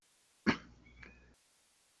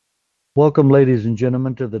Welcome, ladies and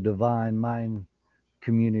gentlemen, to the Divine Mind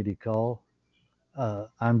Community Call.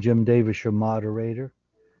 I'm Jim Davis, your moderator.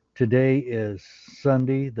 Today is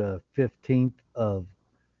Sunday, the 15th of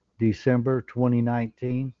December,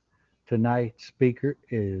 2019. Tonight's speaker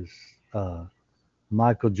is uh,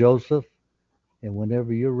 Michael Joseph. And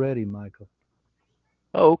whenever you're ready, Michael.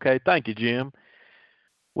 Oh, okay. Thank you, Jim.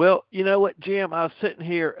 Well, you know what, Jim? I was sitting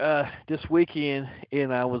here this weekend,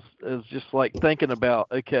 and I was just like thinking about,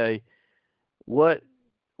 okay, what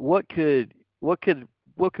what could what could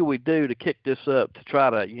what could we do to kick this up to try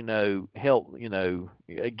to help.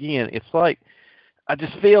 Again, it's like I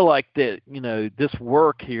just feel like that this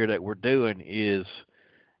work here that we're doing is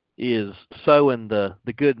sowing the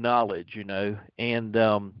good knowledge, and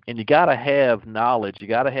you got to have knowledge, you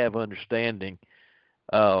got to have understanding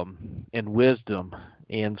and wisdom.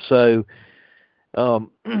 And so,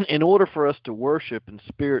 in order for us to worship in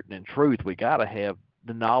spirit and in truth, we got to have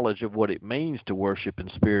the knowledge of what it means to worship in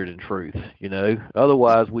spirit and truth.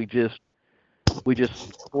 Otherwise we just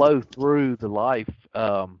flow through the life,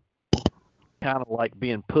 kind of like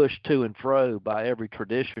being pushed to and fro by every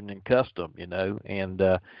tradition and custom. And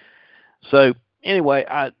so anyway,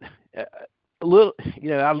 a little,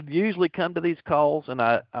 I usually come to these calls, and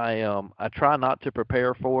I try not to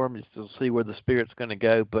prepare for them just to see where the spirit's going to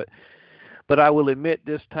go. But I will admit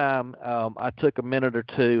this time, I took a minute or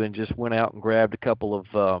two and just went out and grabbed a couple of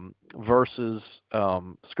verses,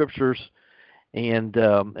 scriptures, and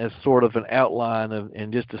as sort of an outline of,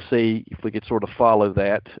 and just to see if we could sort of follow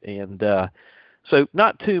that. And so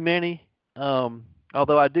not too many,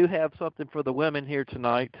 although I do have something for the women here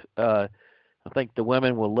tonight. I think the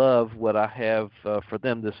women will love what I have for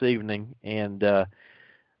them this evening. And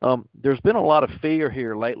there's been a lot of fear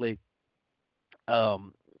here lately,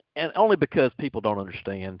 and only because people don't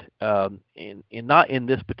understand. And not in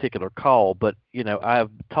this particular call, but I've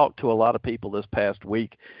talked to a lot of people this past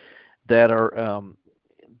week that are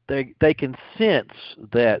they can sense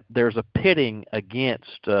that there's a pitting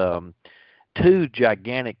against two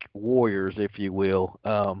gigantic warriors, if you will,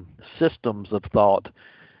 systems of thought.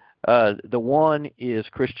 The one is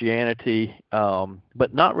Christianity,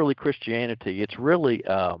 but not really Christianity. It's really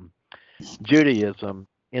Judaism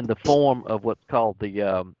in the form of what's called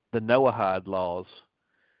the Noahide laws.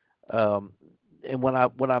 Um, and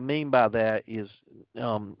what I mean by that is,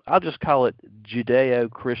 I'll just call it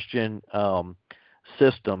Judeo-Christian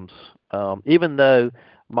systems. Even though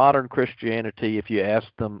modern Christianity, if you ask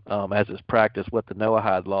them as it's practiced what the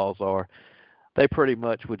Noahide laws are, they pretty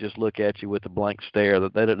much would just look at you with a blank stare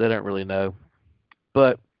that they don't really know.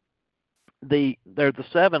 But they're the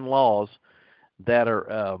seven laws that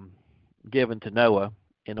are given to Noah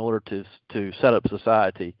in order to set up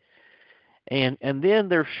society, and then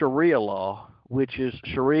there's Sharia law, which is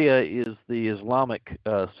Sharia is the Islamic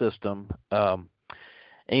system.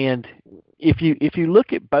 And if you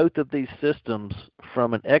look at both of these systems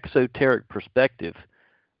from an exoteric perspective,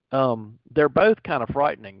 they're both kind of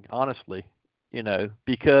frightening, honestly.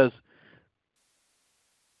 Because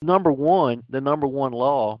the number one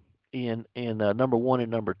law in number one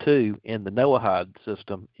and number two in the Noahide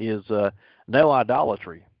system is no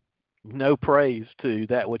idolatry, no praise to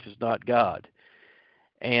that which is not God.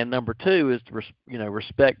 And number two is to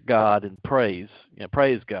respect God and praise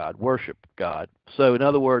God, worship God. So in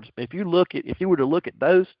other words, if you were to look at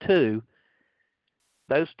those two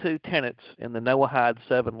tenets in the Noahide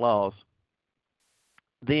seven laws,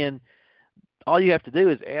 then all you have to do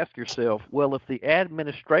is ask yourself, well, if the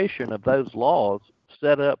administration of those laws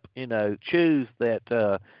set up, choose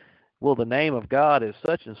that, well, the name of God is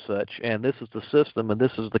such and such, and this is the system, and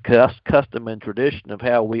this is the custom and tradition of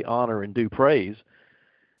how we honor and do praise,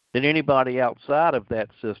 then anybody outside of that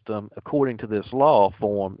system, according to this law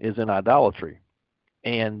form, is in idolatry.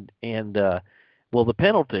 And well, the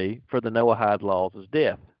penalty for the Noahide laws is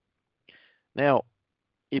death. Now,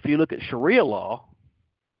 if you look at Sharia law,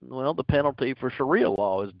 well, the penalty for Sharia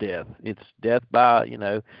law is death. It's death by,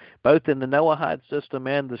 both in the Noahide system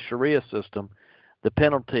and the Sharia system, the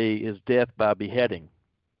penalty is death by beheading.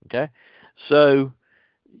 Okay? So,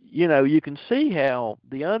 you can see how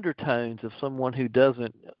the undertones of someone who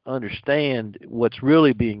doesn't understand what's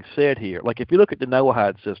really being said here. Like if you look at the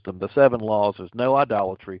Noahide system, the seven laws is no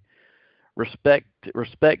idolatry, respect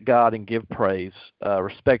God and give praise,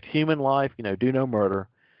 respect human life, do no murder,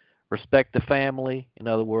 respect the family. In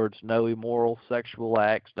other words, no immoral sexual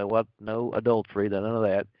acts, no adultery, none of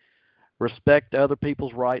that. Respect other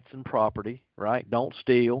people's rights and property, right? Don't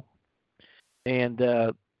steal, and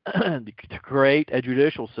to create a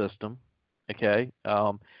judicial system, okay,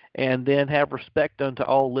 and then have respect unto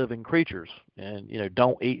all living creatures, and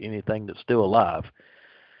don't eat anything that's still alive.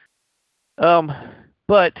 Um,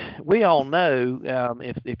 but we all know,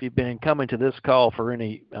 if you've been coming to this call for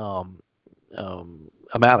any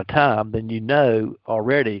amount of time, then you know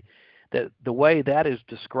already that the way that is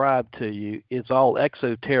described to you is all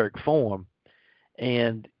exoteric form,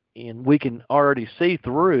 and we can already see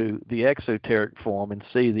through the exoteric form and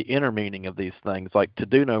see the inner meaning of these things. Like to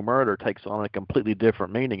do no murder takes on a completely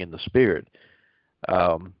different meaning in the spirit,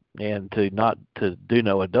 and to not to do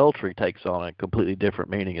no adultery takes on a completely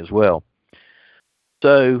different meaning as well.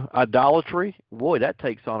 So idolatry, boy, that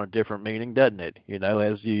takes on a different meaning, doesn't it?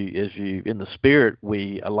 As you in the spirit,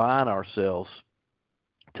 we align ourselves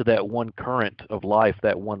to that one current of life,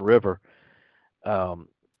 that one river,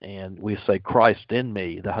 and we say, "Christ in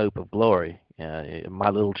me, the hope of glory." My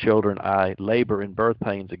little children, I labor in birth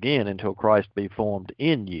pains again until Christ be formed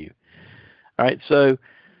in you. All right, so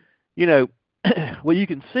you know, well, you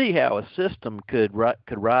can see how a system could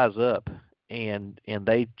rise up, and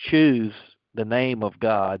they choose the name of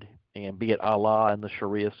God, and be it Allah in the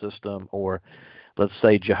Sharia system, or let's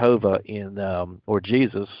say Jehovah in or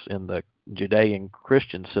Jesus in the Judean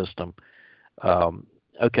Christian system. Um,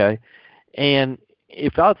 okay, and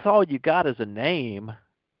if that's all you got as a name,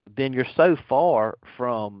 then you're so far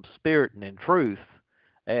from spirit and in truth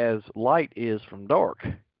as light is from dark.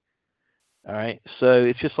 All right, so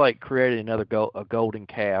it's just like creating a golden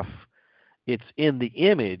calf. It's in the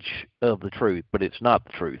image of the truth, but it's not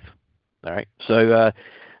the truth. All right, so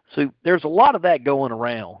there's a lot of that going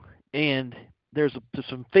around, and there's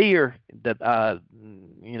some fear that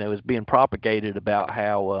is being propagated about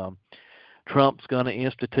how Trump's going to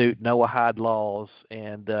institute Noahide laws,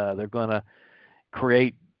 and they're going to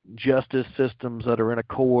create justice systems that are in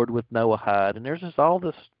accord with Noahide, and there's just all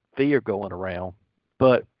this fear going around.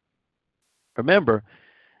 But remember,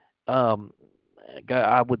 um,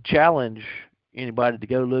 I would challenge anybody to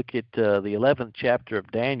go look at the 11th chapter of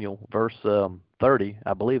Daniel, verse 30,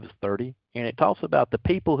 I believe it's 30, and it talks about the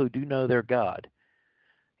people who do know their God.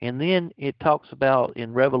 And then it talks about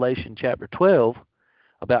in Revelation chapter 12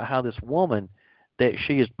 about how this woman, that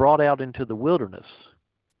she is brought out into the wilderness,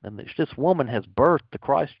 and this woman has birthed the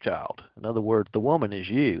Christ child. In other words, the woman is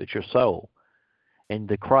you, it's your soul. And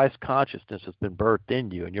the Christ consciousness has been birthed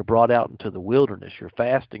in you, and you're brought out into the wilderness. You're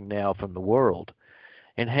fasting now from the world,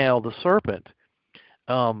 and how the serpent,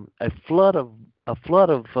 a flood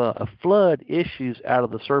issues out of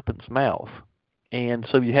the serpent's mouth, and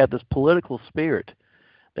so you have this political spirit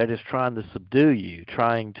that is trying to subdue you,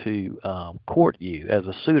 trying to court you as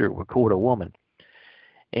a suitor would court a woman,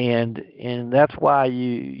 and that's why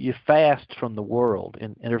you fast from the world.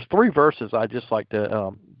 And there's three verses I just like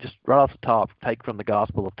to just right off the top take from the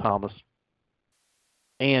Gospel of Thomas,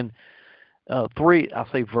 and three,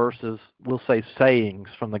 I'll say verses, we'll say sayings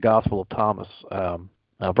from the Gospel of Thomas,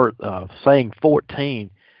 saying 14.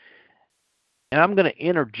 And I'm going to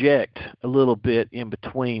interject a little bit in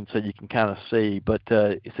between so you can kind of see. But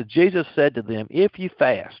it said, Jesus said to them, if you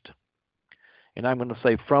fast, and I'm going to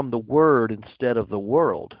say from the word instead of the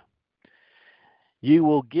world, you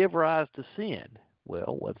will give rise to sin.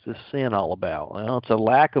 Well, what's this sin all about? Well, it's a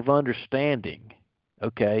lack of understanding.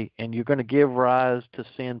 Okay, and you're going to give rise to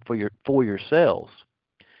sin for yourselves.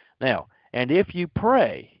 Now, and if you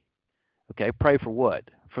pray, okay, pray for what?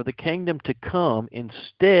 For the kingdom to come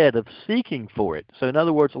instead of seeking for it. So in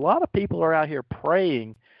other words, a lot of people are out here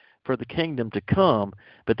praying for the kingdom to come,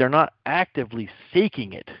 but they're not actively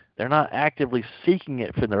seeking it. They're not actively seeking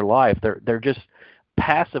it for their life. They're just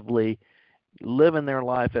passively living their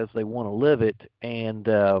life as they want to live it, and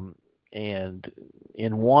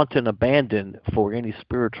in wanton abandon for any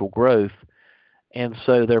spiritual growth. And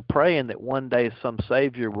so they're praying that one day some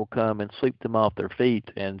Savior will come and sweep them off their feet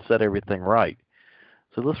and set everything right.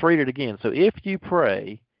 So let's read it again. So if you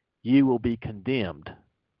pray, you will be condemned.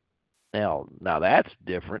 Now that's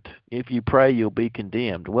different. If you pray, you'll be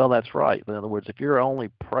condemned. Well, that's right. In other words, if you're only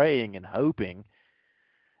praying and hoping,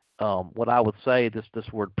 what I would say,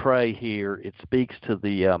 this word pray here, it speaks to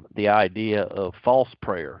the idea of false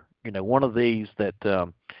prayer. One of these that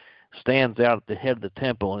stands out at the head of the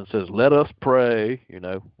temple and says, "Let us pray,"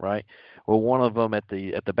 right? Or one of them at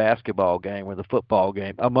the basketball game or the football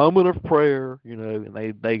game, a moment of prayer,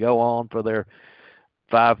 and they go on for their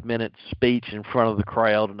 5-minute speech in front of the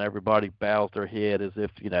crowd, and everybody bows their head as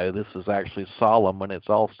if this is actually solemn when it's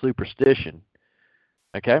all superstition.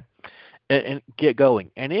 Okay, and get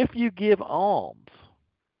going. And if you give alms,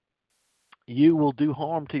 you will do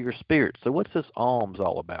harm to your spirit. So what's this alms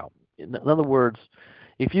all about? In other words,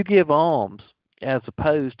 if you give alms as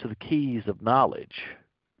opposed to the keys of knowledge,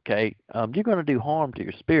 okay, you're going to do harm to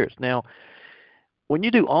your spirits. Now, when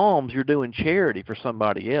you do alms, you're doing charity for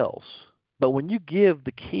somebody else. But when you give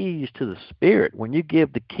the keys to the Spirit, when you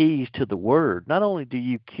give the keys to the Word, not only do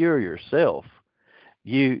you cure yourself,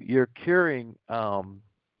 you're curing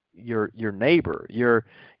your neighbor. You're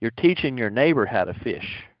teaching your neighbor how to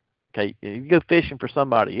fish. Okay, if you go fishing for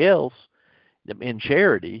somebody else in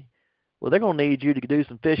charity, well, they're going to need you to do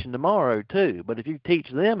some fishing tomorrow too. But if you teach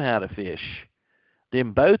them how to fish,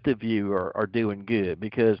 then both of you are doing good,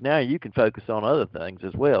 because now you can focus on other things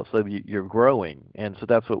as well. So you're growing, and so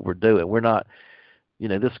that's what we're doing. We're not,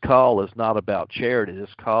 this call is not about charity.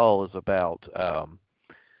 This call is about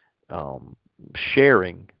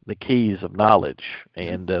sharing the keys of knowledge,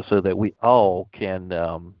 and so that we all can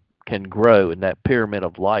grow, and that pyramid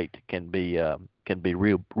of light can be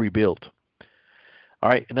rebuilt. All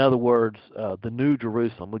right. In other words, the New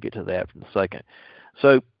Jerusalem. We'll get to that in a second.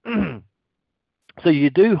 So. So you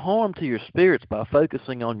do harm to your spirits by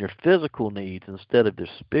focusing on your physical needs instead of their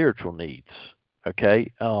spiritual needs.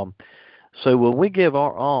 Okay? So when we give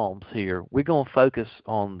our alms here, we're going to focus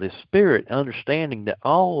on the spirit, understanding that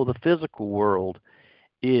all of the physical world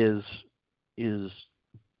is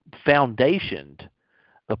foundationed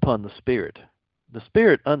upon the spirit. The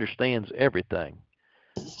spirit understands everything.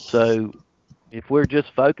 So if we're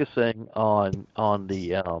just focusing on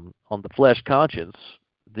the flesh conscience,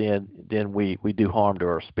 then we do harm to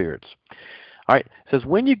our spirits. All right. It says,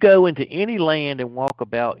 when you go into any land and walk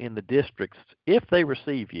about in the districts, if they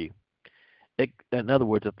receive you, in other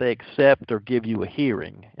words, if they accept or give you a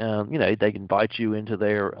hearing, they can invite you into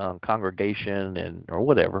their congregation or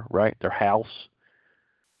whatever, right? Their house.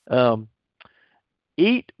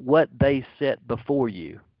 Eat what they set before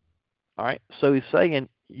you. All right. So he's saying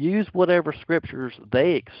use whatever scriptures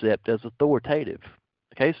they accept as authoritative.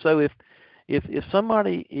 Okay. So if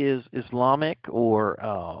somebody is Islamic or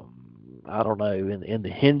I don't know, in the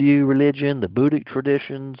Hindu religion, the Buddhic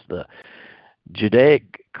traditions, the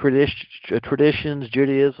Judaic traditions,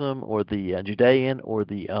 Judaism, or the Judean or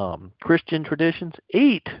the Christian traditions,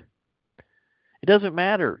 eat. It doesn't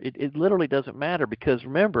matter. It literally doesn't matter, because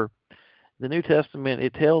remember, the New Testament,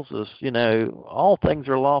 it tells us, all things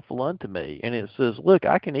are lawful unto me, and it says, look,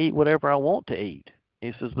 I can eat whatever I want to eat.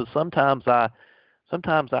 He says, but sometimes I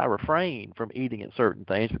refrain from eating at certain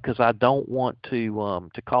things because I don't want to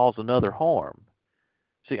cause another harm.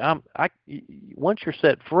 See, once you're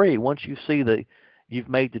set free, once you see that you've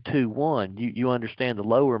made the two one, you understand the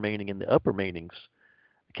lower meaning and the upper meanings.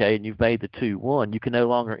 Okay, and you've made the two one. You can no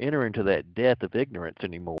longer enter into that death of ignorance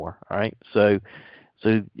anymore. All right, so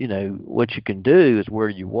what you can do is, where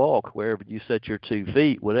you walk, wherever you set your 2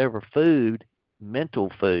 feet, whatever food, mental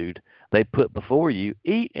food they put before you,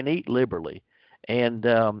 eat, and eat liberally. And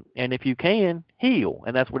if you can, heal.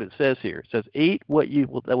 And that's what it says here. It says, eat what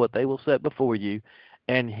they will set before you,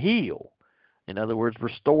 and heal. In other words,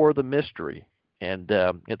 restore the mystery. And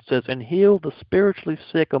it says, and heal the spiritually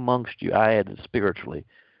sick amongst you. I added spiritually.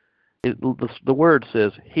 The word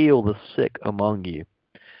says, heal the sick among you.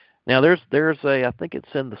 Now there's I think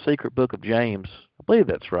it's in the secret book of James. I believe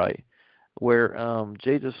that's right, where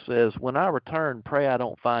Jesus says, when I return, pray I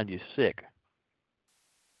don't find you sick.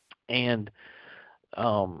 And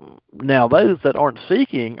now those that aren't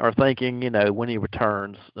seeking are thinking, when he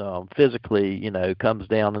returns, physically, comes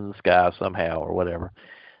down in the sky somehow or whatever,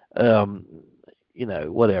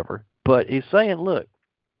 whatever. But he's saying, look,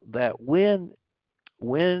 that when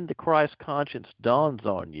the Christ conscience dawns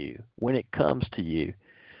on you, when it comes to you,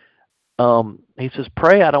 he says,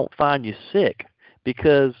 pray I don't find you sick,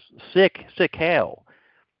 because sick how?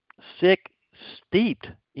 Sick, steeped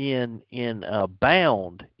in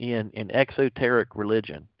bound in exoteric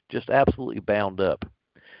religion, just absolutely bound up.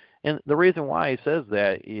 And the reason why he says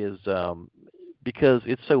that is because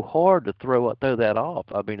it's so hard to throw that off.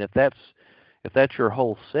 I mean, if that's your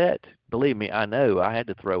whole set, believe me, I know I had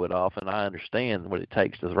to throw it off, and I understand what it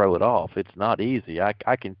takes to throw it off. It's not easy.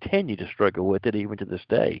 I continue to struggle with it even to this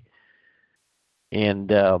day.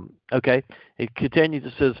 And okay, it continues.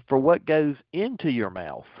 It says, for what goes into your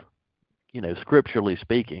mouth, scripturally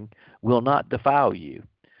speaking, will not defile you,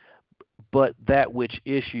 but that which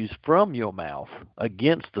issues from your mouth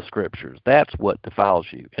against the scriptures, that's what defiles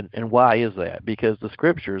you. And why is that? Because the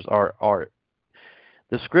scriptures are let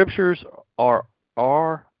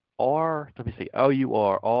me see,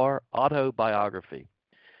 are autobiography.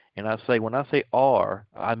 And when I say are,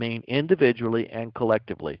 I mean individually and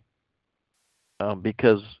collectively.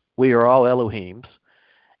 Because we are all Elohims,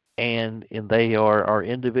 and they are our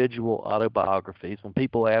individual autobiographies. When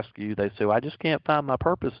people ask you, they say, well, I just can't find my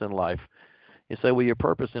purpose in life. You say, well, your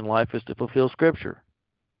purpose in life is to fulfill Scripture,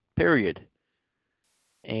 period.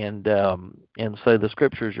 And so the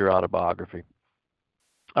Scripture is your autobiography.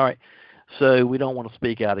 All right. So we don't want to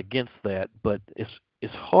speak out against that, but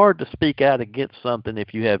it's hard to speak out against something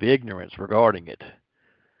if you have ignorance regarding it.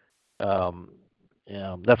 Um,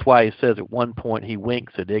 that's why he says at one point he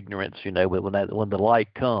winks at ignorance. When the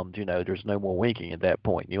light comes, there's no more winking at that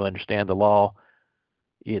point. You understand the law.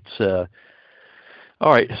 It's all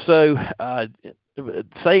right. So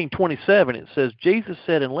saying 27, it says Jesus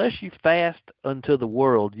said, "Unless you fast unto the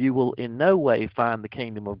world, you will in no way find the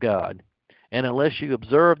kingdom of God, and unless you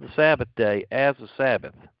observe the Sabbath day as a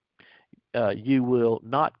Sabbath, you will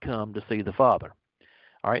not come to see the Father."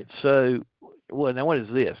 All right. So, well, now what is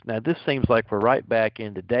this? Now this seems like we're right back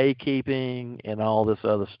into day keeping and all this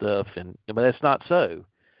other stuff, but that's not so,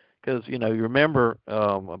 because you remember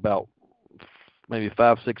about maybe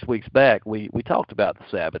 5-6 weeks back we talked about the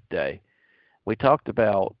Sabbath day. We talked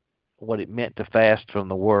about what it meant to fast from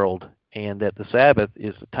the world, and that the Sabbath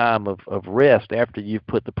is a time of rest. After you've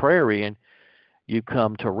put the prayer in, you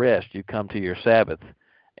come to rest. You come to your Sabbath.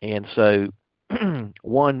 And so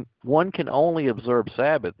one can only observe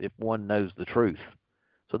Sabbath if one knows the truth.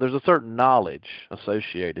 So there's a certain knowledge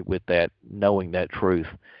associated with that, knowing that truth.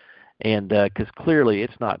 And because clearly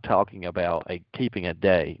it's not talking about keeping a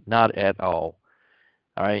day, not at all.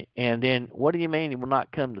 All right. And then what do you mean he will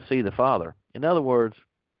not come to see the Father? In other words,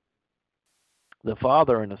 the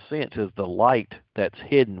Father, in a sense, is the light that's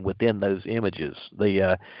hidden within those images.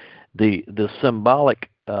 The symbolic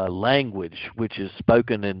language which is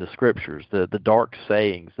spoken in the Scriptures, the dark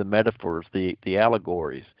sayings, the metaphors, the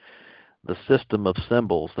allegories, the system of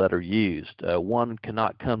symbols that are used. One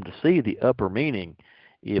cannot come to see the upper meaning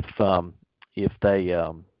if they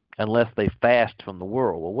unless they fast from the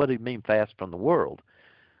world. Well, what do you mean fast from the world?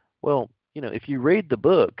 Well, if you read the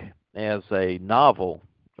book as a novel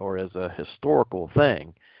or as a historical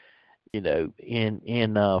thing, in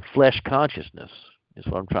flesh consciousness is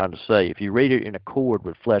what I'm trying to say. If you read it in accord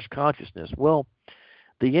with flesh consciousness, well,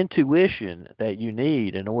 the intuition that you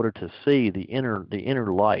need in order to see the inner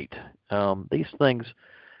light, these things,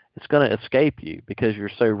 it's going to escape you because you're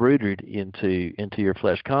so rooted into your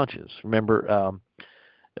flesh conscious. Remember,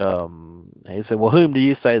 he said, "Well, whom do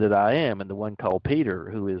you say that I am?" And the one called Peter,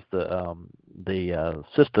 who is the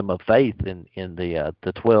system of faith in the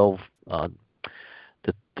 12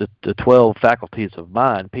 the 12 faculties of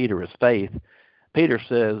mind. Peter is faith. Peter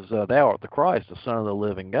says, "Thou art the Christ, the Son of the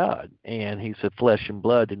living God." And he said, "Flesh and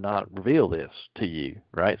blood did not reveal this to you,"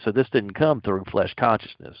 right? So this didn't come through flesh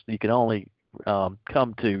consciousness. You can only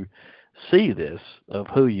come to see this of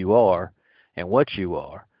who you are and what you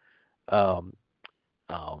are um,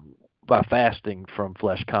 by fasting from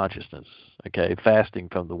flesh consciousness, okay, fasting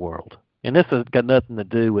from the world. And this has got nothing to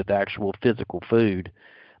do with actual physical food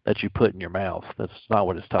that you put in your mouth. That's not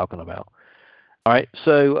what it's talking about. All right,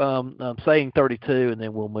 so I'm saying 32, and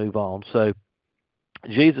then we'll move on. So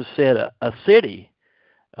Jesus said a city.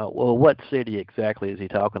 Well, what city exactly is he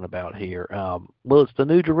talking about here? Well, it's the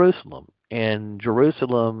New Jerusalem, and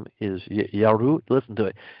Jerusalem is Yaru. Listen to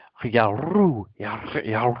it, Yaru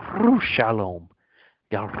Shalom,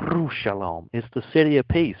 Yaru Shalom. It's the city of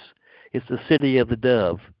peace. It's the city of the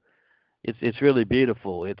dove. It's really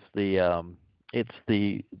beautiful. It's the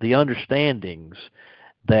understandings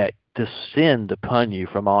that descend upon you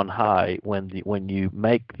from on high when you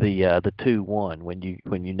make the two one. When you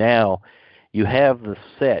now you have the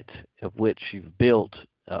set of which you've built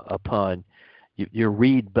upon your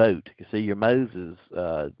reed boat. You see, your Moses,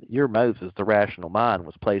 the rational mind,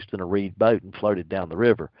 was placed in a reed boat and floated down the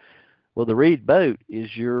river. Well, the reed boat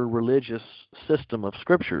is your religious system of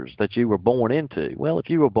scriptures that you were born into. Well, if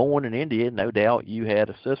you were born in India, no doubt you had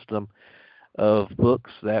a system of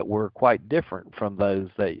books that were quite different from those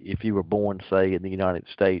that if you were born, say, in the United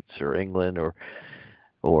States or England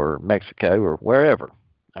or Mexico or wherever.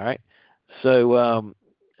 All right, so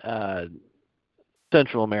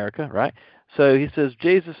Central America, right? So he says,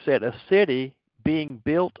 Jesus said, a city being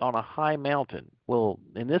built on a high mountain. Well,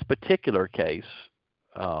 in this particular case,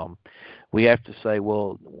 we have to say,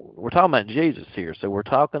 well, we're talking about Jesus here, so we're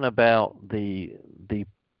talking about the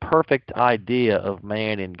perfect idea of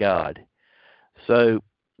man and God. So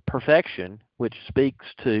perfection, which speaks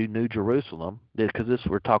to New Jerusalem, because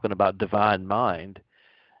we're talking about divine mind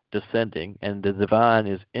descending, and the divine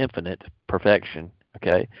is infinite perfection.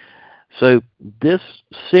 Okay, so this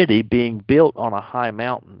city being built on a high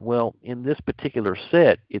mountain. Well, in this particular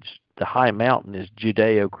set, the high mountain is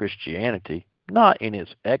Judeo-Christianity, not in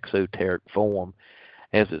its exoteric form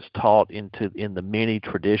as it's taught in the many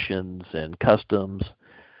traditions and customs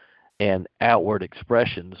and outward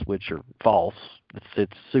expressions which are false.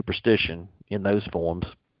 It's superstition in those forms.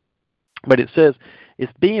 But it says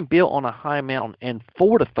it's being built on a high mountain and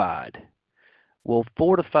fortified Well,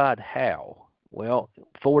 fortified how? Well,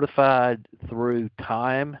 fortified through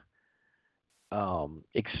time,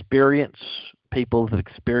 experience. People have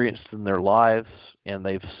experienced in their lives, and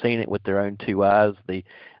they've seen it with their own two eyes. The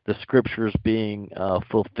scriptures being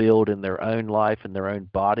fulfilled in their own life, in their own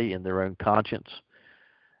body, in their own conscience.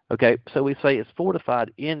 Okay, so we say it's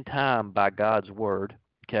fortified in time by God's word.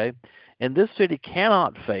 Okay, and this city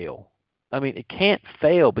cannot fail. I mean, it can't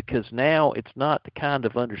fail because now it's not the kind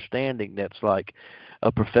of understanding that's like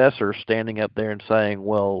a professor standing up there and saying,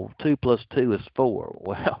 well, 2 plus 2 is 4.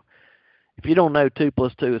 Well, if you don't know 2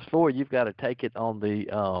 plus 2 is 4, you've got to take it on the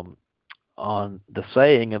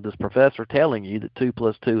saying of this professor telling you that 2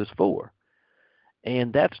 plus 2 is 4.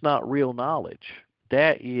 And that's not real knowledge.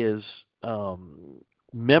 That is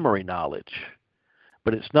memory knowledge,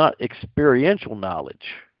 but it's not experiential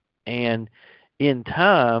knowledge. And in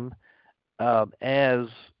time, as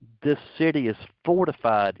this city is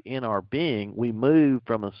fortified in our being, we move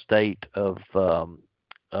from a state of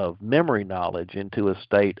memory knowledge into a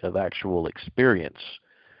state of actual experience,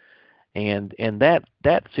 and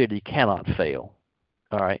that city cannot fail.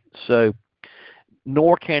 All right, so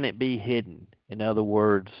nor can it be hidden. In other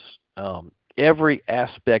words, every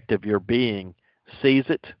aspect of your being sees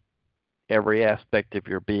it. Every aspect of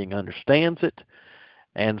your being understands it.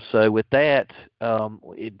 And so with that,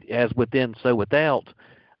 as within, so without,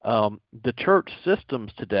 the church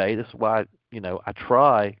systems today, this is why, I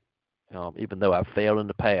try, even though I've failed in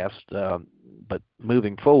the past, but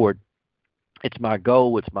moving forward, it's my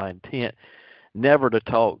goal, it's my intent, never to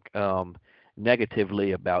talk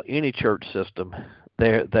negatively about any church system.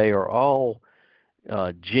 They are all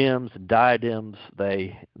gems and diadems.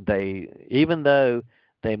 They even though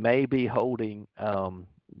they may be holding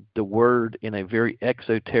the word in a very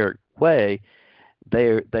exoteric way,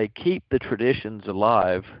 they keep the traditions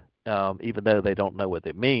alive, even though they don't know what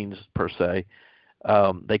it means per se.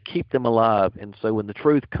 They keep them alive, and so when the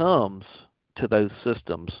truth comes to those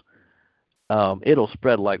systems, it'll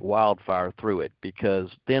spread like wildfire through it, because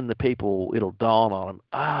then the people, it'll dawn on them,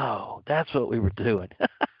 oh, that's what we were doing.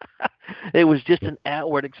 It was just an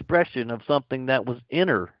outward expression of something that was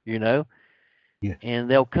inner, Yes. and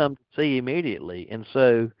they'll come to see immediately. And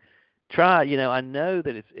so try, I know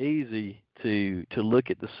that it's easy to look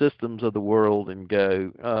at the systems of the world and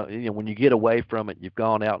go, when you get away from it, you've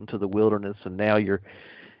gone out into the wilderness, and now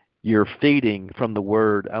you're feeding from the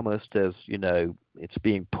word almost as, it's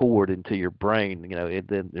being poured into your brain.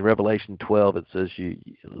 In Revelation 12, it says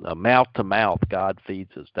mouth to mouth, God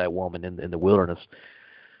feeds us, that woman in the wilderness.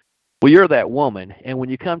 Well, you're that woman, and when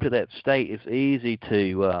you come to that state, it's easy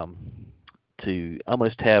to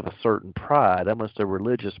almost have a certain pride, almost a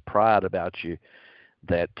religious pride about you,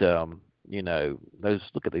 that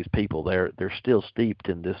look at these people, they're still steeped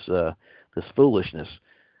in this foolishness.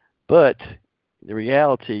 But the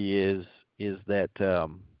reality is that,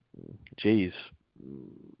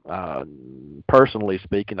 personally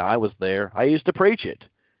speaking, I was there. I used to preach it.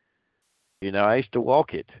 I used to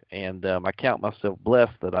walk it, and I count myself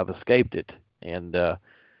blessed that I've escaped it, and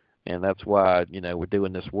that's why we're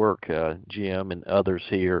doing this work. Jim and others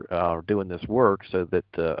here are doing this work so that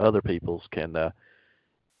other peoples can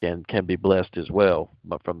be blessed as well,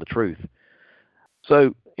 but from the truth.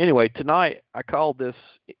 So anyway, tonight I called this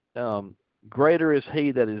 "Greater is He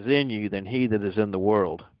that is in you than he that is in the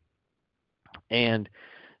world," and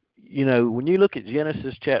when you look at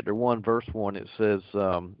Genesis chapter 1, verse 1, it says,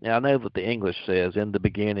 now I know what the English says, in the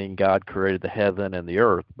beginning God created the heaven and the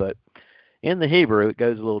earth, but in the Hebrew it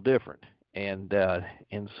goes a little different. And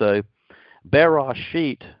so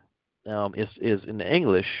Bereshit is in the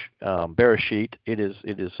English, Bereshit, it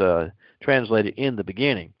is translated in the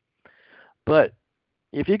beginning. But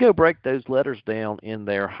if you go break those letters down in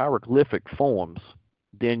their hieroglyphic forms,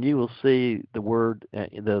 then you will see the word,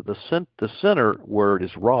 the center word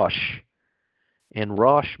is Rosh, and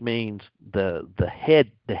Rosh means the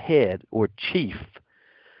head or chief.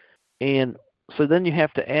 And so then you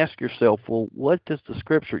have to ask yourself, well, what does the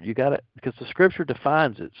scripture? Because the scripture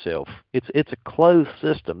defines itself. It's a closed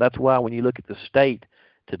system. That's why when you look at the state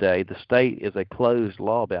today, the state is a closed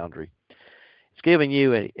law boundary. It's giving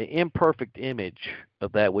you an imperfect image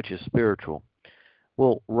of that which is spiritual.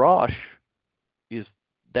 Well, Rosh is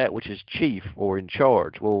that which is chief or in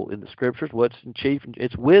charge. Well, in the scriptures, what's in chief?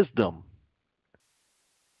 It's wisdom.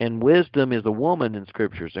 And wisdom is a woman in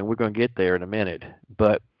scriptures, and we're going to get there in a minute.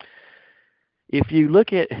 But if you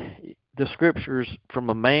look at the scriptures from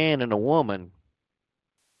a man and a woman,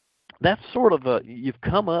 that's sort of you've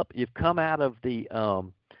come out of the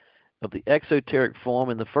exoteric form,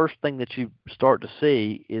 and the first thing that you start to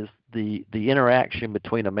see is the interaction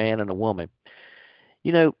between a man and a woman.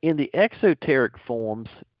 In the exoteric forms,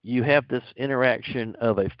 you have this interaction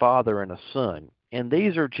of a father and a son, and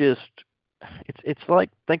these are just it's like,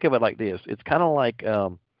 think of it like this. It's kind of like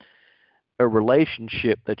a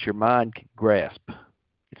relationship that your mind can grasp.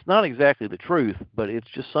 It's not exactly the truth, but it's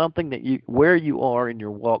just something that where you are in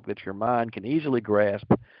your walk, that your mind can easily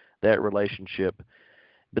grasp that relationship.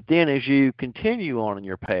 But then as you continue on in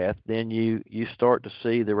your path, then you start to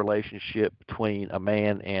see the relationship between a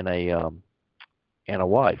man and a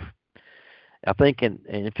wife. I think, and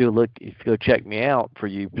if you go check me out, for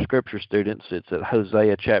you scripture students, it's at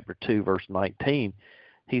Hosea chapter 2, verse 19.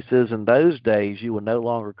 He says, "In those days you will no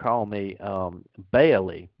longer call me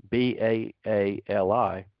Baali,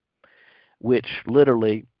 Baali, which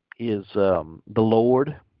literally is the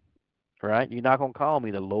Lord." Right? You're not going to call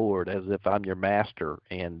me the Lord as if I'm your master.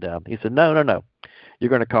 And he said, no, no, no.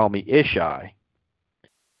 You're going to call me Ishai.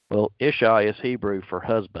 Well, Ishai is Hebrew for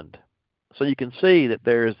husband. So you can see that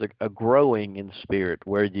there is a growing in spirit,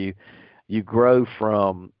 where you grow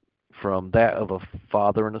from that of a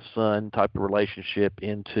father and a son type of relationship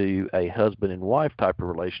into a husband and wife type of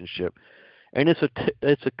relationship. And it's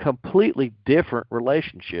a completely different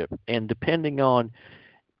relationship. And depending on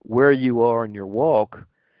where you are in your walk,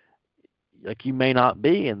 like, you may not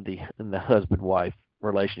be in the husband wife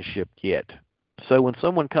relationship yet. So when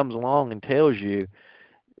someone comes along and tells you,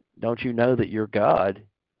 "Don't you know that you're God?"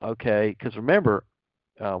 Okay, because remember,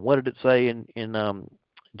 what did it say in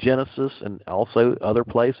Genesis and also other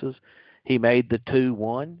places? He made the two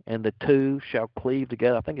one, and the two shall cleave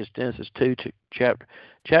together. I think it's Genesis 2,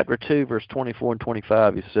 chapter 2, verse 24 and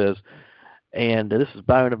 25. He says, "And this is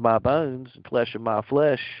bone of my bones and flesh of my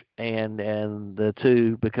flesh, and the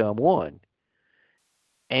two become one."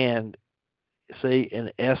 And see, in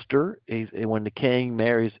Esther, when the king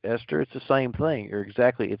marries Esther, it's the same thing. Or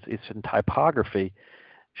exactly, it's in typography,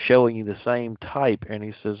 showing you the same type. And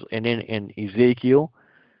he says, and in Ezekiel,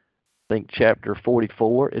 I think chapter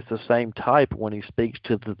 44, it's the same type when he speaks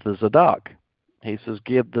to the Zadok. He says,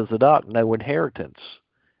 "Give the Zadok no inheritance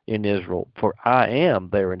in Israel, for I am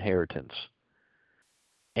their inheritance."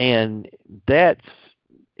 And that's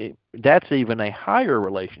even a higher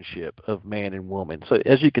relationship of man and woman. So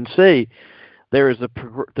as you can see, there is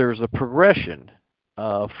a progression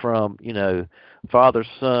from father,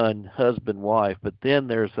 son, husband, wife, but then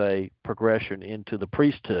there's a progression into the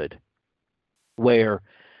priesthood, where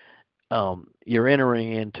you're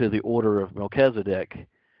entering into the order of Melchizedek,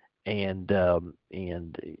 and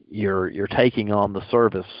you're taking on the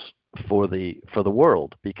service for the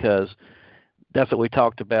world, because that's what we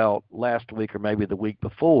talked about last week, or maybe the week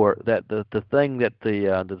before, that the thing that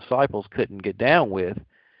the disciples couldn't get down with,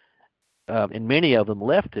 and many of them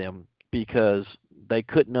left him because they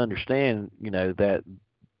couldn't understand, that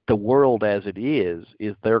the world as it is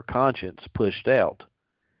their conscience pushed out.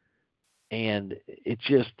 And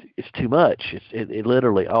it's too much. It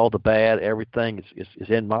literally, all the bad, everything is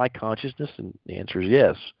in my consciousness, and the answer is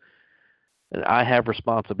yes. And I have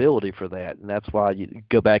responsibility for that. And that's why you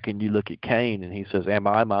go back and you look at Cain, and he says, "Am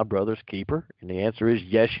I my brother's keeper?" And the answer is,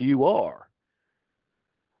 yes, you are.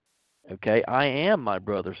 Okay, I am my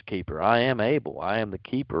brother's keeper. I am Abel. I am the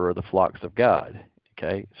keeper of the flocks of God.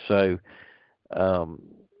 Okay, so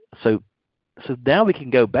so now we can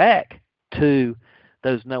go back to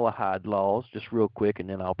those Noahide laws just real quick, and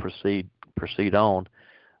then I'll proceed on.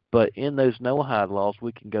 But in those Noahide laws,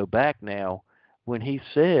 we can go back now when he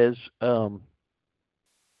says,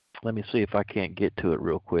 let me see if I can't get to it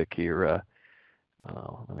real quick here.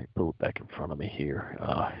 Let me pull it back in front of me here.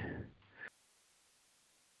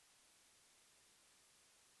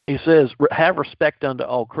 He says, "Have respect unto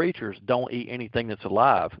all creatures. Don't eat anything that's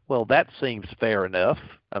alive." Well, that seems fair enough.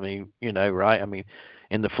 I mean, right? I mean,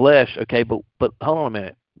 in the flesh, okay, but hold on a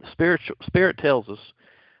minute. Spirit tells us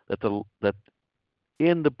that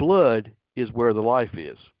in the blood is where the life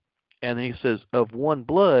is, and he says, "Of one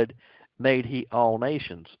blood made he all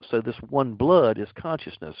nations." So this one blood is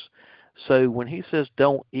consciousness. So when he says,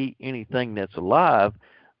 "Don't eat anything that's alive,"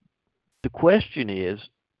 the question is,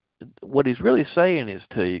 what he's really saying is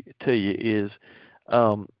to you is,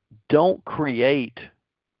 don't create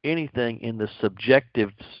anything in the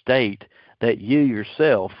subjective state that you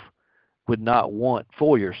yourself would not want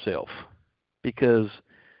for yourself, because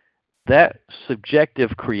that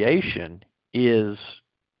subjective creation is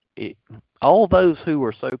all those who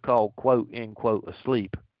are so-called quote unquote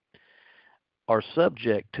asleep are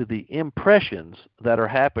subject to the impressions that are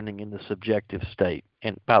happening in the subjective state.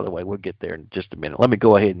 And by the way, we'll get there in just a minute. Let me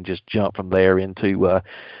go ahead and just jump from there into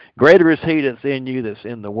greater is he that's in you that's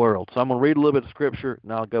in the world. So I'm going to read a little bit of scripture,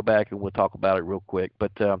 and I'll go back and we'll talk about it real quick.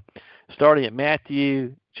 But starting at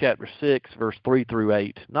Matthew chapter 6, verse 3 through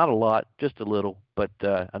 8. Not a lot, just a little, but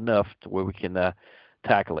enough to where we can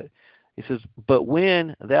tackle it. He says, "But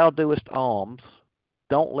when thou doest alms,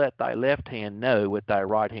 don't let thy left hand know what thy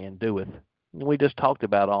right hand doeth." And we just talked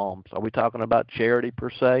about alms. Are we talking about charity per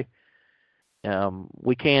se?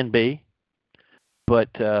 We can be,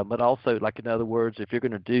 but also, like, in other words, if you're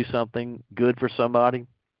going to do something good for somebody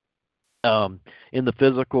in the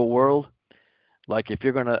physical world, like if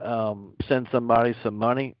you're going to send somebody some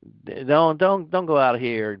money, don't go out of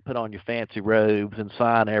here and put on your fancy robes and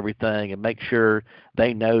sign everything and make sure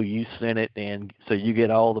they know you sent it, and so you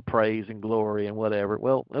get all the praise and glory and whatever.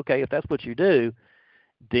 Well, okay, if that's what you do,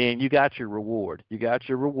 then you got your reward. You got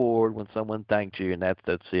your reward when someone thanks you, and that's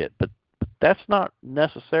it. But that's not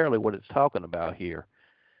necessarily what it's talking about here.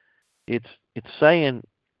 It's saying,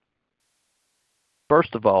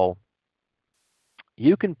 first of all,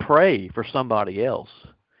 you can pray for somebody else.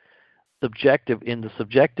 In the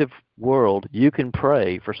subjective world, you can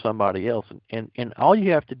pray for somebody else, and all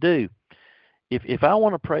you have to do, if I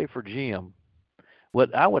want to pray for Jim,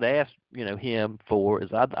 what I would ask him for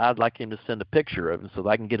is I'd like him to send a picture of him so that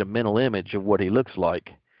I can get a mental image of what he looks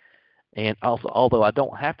like. And also, although I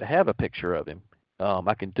don't have to have a picture of him,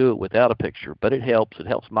 I can do it without a picture. But it helps. It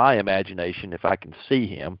helps my imagination if I can see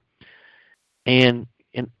him. And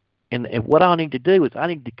what I need to do is I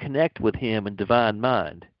need to connect with him in divine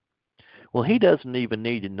mind. Well, he doesn't even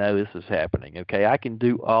need to know this is happening. Okay, I can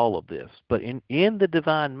do all of this. But in the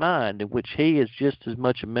divine mind, in which he is just as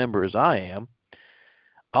much a member as I am,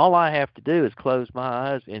 all I have to do is close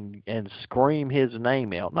my eyes and scream his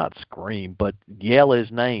name out. Not scream, but yell his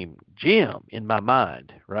name, Jim, in my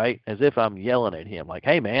mind, right? As if I'm yelling at him, like,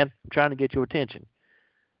 "Hey, man, I'm trying to get your attention."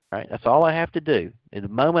 Right? That's all I have to do. And the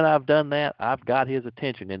moment I've done that, I've got his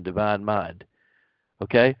attention in divine mind.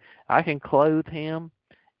 Okay? I can clothe him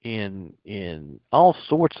in all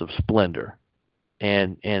sorts of splendor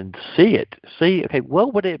and see it. See, okay,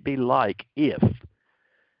 what would it be like if,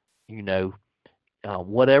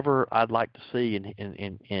 whatever I'd like to see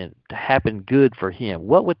and to happen good for him,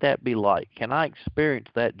 what would that be like? Can I experience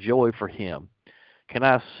that joy for him? Can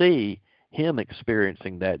I see him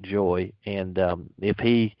experiencing that joy? And if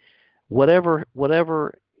he, whatever,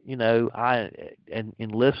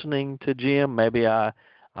 in listening to Jim, maybe I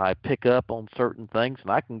pick up on certain things,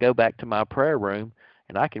 and I can go back to my prayer room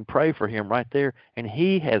and I can pray for him right there, and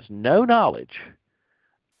he has no knowledge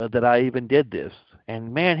that I even did this.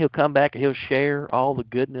 And man, he'll come back and he'll share all the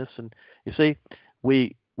goodness. And you see,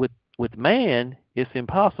 with man it's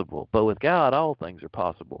impossible, but with God all things are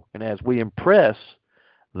possible. And as we impress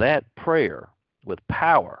that prayer with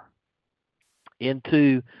power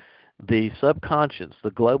into the subconscious,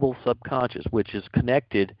 the global subconscious, which is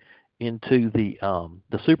connected into the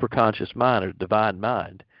superconscious mind or divine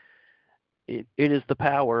mind, it is the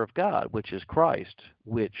power of God, which is Christ,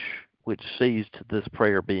 which sees to this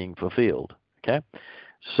prayer being fulfilled. Okay?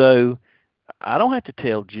 So I don't have to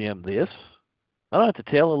tell Jim this. I don't have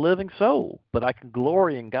to tell a living soul, but I can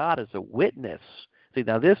glory in God as a witness. See,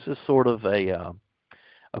 now this is sort of a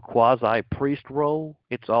quasi-priest role.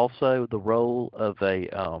 It's also the role of a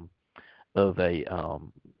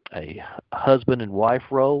husband and wife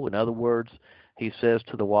role. In other words, he says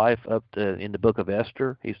to the wife in the book of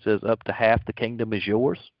Esther, he says, "Up to half the kingdom is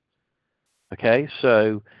yours." Okay,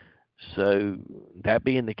 so that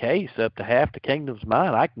being the case, up to half the kingdom's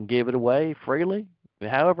mine. I can give it away freely,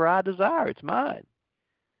 however I desire. It's mine.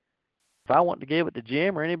 If I want to give it to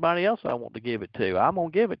Jim or anybody else I want to give it to, I'm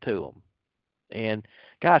going to give it to them. And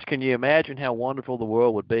gosh, can you imagine how wonderful the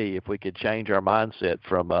world would be if we could change our mindset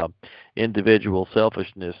from individual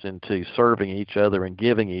selfishness into serving each other and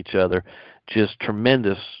giving each other just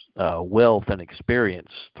tremendous wealth and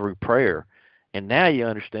experience through prayer. And now you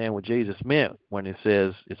understand what Jesus meant when he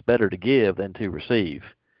says it's better to give than to receive.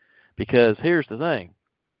 Because here's the thing.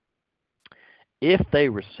 If they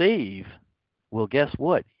receive, well, guess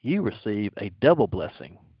what? You receive a double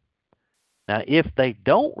blessing. Now, if they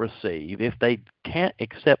don't receive, if they can't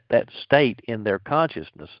accept that state in their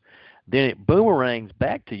consciousness, then it boomerangs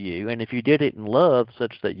back to you. And if you did it in love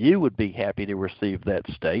such that you would be happy to receive that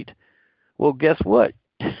state, well, guess what?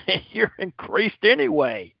 You're increased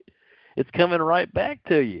anyway. It's coming right back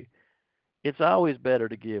to you. It's always better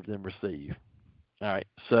to give than receive. All right.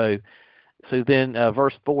 So then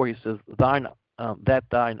verse 4, he says, that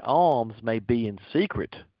thine alms may be in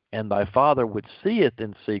secret, and thy Father which seeth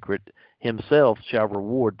in secret himself shall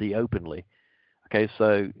reward thee openly. Okay,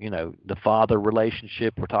 so, the father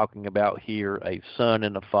relationship we're talking about here, a son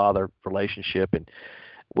and a father relationship. And,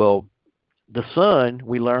 well, The Son,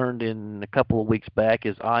 we learned in a couple of weeks back,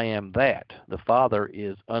 is I am that. The Father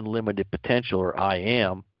is unlimited potential, or I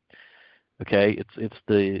am. Okay, it's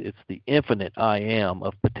the infinite I am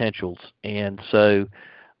of potentials. And so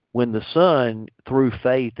when the Son, through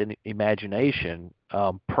faith and imagination,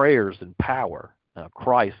 prayers and power,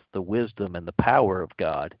 Christ, the wisdom and the power of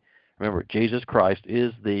God. Remember, Jesus Christ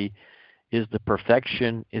is the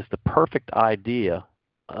perfection, is the perfect idea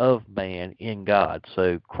of man in God.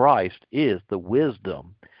 So Christ is the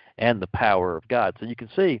wisdom and the power of God. So you can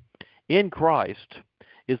see in Christ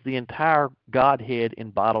is the entire Godhead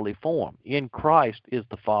in bodily form. In Christ is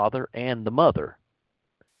the Father and the Mother,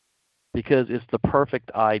 because it's the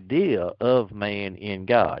perfect idea of man in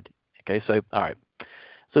God. Okay, so all right.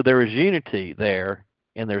 So there is unity there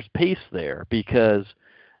and there's peace there, because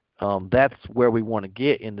that's where we want to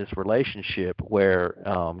get in this relationship, where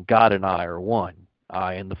God and I are one.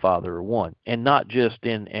 I and the Father are one, and not just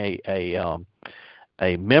in a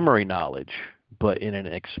memory knowledge, but in an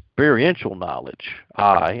experiential knowledge.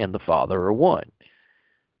 I and the Father are one.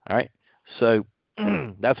 All right. So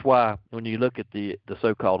that's why when you look at the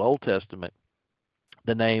so-called Old Testament,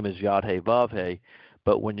 the name is Yod-Heh-Vav-Heh,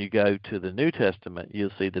 but when you go to the New Testament, you'll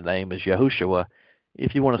see the name is Yahushua,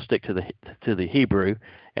 if you want to stick to the Hebrew,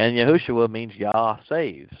 and Yahushua means Yah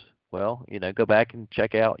saves. Well, go back and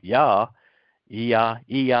check out Yah,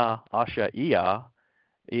 Asha,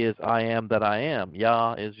 is I am that I am.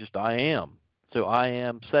 Yah is just I am. So I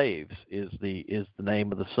am saves is the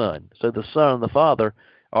name of the Son. So the Son and the Father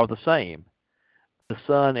are the same. The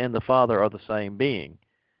Son and the Father are the same being.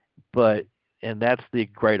 And that's the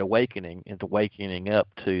great awakening, into wakening up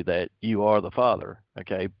to that you are the Father.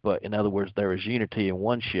 Okay, but in other words, there is unity and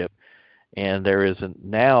oneship, and there is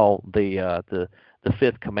now the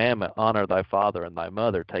fifth commandment: honor thy father and thy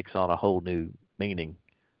mother, takes on a whole new meaning,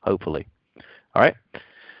 hopefully. All right.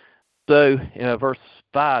 So in verse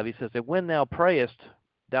 5, he says that when thou prayest,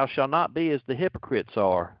 thou shalt not be as the hypocrites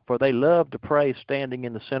are, for they love to pray standing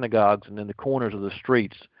in the synagogues and in the corners of the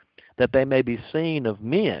streets, that they may be seen of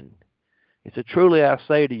men. He said, truly I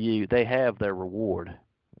say to you, they have their reward.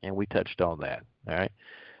 And we touched on that. All right.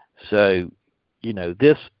 So,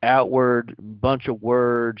 this outward bunch of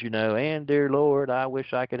words, and dear Lord, I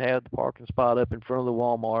wish I could have the parking spot up in front of the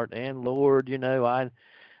Walmart. And Lord, on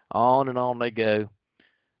and on they go.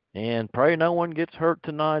 And pray no one gets hurt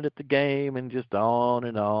tonight at the game, and just on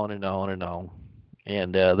and on and on and on.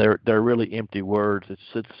 And they're really empty words. It's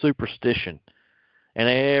superstition. And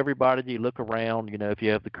everybody, you look around, if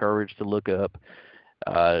you have the courage to look up,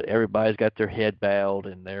 everybody's got their head bowed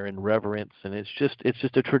and they're in reverence, and it's just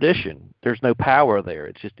a tradition. There's no power there.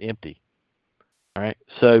 It's just empty. All right.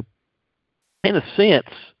 So, in a sense,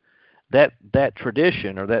 that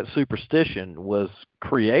tradition or that superstition was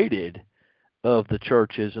created of the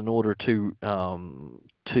churches in order to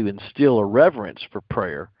instill a reverence for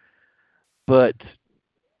prayer, but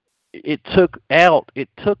it took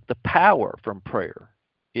the power from prayer.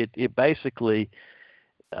 It basically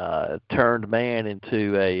turned man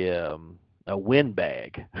into a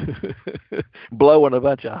windbag, blowing a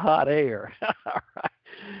bunch of hot air.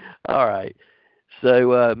 All right.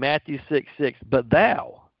 So Matthew 6:6. But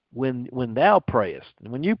thou, when thou prayest,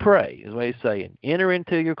 and when you pray, is what he's saying, enter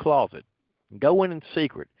into your closet, go in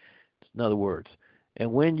secret. In other words,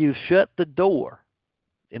 and when you shut the door,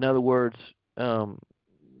 in other words, you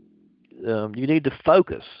need to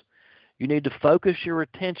focus. You need to focus your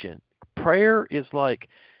attention. Prayer is like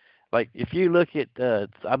if you look at,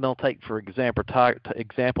 I'm going to take for example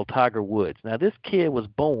Tiger Woods. Now this kid was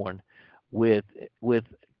born with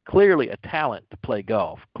clearly a talent to play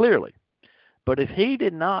golf, clearly. But if he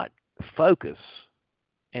did not focus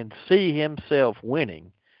and see himself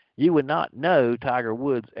winning, you would not know Tiger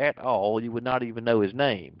Woods at all. You would not even know his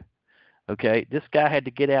name. Okay, this guy had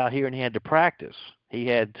to get out here and he had to practice. He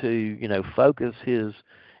had to, focus his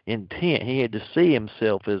intent. He had to see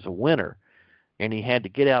himself as a winner, and he had to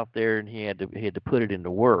get out there and he had to put it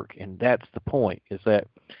into work. And that's the point: is that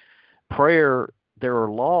prayer. There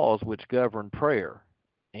are laws which govern prayer,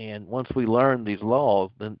 and once we learn these laws,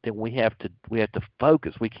 then we have to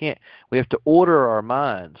focus. We have to order our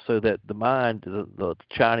minds so that the mind, the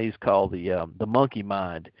Chinese call the monkey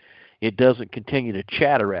mind, it doesn't continue to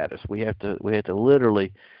chatter at us. We have to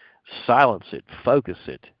literally silence it, focus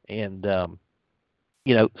it. And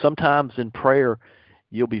sometimes in prayer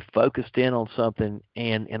you'll be focused in on something,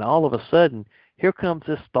 and all of a sudden here comes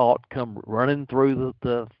this thought come running through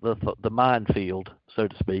the minefield, so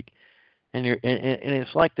to speak. And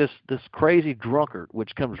it's like this crazy drunkard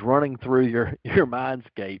which comes running through your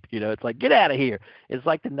mindscape. It's like, get out of here. It's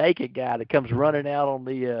like the naked guy that comes running out on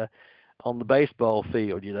on the baseball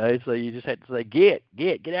field, So you just have to say, get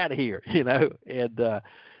out of here, and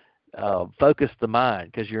focus the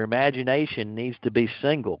mind, because your imagination needs to be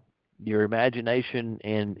single. Your imagination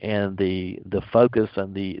and the focus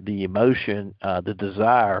and the emotion, the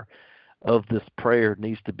desire of this prayer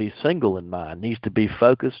needs to be single in mind, needs to be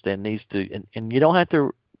focused, and needs to, and you don't have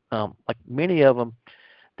to, like many of them,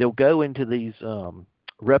 they'll go into these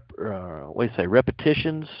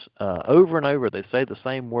repetitions over and over. They say the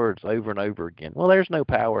same words over and over again. Well, there's no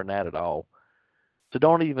power in that at all. So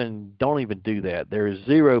don't even do that. There is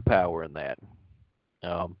zero power in that.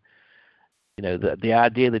 Um, the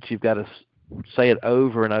idea that you've got to say it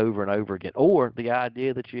over and over and over again, or the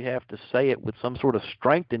idea that you have to say it with some sort of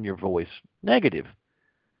strength in your voice, negative.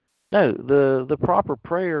 No, the proper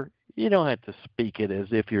prayer, you don't have to speak it as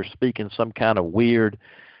if you're speaking some kind of weird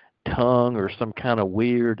tongue or some kind of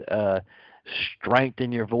weird strength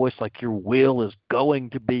in your voice, like your will is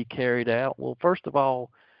going to be carried out. Well, first of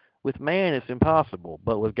all, with man it's impossible,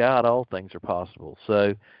 but with God all things are possible.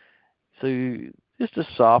 So just a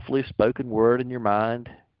softly spoken word in your mind,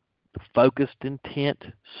 focused intent,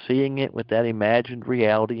 seeing it with that imagined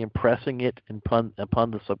reality, impressing it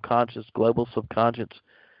upon the subconscious, global subconscious.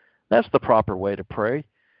 That's the proper way to pray.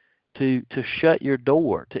 To shut your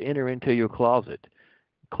door, to enter into your closet.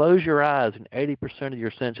 Close your eyes, and 80% of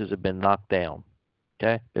your senses have been knocked down,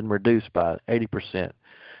 okay? Been reduced by 80%.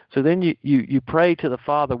 So then you pray to the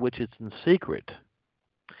Father which is in secret,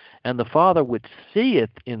 and the Father which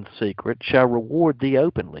seeth in secret shall reward thee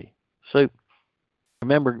openly. So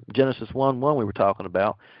remember Genesis 1:1 we were talking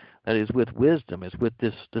about, that is with wisdom, is with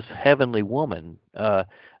this heavenly woman,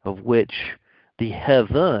 of which the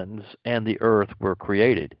heavens and the earth were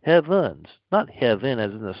created. Heavens, not heaven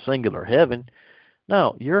as in the singular heaven.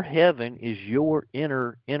 No, your heaven is your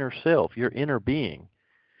inner self, your inner being.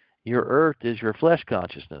 Your earth is your flesh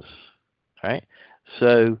consciousness, right?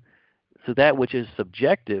 So that which is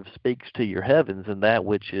subjective speaks to your heavens, and that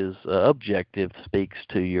which is objective speaks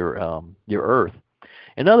to your earth.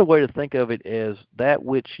 Another way to think of it is that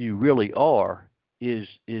which you really are is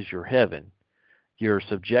your heaven, your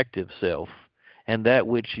subjective self, and that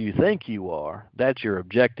which you think you are, that's your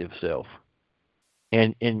objective self.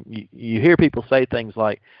 And you hear people say things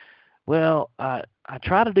like, well, I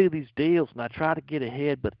try to do these deals and I try to get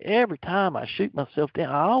ahead, but every time I shoot myself down,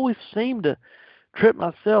 I always seem to trip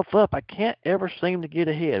myself up. I can't ever seem to get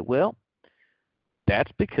ahead. Well,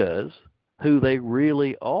 that's because who they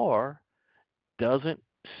really are doesn't,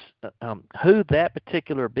 who that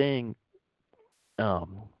particular being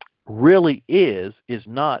really is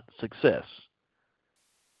not success.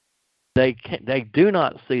 They do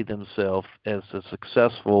not see themselves as a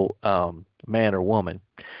successful man or woman,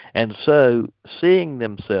 and so seeing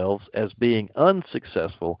themselves as being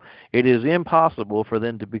unsuccessful, it is impossible for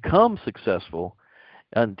them to become successful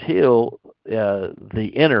until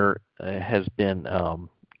the inner has been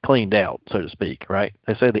cleaned out, so to speak. Right?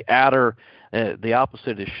 They say the outer, the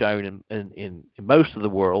opposite is shown in most of the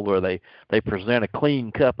world, where they present a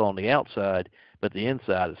clean cup on the outside, but the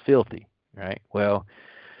inside is filthy. Right? Well,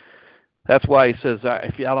 that's why he says,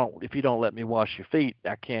 if you don't let me wash your feet,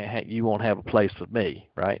 you won't have a place with me,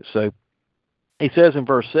 right? So he says in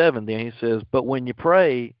verse 7, then he says, but when you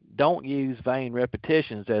pray, don't use vain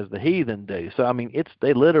repetitions as the heathen do. So I mean,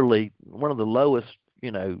 they literally, one of the lowest,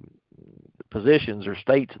 positions or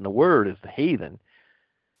states in the word is the heathen,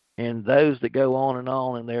 and those that go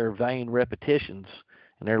on in their vain repetitions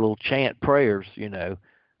and their little chant prayers, he said,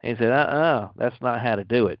 that's not how to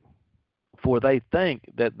do it. For they think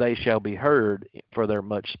that they shall be heard for their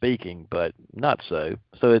much speaking, but not so.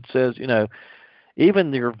 So it says,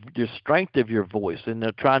 even your strength of your voice, and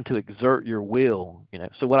trying to exert your will,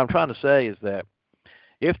 So what I'm trying to say is that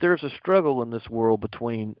if there's a struggle in this world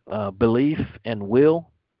between belief and will,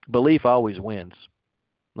 belief always wins.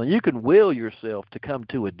 Now, you can will yourself to come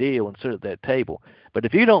to a deal and sit at that table, but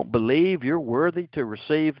if you don't believe you're worthy to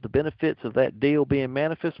receive the benefits of that deal being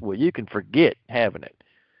manifest, well, you can forget having it.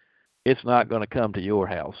 It's not going to come to your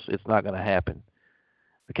house. It's not going to happen.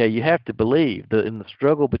 Okay, you have to believe that in the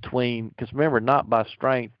struggle between, because remember, not by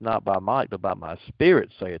strength, not by might, but by my spirit,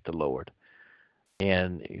 saith the Lord.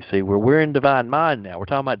 And you see, we're in divine mind now. We're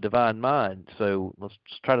talking about divine mind. So let's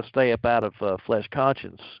try to stay up out of flesh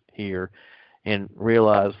conscience here and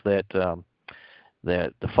realize that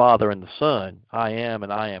that the Father and the Son, I am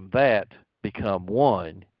and I am that, become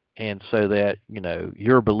one. And so that,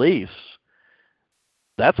 your beliefs,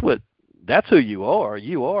 that's who you are.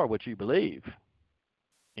 You are what you believe.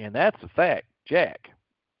 And that's a fact, Jack.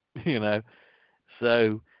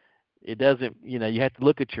 So it doesn't, you have to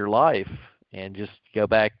look at your life and just go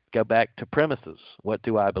back to premises. What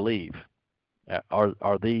do I believe?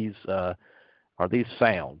 Are these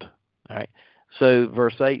sound? All right. So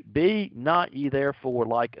verse 8, be not ye therefore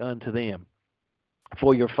like unto them,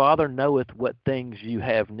 for your Father knoweth what things you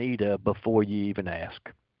have need of before ye even ask.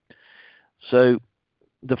 So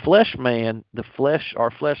the flesh man,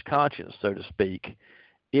 our flesh conscience, so to speak,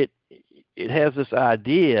 it has this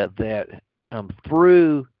idea that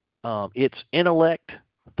through its intellect,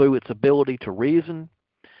 through its ability to reason,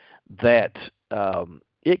 that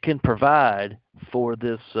it can provide for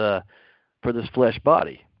this flesh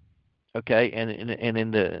body. Okay, and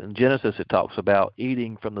in Genesis it talks about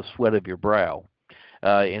eating from the sweat of your brow.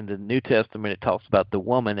 In the New Testament it talks about the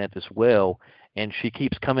woman at this well, and she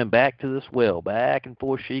keeps coming back to this well, back and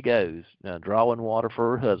forth she goes, drawing water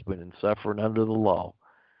for her husband and suffering under the law.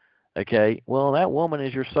 Okay, well that woman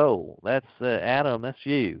is your soul. That's Adam. That's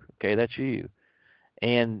you. Okay, that's you.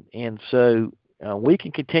 And so we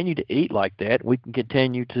can continue to eat like that. We can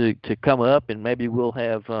continue to come up, and maybe we'll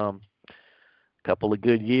have couple of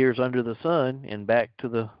good years under the sun, and back to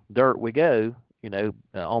the dirt we go,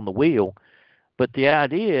 on the wheel. But the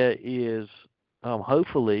idea is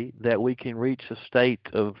hopefully that we can reach a state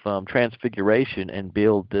of transfiguration and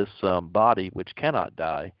build this body which cannot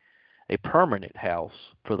die, a permanent house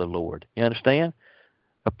for the Lord. You understand?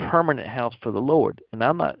 A permanent house for the Lord. And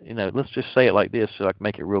I'm not, let's just say it like this so I can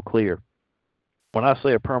make it real clear. When I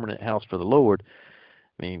say a permanent house for the Lord,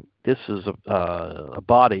 I mean, this is a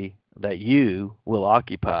body that you will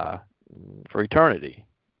occupy for eternity,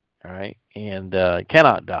 all right, and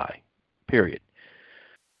cannot die, period,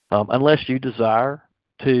 unless you desire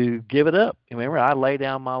to give it up. Remember, I lay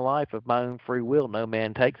down my life of my own free will. No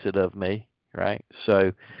man takes it of me, right?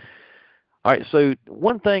 So, all right, so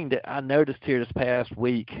one thing that I noticed here this past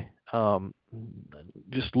week,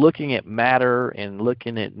 just looking at matter and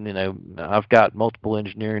looking at, I've got multiple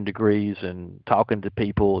engineering degrees, and talking to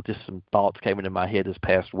people, just some thoughts came into my head this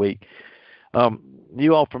past week.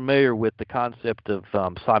 You all familiar with the concept of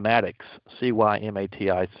cymatics,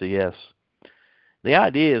 C-Y-M-A-T-I-C-S. The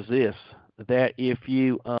idea is this, that if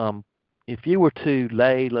you were to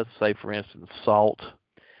lay, let's say for instance, salt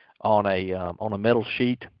on a metal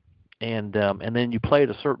sheet, and then you played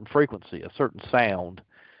a certain frequency, a certain sound,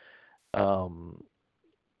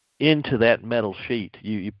 into that metal sheet.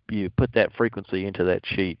 You put that frequency into that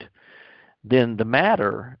sheet. Then the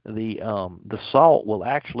matter, the salt will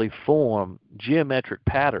actually form geometric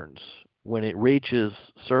patterns when it reaches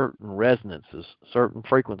certain resonances, certain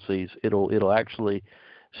frequencies. It'll actually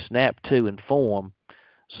snap to and form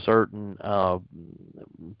certain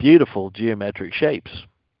beautiful geometric shapes.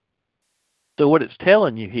 So what it's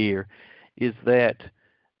telling you here is that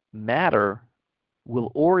matter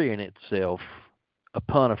will orient itself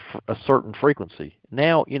upon a certain frequency.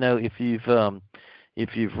 Now, if you've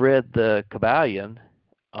read the Kabbalion,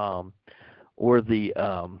 or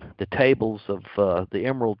the tables of the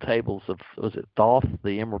emerald tables of, was it Thoth?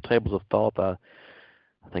 The emerald tables of Thoth. I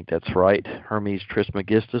think that's right. Hermes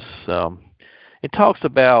Trismegistus. It talks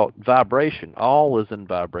about vibration. All is in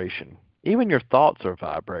vibration. Even your thoughts are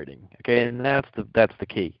vibrating. Okay, and that's the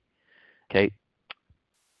key. Okay,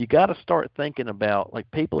 you got to start thinking about, like,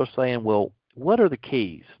 people are saying, well, what are the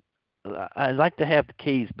keys? I'd like to have the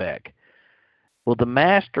keys back. Well, the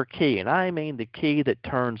master key, and I mean the key that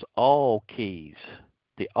turns all keys,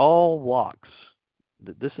 all locks.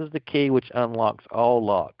 This is the key which unlocks all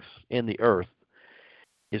locks in the earth,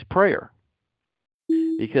 is prayer.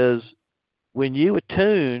 Because when you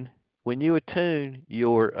attune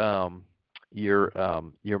your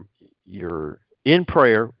in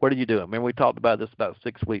prayer, what are you doing? Remember, we talked about this about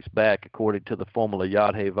 6 weeks back, according to the formula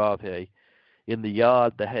Yod He Vav He. In the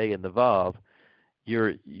Yod, the He, and the Vav,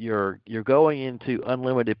 you're going into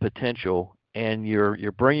unlimited potential, and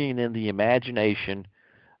you're bringing in the imagination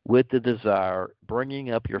with the desire,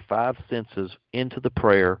 bringing up your five senses into the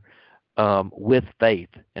prayer with faith.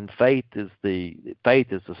 And faith is the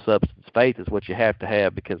substance. Faith is what you have to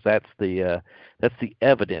have, because that's the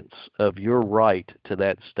evidence of your right to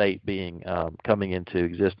that state being coming into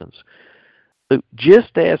existence. So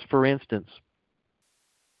just as, for instance,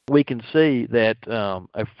 we can see that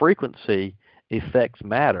a frequency affects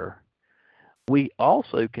matter, we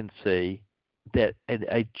also can see that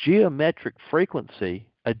a geometric frequency,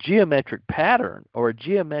 a geometric pattern, or a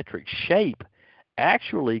geometric shape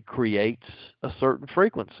actually creates a certain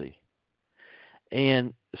frequency.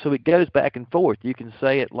 And so it goes back and forth. You can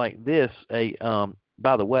say it like this.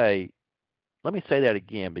 By the way, let me say that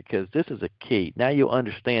again, because this is a key. Now you'll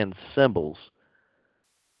understand symbols.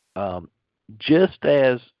 Just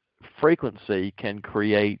as frequency can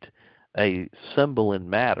create a symbol in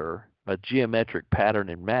matter, a geometric pattern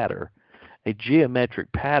in matter, a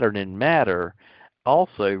geometric pattern in matter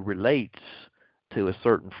also relates to a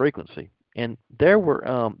certain frequency. And there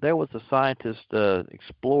was a scientist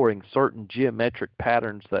exploring certain geometric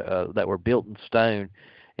patterns that were built in stone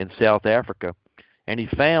in South Africa, and he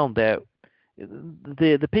found that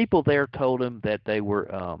the people there told him that they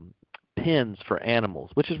were pens for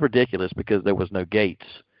animals, which is ridiculous because there was no gates.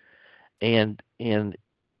 And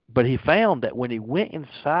but he found that when he went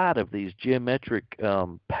inside of these geometric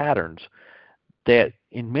patterns, that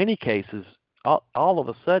in many cases, all of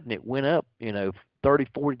a sudden it went up, 30,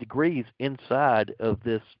 40 degrees inside of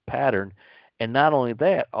this pattern. And not only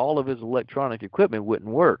that, all of his electronic equipment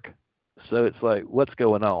wouldn't work. So it's like, what's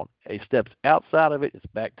going on? He steps outside of it, it's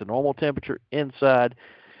back to normal temperature inside.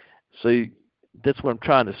 So that's what I'm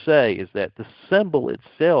trying to say, is that the symbol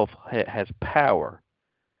itself has power,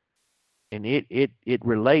 and it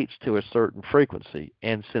relates to a certain frequency.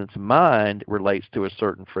 And since mind relates to a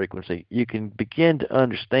certain frequency, you can begin to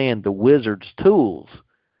understand the wizard's tools.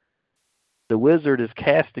 The wizard is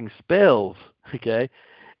casting spells, okay?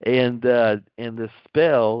 And the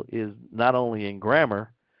spell is not only in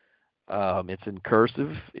grammar, it's in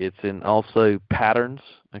cursive, it's in also patterns,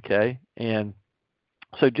 okay? And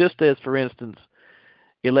so just as, for instance,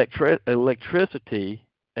 electricity,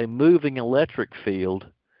 a moving electric field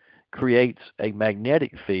creates a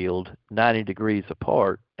magnetic field 90 degrees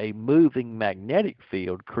apart, a moving magnetic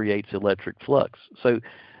field creates electric flux. So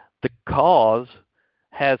the cause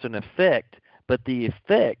has an effect, but the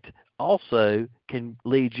effect also can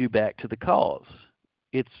lead you back to the cause.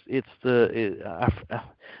 I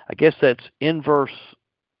guess that's inverse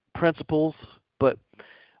principles. But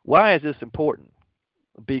why is this important?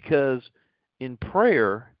 Because in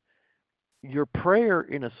prayer, your prayer,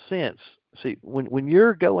 in a sense, see, when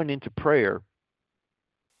you're going into prayer,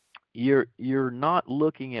 you're not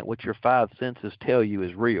looking at what your five senses tell you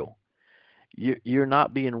is real. You're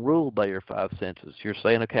not being ruled by your five senses. You're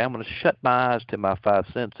saying, okay, I'm going to shut my eyes to my five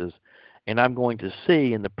senses, and I'm going to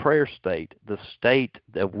see in the prayer state the state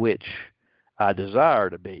of which I desire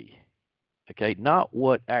to be. Okay, not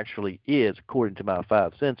what actually is according to my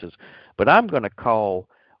five senses, but I'm going to call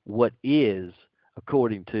what is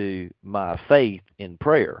according to my faith in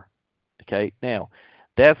prayer. Okay, now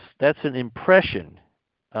that's an impression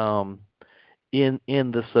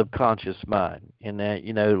in the subconscious mind. And that,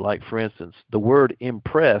 like for instance, the word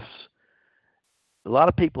impress. A lot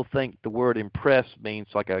of people think the word impress means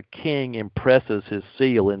like a king impresses his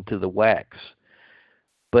seal into the wax,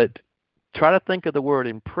 but try to think of the word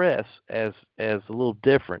impress as a little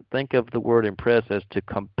different. Think of the word impress as to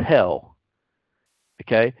compel.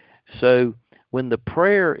 Okay, so when the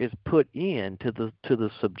prayer is put into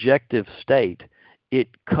the subjective state, it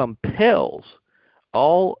compels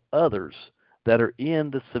all others that are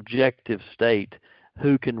in the subjective state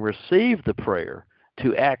who can receive the prayer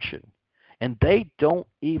to action. And they don't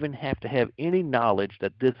even have to have any knowledge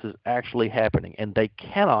that this is actually happening, and they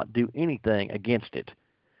cannot do anything against it.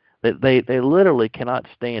 They literally cannot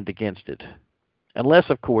stand against it. Unless,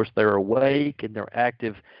 of course, they're awake and they're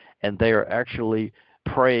active and they are actually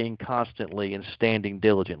praying constantly and standing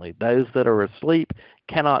diligently. Those that are asleep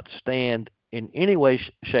cannot stand in any way,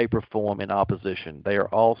 shape, or form in opposition. They are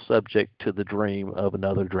all subject to the dream of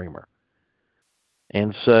another dreamer.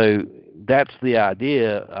 And so that's the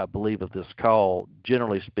idea, I believe, of this call,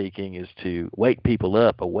 generally speaking, is to wake people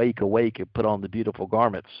up, awake, and put on the beautiful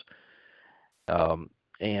garments,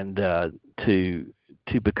 and to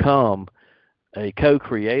become a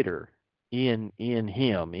co-creator in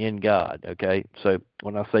Him, in God. Okay, so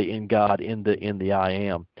when I say in God, in the I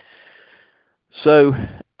am. So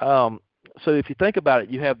so if you think about it,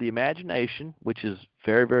 you have the imagination, which is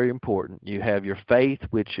very, very important. You have your faith,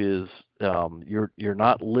 which is you're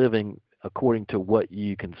not living according to what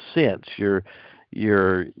you can sense. You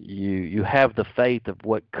have the faith of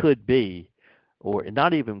what could be, or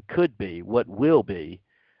not even could be, what will be,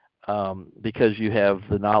 because you have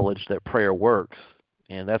the knowledge that prayer works.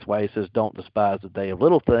 And that's why he says, don't despise the day of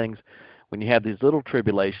little things. When you have these little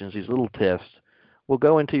tribulations, these little tests, well,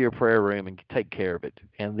 go into your prayer room and take care of it.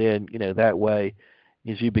 And then, that way,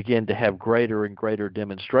 as you begin to have greater and greater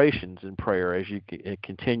demonstrations in prayer, as you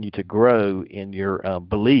continue to grow in your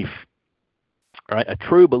belief, right? A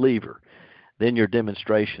true believer, then your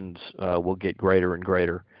demonstrations will get greater and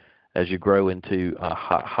greater as you grow into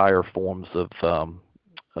higher forms of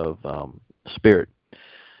spirit.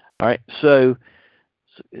 All right, so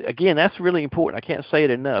again, that's really important. I can't say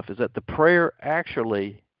it enough, is that the prayer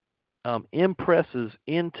actually impresses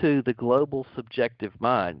into the global subjective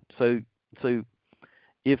mind. So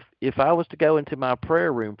if I was to go into my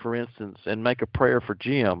prayer room, for instance, and make a prayer for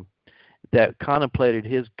Jim, that contemplated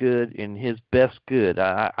his good and his best good.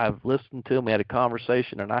 I've listened to him. We had a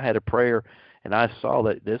conversation, and I had a prayer, and I saw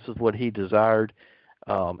that this is what he desired,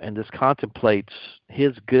 and this contemplates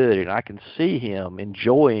his good, and I can see him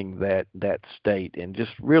enjoying that state and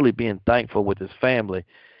just really being thankful with his family.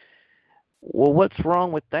 Well, what's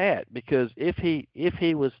wrong with that? Because if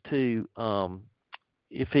he was to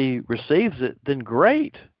if he receives it, then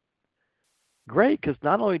great, great. Because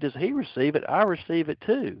not only does he receive it, I receive it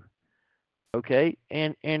too. Okay,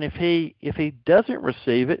 and if he doesn't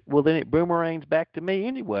receive it, well, then it boomerangs back to me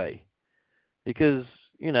anyway, because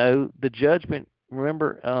the judgment.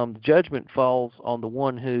 Remember, the judgment falls on the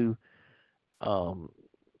one who um,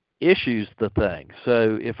 issues the thing.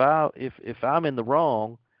 So if I'm in the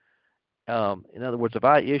wrong, in other words, if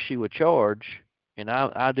I issue a charge and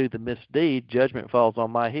I do the misdeed, judgment falls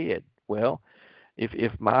on my head. Well,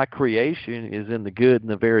 if my creation is in the good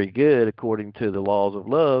and the very good according to the laws of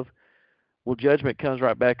love, well, judgment comes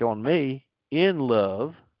right back on me in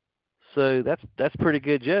love. So that's pretty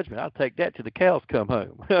good judgment. I'll take that till the cows come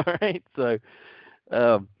home. All right.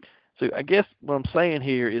 Um, so I guess what I'm saying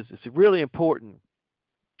here is it's really important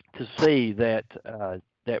to see that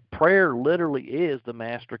that prayer literally is the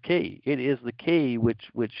master key. It is the key which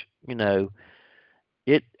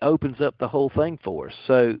it opens up the whole thing for us.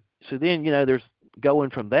 So then there's going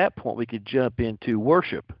from that point we could jump into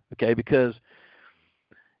worship. Okay, because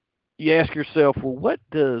you ask yourself, well, what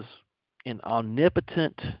does an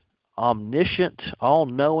omnipotent, omniscient,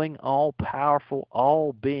 all-knowing, all-powerful,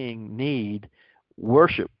 all-being need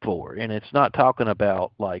worship for? And it's not talking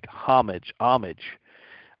about like homage,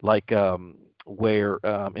 like where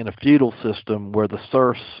in a feudal system where the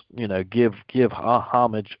serfs, give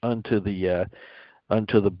homage unto the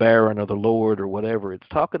baron or the lord or whatever. It's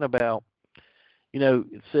talking about,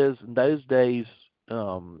 it says in those days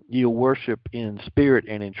you'll worship in spirit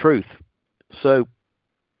and in truth. So,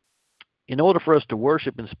 in order for us to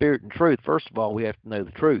worship in spirit and truth, first of all, we have to know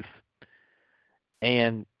the truth,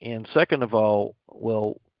 and second of all,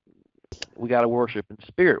 well, we got to worship in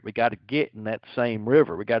spirit. We got to get in that same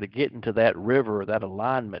river. We got to get into that river, that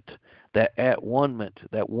alignment, that at one-ment,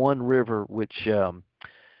 that one river which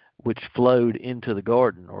flowed into the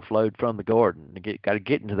garden or flowed from the garden. Got to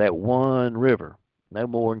get into that one river. No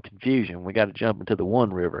more in confusion. We got to jump into the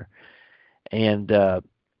one river. And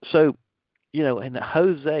so, and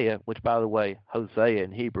Hosea, which by the way, Hosea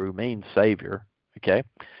in Hebrew means Savior. Okay,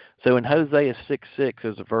 so in Hosea 6:6,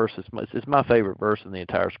 there's a verse. It's my favorite verse in the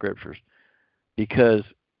entire Scriptures because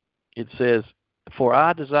it says, "For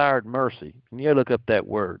I desired mercy." And you look up that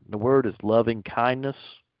word. The word is loving kindness.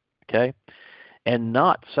 Okay, and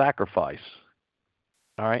not sacrifice.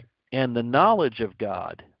 All right, and the knowledge of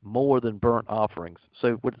God more than burnt offerings.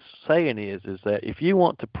 So what it's saying is that if you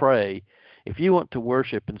want to pray, if you want to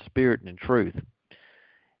worship in spirit and in truth,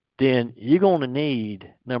 then you're going to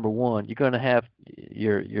need, number one, you're going to have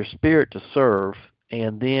your spirit to serve,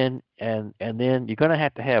 and then you're going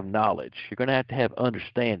to have knowledge. You're going to have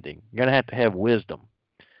understanding. You're going to have wisdom.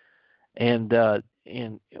 And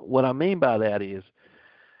what I mean by that is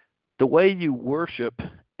the way you worship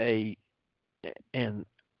a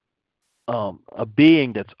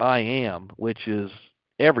being that's I am, which is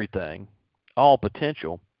everything, all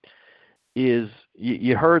potential, is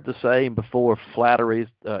you heard the saying before, flattery,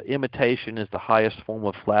 imitation is the highest form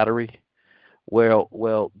of flattery.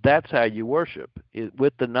 Well, that's how you worship.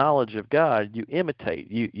 With the knowledge of God, you imitate.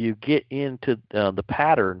 You get into the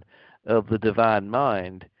pattern of the divine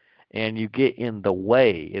mind, and you get in the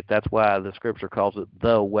way. That's why the Scripture calls it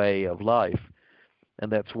the way of life, and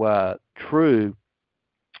that's why true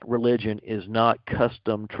religion is not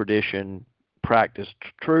custom, tradition, practice.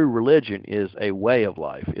 True religion is a way of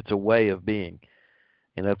life. It's a way of being.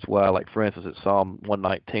 And that's why, like, for instance, at Psalm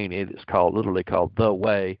 119, it is literally called the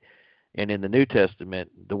way. And in the New Testament,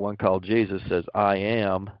 the one called Jesus says, I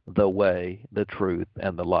am the way, the truth,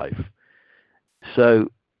 and the life. So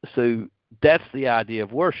that's the idea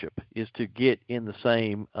of worship, is to get in the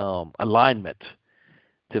same alignment,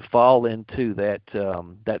 to fall into that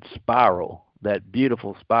spiral, that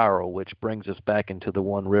beautiful spiral, which brings us back into the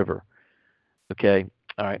one river. Okay,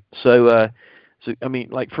 all right. So I mean,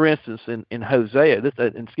 like for instance, in Hosea,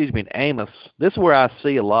 in Amos, this is where I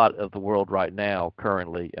see a lot of the world right now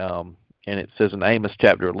currently. And it says in Amos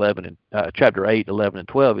chapter 8, 11, and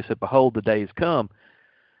 12, he said, "Behold, the days come,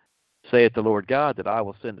 saith the Lord God, that I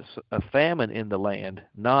will send a famine in the land,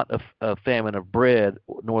 not a famine of bread,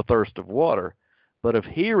 nor thirst of water, but of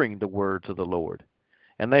hearing the words of the Lord.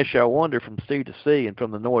 And they shall wander from sea to sea, and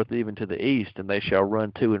from the north even to the east, and they shall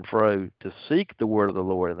run to and fro to seek the word of the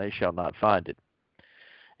Lord, and they shall not find it."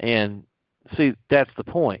 And see, that's the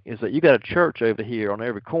point, is that you got a church over here on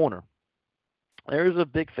every corner. There's a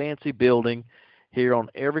big fancy building here on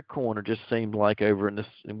every corner, just seemed like over in this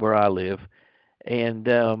where I live. And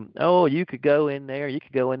you could go in there. You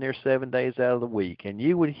could go in there 7 days out of the week, and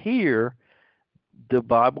you would hear the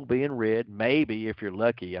Bible being read. Maybe if you're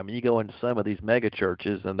lucky. I mean, you go into some of these mega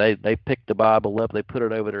churches, and they pick the Bible up, they put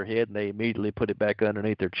it over their head, and they immediately put it back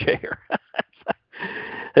underneath their chair.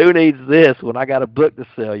 Who needs this when I got a book to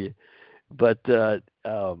sell you? But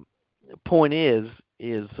point is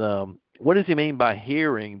what does he mean by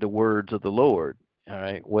hearing the words of the Lord? All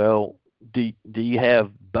right. Well, do you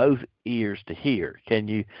have both ears to hear? Can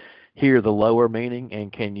you hear the lower meaning,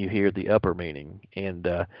 and can you hear the upper meaning? And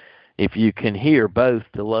if you can hear both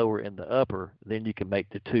the lower and the upper, then you can make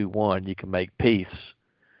the two one. You can make peace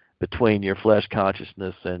between your flesh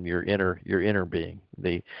consciousness and your inner being.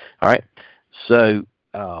 All right. So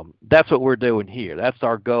that's what we're doing here. That's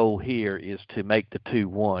our goal here, is to make the two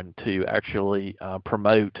one, to actually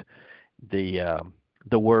promote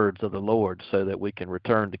the words of the Lord, so that we can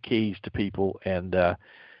return the keys to people, and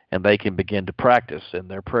they can begin to practice in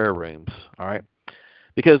their prayer rooms. All right.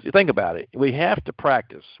 Because think about it, we have to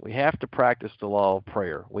practice. We have to practice the law of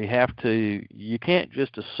prayer. We have to. You can't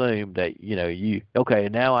just assume that okay,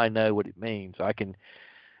 now I know what it means. I can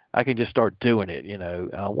just start doing it.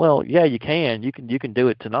 Well, yeah, you can. You can do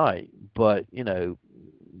it tonight, but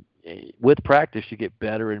with practice, you get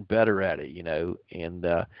better and better at it.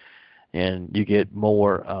 And you get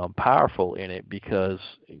more powerful in it, because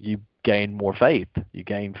you gain more faith. You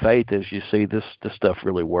gain faith as you see this stuff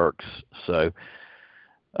really works. So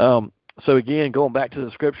again, going back to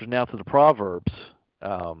the scriptures now, to the Proverbs,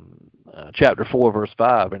 chapter 4, verse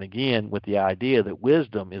 5, and again with the idea that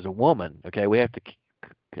wisdom is a woman. Okay, we have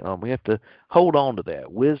to hold on to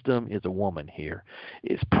that. Wisdom is a woman here.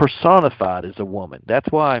 It's personified as a woman.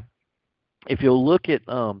 That's why, if you'll look at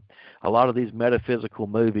a lot of these metaphysical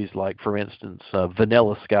movies, like for instance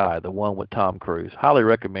Vanilla Sky, the one with Tom Cruise, highly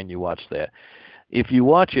recommend you watch that. If you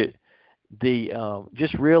watch it,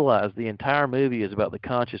 just realize the entire movie is about the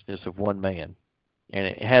consciousness of one man, and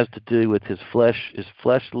it has to do with his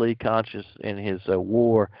fleshly conscious, and his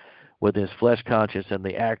war with his flesh conscious, and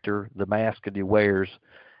the actor, the mask that he wears,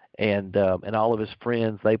 and all of his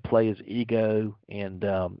friends, they play his ego, and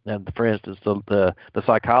for instance the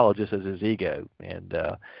psychologist is his ego, and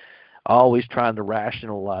always trying to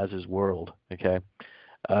rationalize his world. Okay,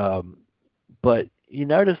 but you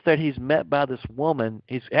notice that he's met by this woman.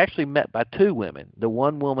 He's actually met by two women. The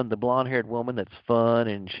one woman, the blonde-haired woman, that's fun,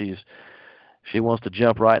 and she wants to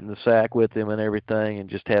jump right in the sack with him and everything, and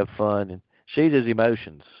just have fun, and she's his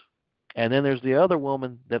emotions. And then there's the other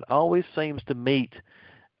woman that always seems to meet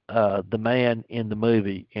the man in the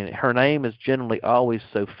movie, and her name is generally always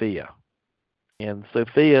Sophia, and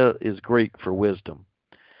Sophia is Greek for wisdom.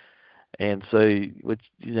 And so,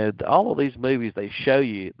 all of these movies, they show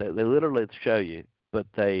you, they literally show you, but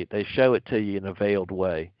they show it to you in a veiled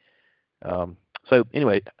way. So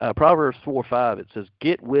anyway, Proverbs 4:5, it says,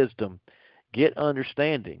 "Get wisdom, get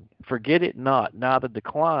understanding, forget it not, neither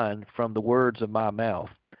decline from the words of my mouth.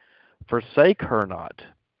 Forsake her not,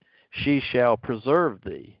 she shall preserve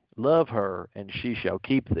thee. Love her, and she shall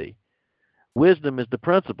keep thee. Wisdom is the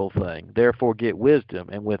principal thing, therefore get wisdom,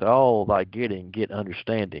 and with all thy getting get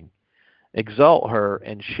understanding. Exalt her,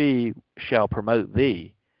 and she shall promote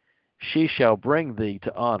thee. She shall bring thee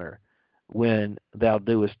to honor when thou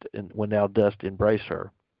dost embrace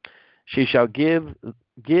her. She shall give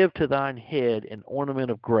to thine head an ornament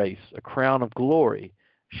of grace, a crown of glory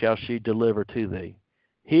shall she deliver to thee.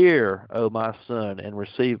 Hear, O my son, and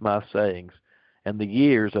receive my sayings, and the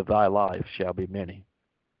years of thy life shall be many."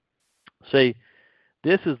 See,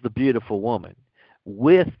 this is the beautiful woman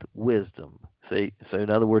with wisdom. See, so in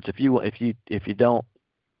other words, if you don't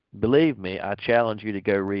believe me, I challenge you to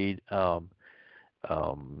go read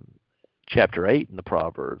chapter 8 in the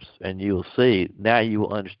Proverbs, and you will see. Now you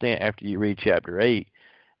will understand. After you read chapter 8,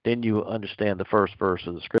 then you will understand the first verse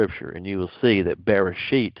of the scripture, and you will see that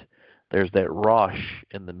Bereshit, there's that Rosh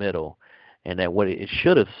in the middle, and that what it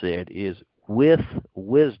should have said is, with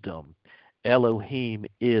wisdom, Elohim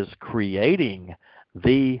is creating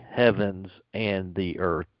the heavens and the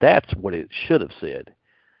earth. That's what it should have said,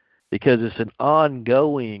 because it's an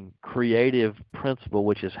ongoing creative principle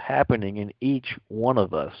which is happening in each one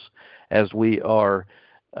of us as we are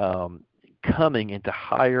coming into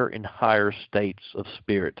higher and higher states of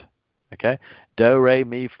spirit. Okay? Do, re,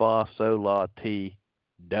 mi, fa, sol, la, ti,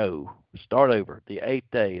 do. Start over. The 8th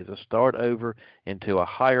day is a start over into a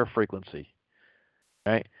higher frequency.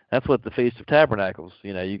 Right? That's what the Feast of Tabernacles,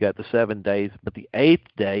 you got the 7 days, but the 8th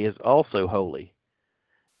day is also holy.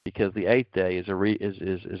 because the eighth day is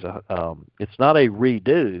it's not a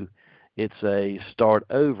redo, it's a start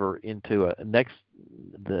over into a next.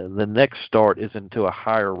 The next start is into a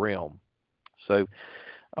higher realm. So,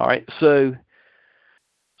 all right, so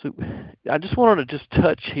I just wanted to just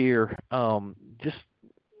touch here, just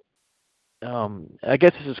I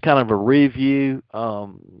guess this is kind of a review.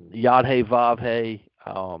 Yod Hey Vav Hey,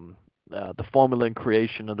 the formula and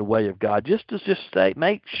creation of the way of God. Just stay,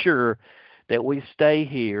 make sure that we stay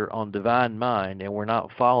here on divine mind and we're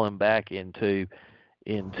not falling back into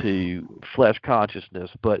flesh consciousness.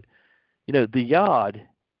 But the Yod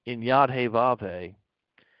in Yod Hey Vav Hey,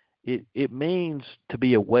 it means to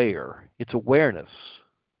be aware. It's awareness.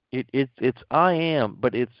 It's I am,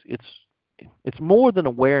 but it's more than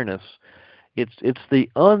awareness. It's the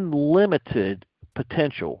unlimited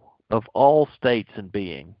potential of all states and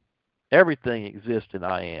being. Everything exists in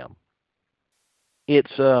I am.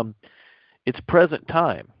 It's present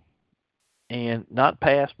time, and not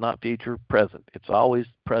past, not future, present. It's always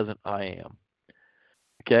present I am.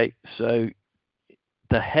 Okay, so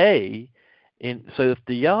the hey, so if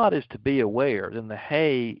the yod is to be aware, then the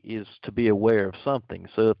hey is to be aware of something.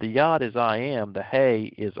 So if the yod is I am, the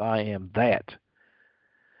hey is I am that.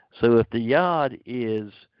 So if the yod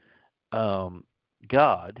is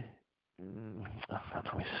God,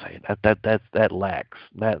 let me say that lacks,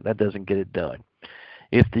 that doesn't get it done.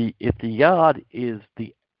 If the yod is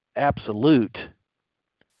the absolute,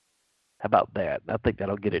 how about that? I think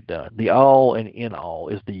that'll get it done. The all and in all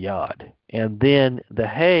is the yod, and then the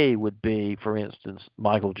hey would be, for instance,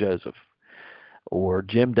 Michael Joseph or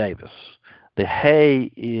Jim Davis. The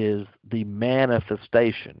hey is the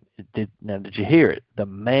manifestation. Now, did you hear it? The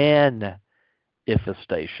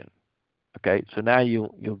manifestation. Okay, so now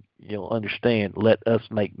you'll understand. Let us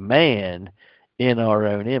make man in our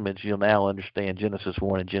own image. You'll now understand Genesis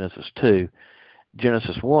 1 and Genesis 2.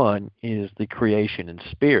 Genesis 1 is the creation in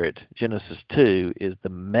spirit. Genesis 2 is the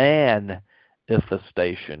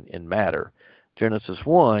manifestation in matter. Genesis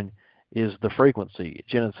 1 is the frequency.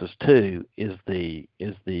 Genesis 2 is the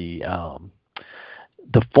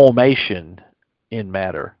formation in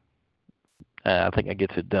matter. I think that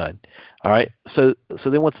gets it done. All right. So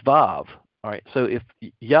then what's Vav? All right. So if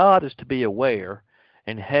Yod is to be aware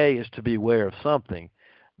and Hey is to be aware of something,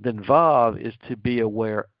 then Vav is to be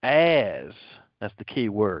aware as. That's the key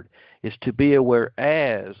word. Is to be aware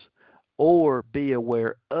as or be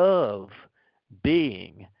aware of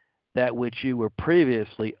being that which you were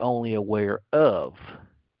previously only aware of.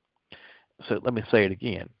 So let me say it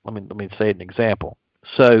again. Let me say an example.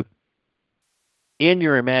 So in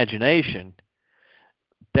your imagination,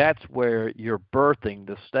 that's where you're birthing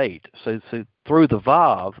the state. So through the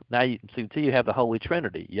Vav, now you can see until you have the Holy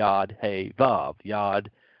Trinity: Yod, Hey, Vav. Yod,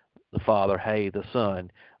 the Father; Hey, the Son;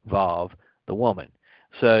 Vav, the woman.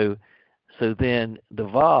 So then the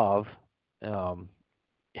Vav,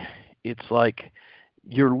 it's like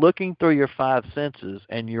you're looking through your five senses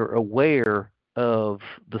and you're aware of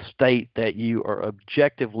the state that you are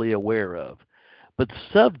objectively aware of. But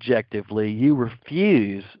subjectively, you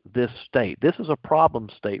refuse this state. This is a problem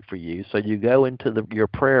state for you. So you go into your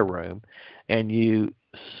prayer room and you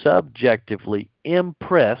subjectively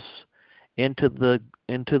impress into the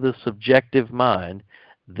subjective mind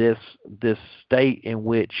this state in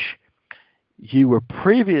which you were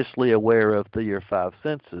previously aware of through your five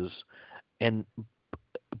senses,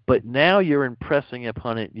 but now you're impressing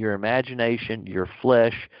upon it your imagination, your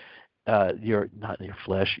flesh, your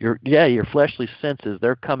fleshly senses.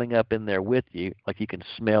 They're coming up in there with you. Like you can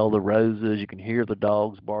smell the roses, you can hear the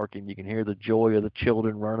dogs barking, you can hear the joy of the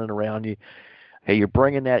children running around you. Hey, you're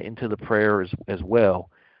bringing that into the prayer as well,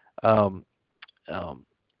 with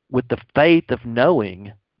the faith of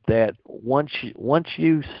knowing that once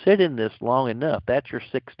you sit in this long enough, that's your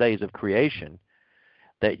 6 days of creation,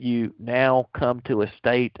 that you now come to a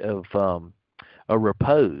state of a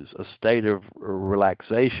repose, a state of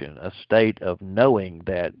relaxation, a state of knowing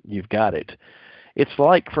that you've got it. It's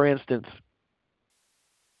like, for instance,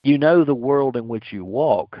 the world in which you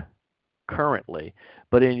walk currently,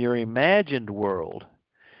 but in your imagined world,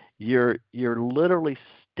 you're literally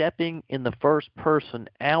stepping in the first person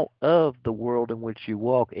out of the world in which you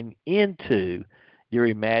walk and into your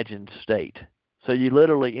imagined state. So you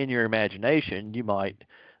literally, in your imagination, you might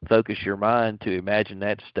focus your mind to imagine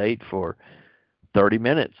that state for 30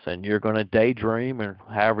 minutes, and you're going to daydream, or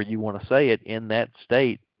however you want to say it, in that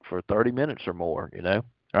state for 30 minutes or more, all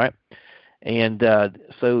right? And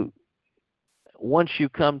so once you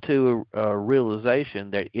come to a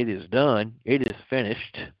realization that it is done, it is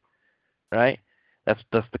finished, right? That's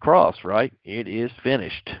the cross, right? It is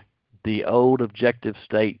finished. The old objective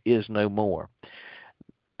state is no more.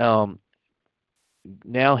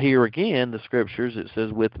 Now here again, the scriptures, it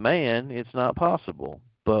says with man it's not possible,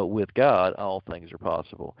 but with God all things are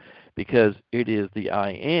possible, because it is the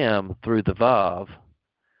I am through the Vav,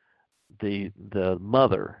 the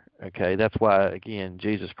mother. Okay, that's why again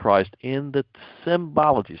Jesus Christ in the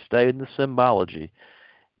symbology, stay in the symbology,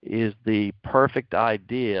 is the perfect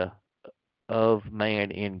idea of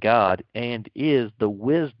man in God and is the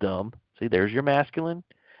wisdom. See, there's your masculine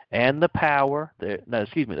and the power. There, no,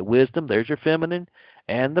 excuse me, the wisdom. There's your feminine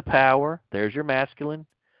and the power. There's your masculine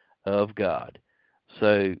of God.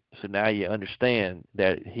 So now you understand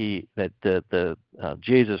that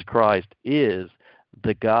Jesus Christ is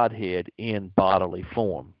the Godhead in bodily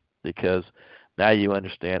form, because now you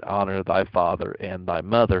understand honor thy father and thy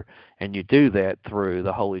mother, and you do that through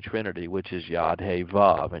the Holy Trinity, which is Yod He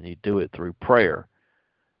Vav, and you do it through prayer.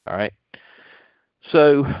 All right.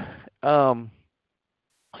 So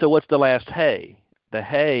what's the last He? The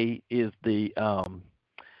He is the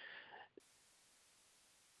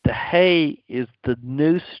He is the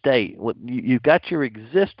new state. What you've got your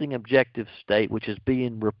existing objective state, which is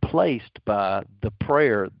being replaced by the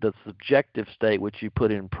prayer, the subjective state which you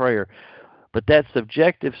put in prayer. But that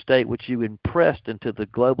subjective state which you impressed into the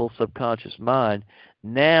global subconscious mind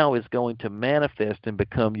now is going to manifest and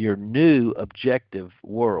become your new objective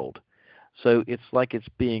world. So it's like it's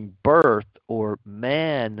being birthed or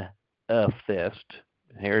manifest.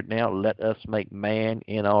 Here now, let us make man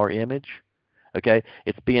in our image. Okay,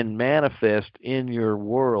 it's being manifest in your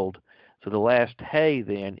world. So the last He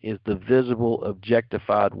then is the visible,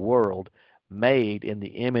 objectified world made in the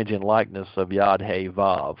image and likeness of Yod He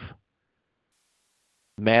Vav,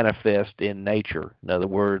 manifest in nature. In other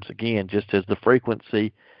words, again, just as the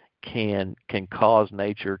frequency can cause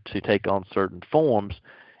nature to take on certain forms,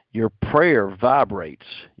 your prayer vibrates.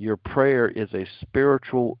 Your prayer is a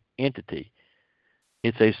spiritual entity.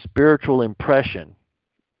 It's a spiritual impression.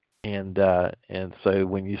 And so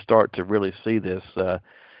when you start to really see this,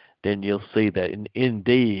 then you'll see that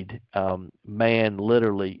indeed man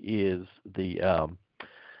literally is the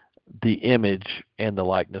image and the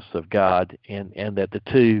likeness of God, and that the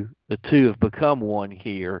two have become one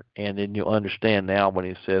here. And then you'll understand now when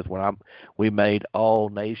he says, we made all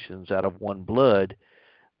nations out of one blood.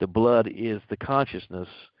 The blood is the consciousness,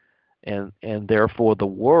 and therefore the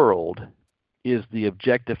world is the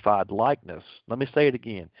objectified likeness. Let me say it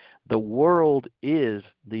again. The world is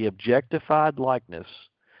the objectified likeness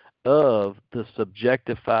of the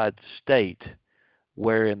subjectified state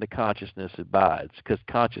wherein the consciousness abides, because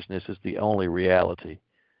consciousness is the only reality.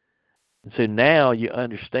 And so now you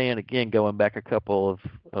understand, again, going back a couple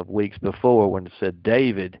of weeks before when it said,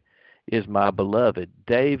 David is my beloved.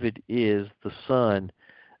 David is the son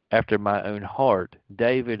after my own heart.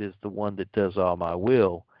 David is the one that does all my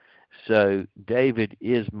will. So David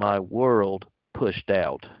is my world pushed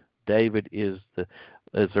out. David is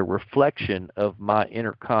a reflection of my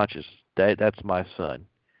inner conscious. That's my son.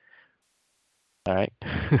 All right,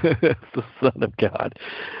 the Son of God.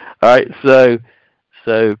 All right, so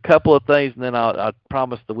a couple of things, and then I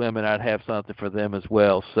promised the women I'd have something for them as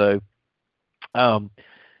well. So,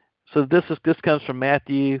 this comes from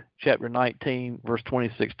Matthew chapter 19, verse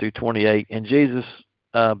 26 through 28. And Jesus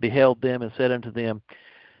beheld them and said unto them,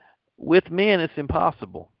 with men it's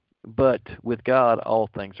impossible, but with God all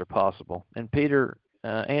things are possible. And Peter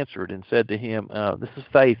answered and said to him, this is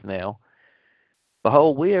faith now.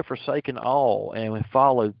 Behold, we have forsaken all and we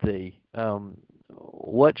followed thee.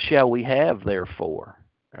 What shall we have therefore?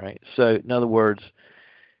 All right. So, in other words,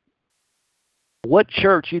 what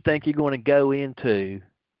church you think you're going to go into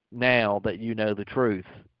now that you know the truth,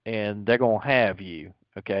 and they're going to have you?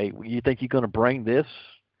 Okay. You think you're going to bring this,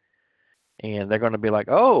 and they're going to be like,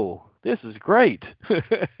 oh, this is great.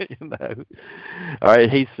 You know. All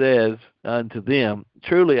right, he says unto them,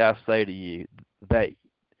 truly I say to you, that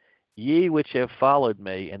ye which have followed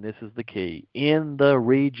me, and this is the key, in the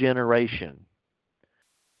regeneration.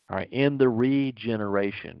 All right, in the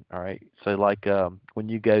regeneration. All right, so like when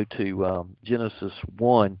you go to Genesis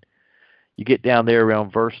 1, you get down there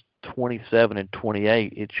around verse 27 and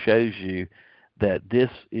 28, it shows you that this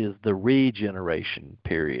is the regeneration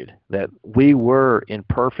period, that we were in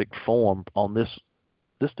perfect form on this.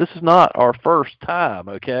 This is not our first time,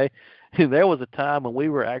 okay? There was a time when we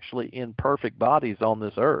were actually in perfect bodies on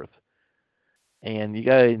this earth. And you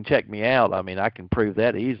go ahead and check me out. I mean, I can prove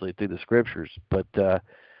that easily through the scriptures. But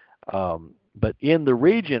in the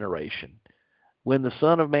regeneration, when the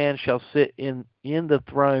Son of Man shall sit in the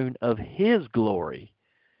throne of his glory,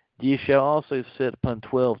 ye shall also sit upon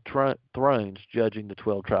 12 thrones, judging the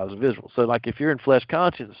 12 tribes of Israel. So, like, if you're in flesh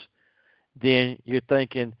conscious, then you're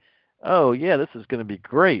thinking, oh yeah, this is going to be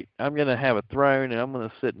great. I'm going to have a throne and I'm going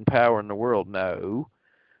to sit in power in the world. No,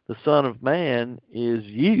 the Son of Man is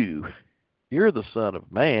you. You're the Son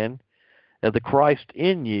of Man. The Christ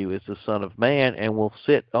in you is the Son of Man and will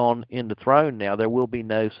sit on in the throne now. There will be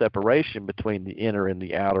no separation between the inner and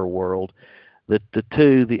the outer world. The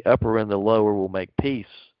two, the upper and the lower, will make peace,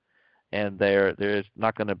 and there's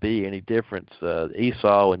not going to be any difference.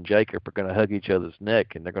 Esau and Jacob are going to hug each other's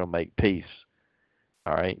neck, and they're going to make peace.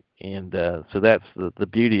 All right, and so that's the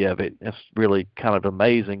beauty of it. It's really kind of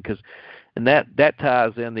amazing because, and that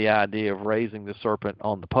ties in the idea of raising the serpent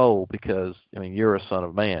on the pole, because I mean you're a son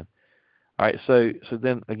of man. All right, so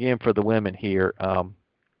then again for the women here,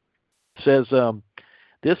 says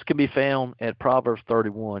this can be found at Proverbs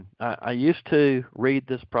 31. I used to read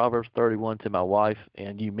this Proverbs 31 to my wife,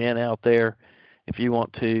 and you men out there, if you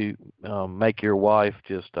want to make your wife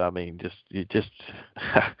just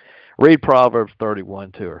read Proverbs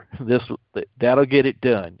 31 to her. That'll get it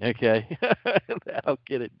done, okay? That'll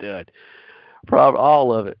get it done. Probably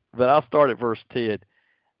all of it. But I'll start at verse 10.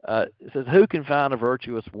 It says, "Who can find a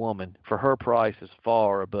virtuous woman? For her price is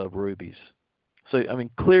far above rubies." So, I mean,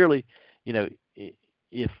 clearly, you know,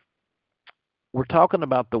 if we're talking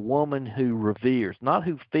about the woman who reveres, not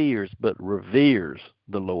who fears, but reveres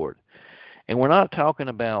the Lord. And we're not talking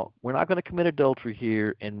about, we're not going to commit adultery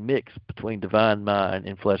here and mix between divine mind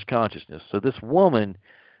and flesh consciousness. So this woman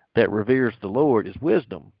that reveres the Lord is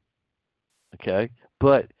wisdom, okay?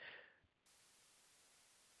 But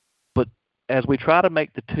as we try to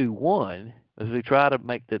make the two one, as we try to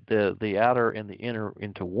make the outer and the inner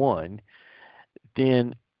into one,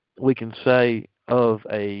 then we can say of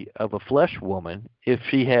a flesh woman, if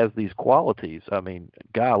she has these qualities, I mean,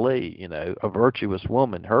 golly, a virtuous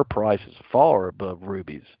woman, her price is far above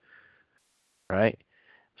rubies, right?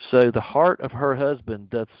 So the heart of her husband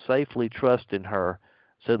doth safely trust in her,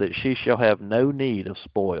 so that she shall have no need of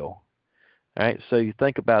spoil. All right, so you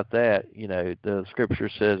think about that. The scripture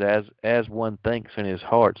says, as one thinks in his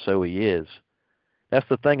heart, so he is. That's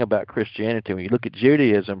the thing about Christianity. When you look at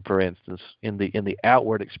Judaism, for instance, in the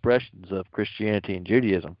outward expressions of Christianity and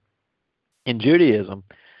Judaism, in Judaism,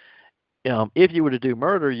 if you were to do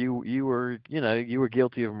murder, you were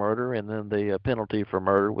guilty of murder, and then the penalty for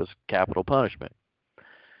murder was capital punishment.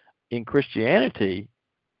 In Christianity,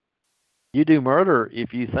 you do murder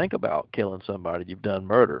if you think about killing somebody, you've done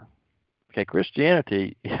murder. Okay,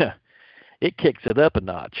 Christianity, yeah, it kicks it up a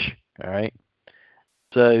notch. All right,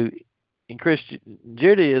 so in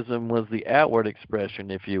Judaism was the outward expression,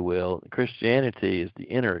 if you will. Christianity is the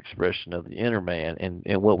inner expression of the inner man,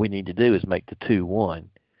 and what we need to do is make the two one.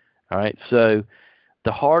 All right, so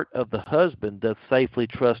the heart of the husband doth safely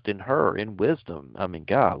trust in her in wisdom. I mean,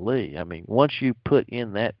 golly, I mean, once you put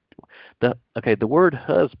in that, the word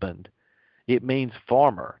husband, it means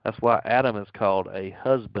farmer. That's why Adam is called a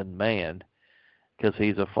husbandman, because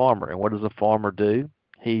he's a farmer. And what does a farmer do?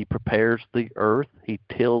 He prepares the earth, he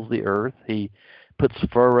tills the earth, he puts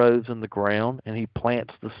furrows in the ground, and he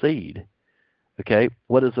plants the seed. Okay,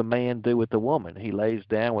 what does a man do with the woman? He lays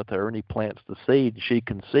down with her and he plants the seed, and she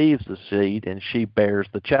conceives the seed, and she bears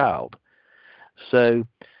the child. So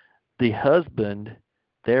the husband,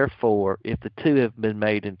 therefore, if the two have been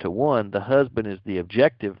made into one, the husband is the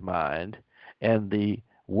objective mind, and the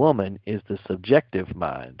woman is the subjective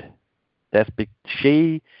mind.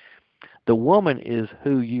 The woman is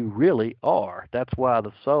who you really are. That's why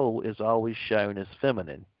the soul is always shown as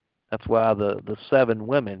feminine. That's why the seven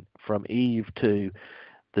women from Eve to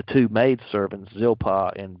the two maidservants,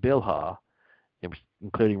 Zilpah and Bilhah,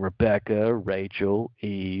 including Rebecca, Rachel,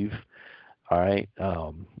 Eve. All right,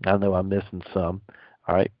 I know I'm missing some.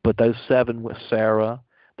 All right, but those seven, Sarah,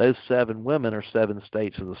 those seven women are seven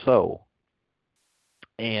states of the soul.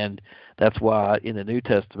 And that's why in the New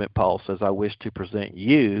Testament, Paul says, I wish to present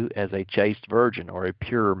you as a chaste virgin or a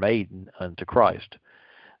pure maiden unto Christ.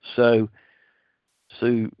 So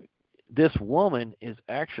this woman is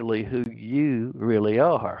actually who you really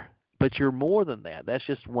are. But you're more than that. That's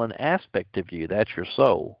just one aspect of you. That's your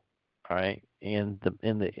soul. All right. And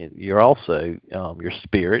you're also your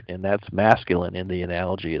spirit, and that's masculine in the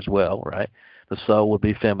analogy as well, right? The soul would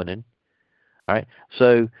be feminine. All right.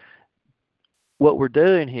 So what we're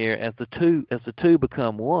doing here, as the two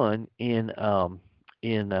become one in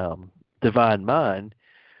divine mind,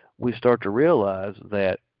 we start to realize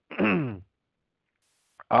that I'm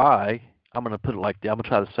going to put it like I'm going to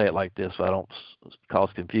try to say it like this so I don't cause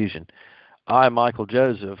confusion. I, Michael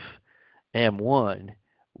Joseph, am one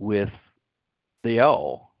with the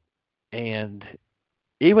all, and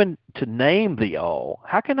even to name the all.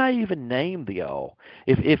 How can I even name the all?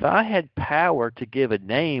 If I had power to give a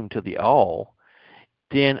name to the all,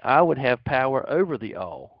 then I would have power over the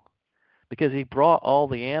all, because he brought all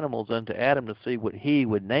the animals unto Adam to see what he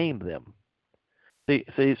would name them.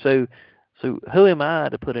 So who am I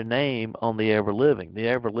to put a name on the ever living? The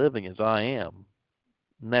ever living is I am,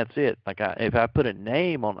 and that's it. If I put a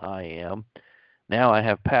name on I am, now I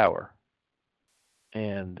have power,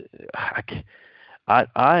 and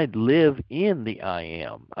I live in the I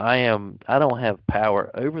am. I don't have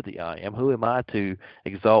power over the I am. Who am I to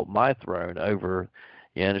exalt my throne over?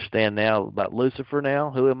 You understand now about Lucifer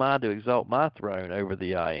now? Who am I to exalt my throne over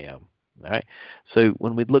the I am? All right. So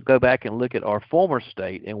when we go back and look at our former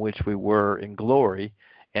state in which we were in glory,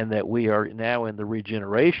 and that we are now in the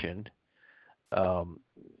regeneration,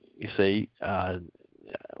 you see, as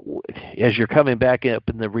you're coming back up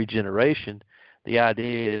in the regeneration, the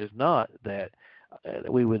idea is not that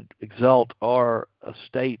we would exalt our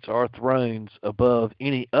estates, our thrones above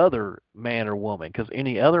any other man or woman, because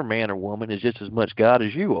any other man or woman is just as much God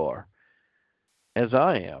as you are, as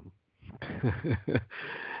I am.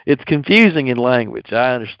 It's confusing in language,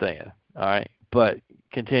 I understand. All right, but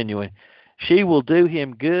continuing, she will do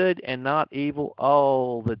him good and not evil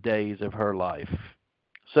all the days of her life.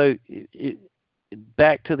 So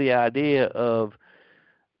back to the idea of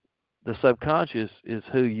the subconscious is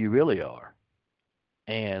who you really are,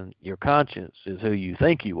 and your conscience is who you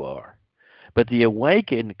think you are. But the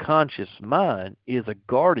awakened conscious mind is a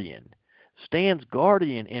guardian, stands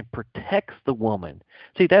guardian and protects the woman.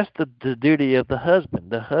 See, that's the duty of the husband.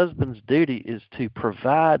 The husband's duty is to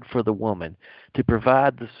provide for the woman, to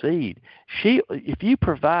provide the seed. If you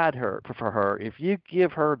provide for her, if you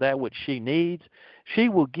give her that which she needs, she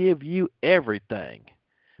will give you everything,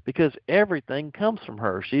 because everything comes from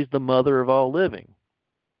her. She's the mother of all living.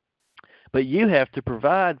 But you have to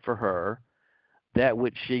provide for her that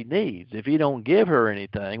which she needs. If you don't give her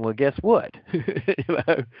anything, well, guess what?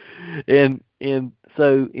 And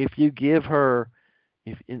so if you give her,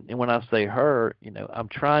 and when I say her, I'm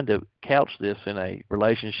trying to couch this in a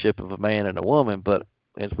relationship of a man and a woman, but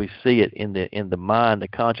as we see it in the mind, the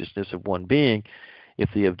consciousness of one being, if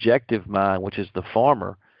the objective mind, which is the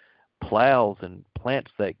farmer, plows and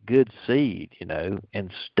plants that good seed,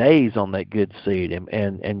 and stays on that good seed,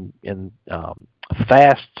 and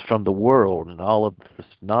fasts from the world and all of this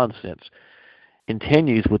nonsense,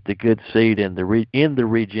 continues with the good seed in the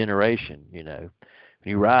regeneration. When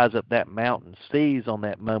you rise up that mountain, seize on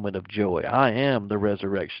that moment of joy. I am the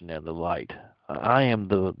resurrection and the light. I am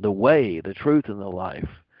the way, the truth, and the life.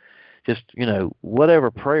 Just, whatever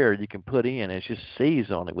prayer you can put in, it's just seize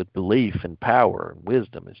on it with belief and power and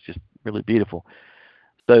wisdom. It's just really beautiful.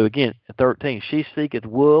 So again, 13, she seeketh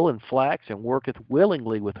wool and flax and worketh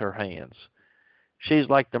willingly with her hands. She is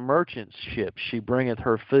like the merchant's ship. She bringeth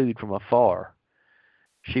her food from afar.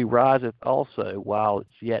 She riseth also while it's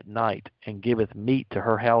yet night, and giveth meat to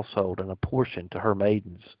her household and a portion to her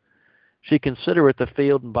maidens. She considereth the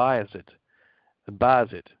field and buys it.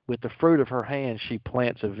 With the fruit of her hand she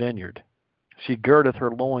plants a vineyard. She girdeth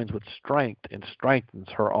her loins with strength and strengthens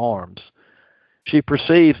her arms. She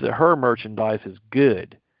perceives that her merchandise is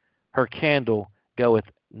good. Her candle goeth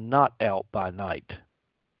not out by night.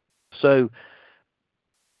 So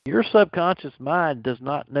your subconscious mind does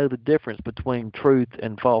not know the difference between truth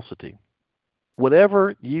and falsity.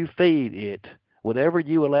 Whatever you feed it, whatever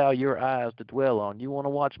you allow your eyes to dwell on, you want to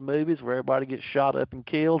watch movies where everybody gets shot up and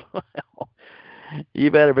killed?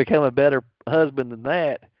 You better become a better husband than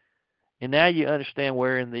that. And now you understand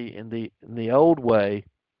where in the old way,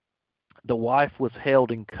 the wife was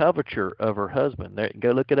held in coverture of her husband. There,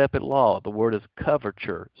 go look it up at law. The word is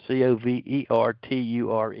coverture,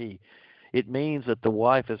 coverture. It means that the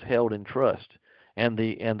wife is held in trust, and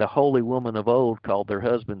the holy woman of old called their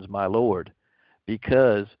husbands my lord,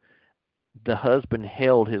 because the husband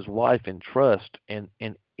held his wife in trust, and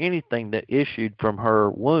anything that issued from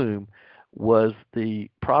her womb was the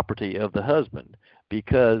property of the husband,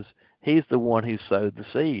 because he's the one who sowed the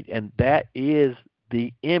seed. And that is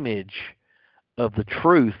the image of the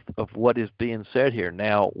truth of what is being said here.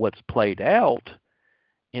 Now, what's played out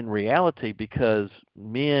in reality, because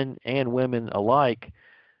men and women alike,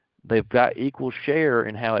 they've got equal share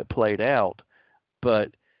in how it played out, but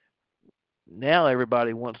now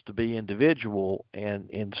everybody wants to be individual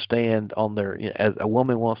and stand on their, as a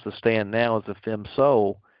woman wants to stand now as a femme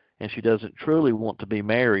soul, and she doesn't truly want to be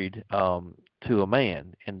married to a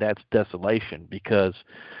man, and that's desolation, because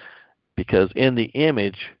in the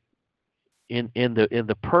image, in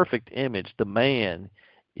the perfect image, the man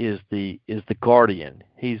is the guardian.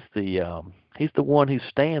 He's the one who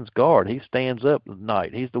stands guard. He stands up at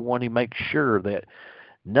night. He's the one who makes sure that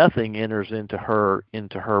nothing enters into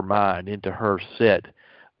her mind, into her set,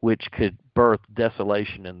 which could birth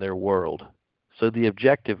desolation in their world. So the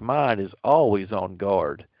objective mind is always on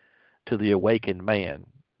guard to the awakened man,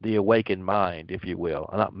 the awakened mind, if you will.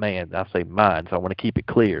 Not man, I say mind, so I want to keep it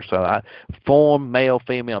clear. So I form male,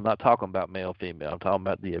 female. I'm not talking about male, female. I'm talking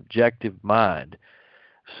about the objective mind.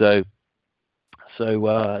 So,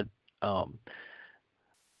 so,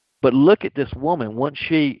 but look at this woman. Once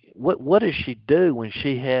what does she do when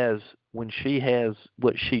she has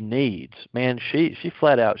what she needs? Man, she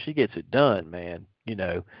flat out she gets it done, man.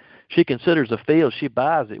 She considers a field, she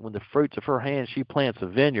buys it. When the fruits of her hands, she plants a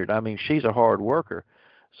vineyard. I mean, she's a hard worker.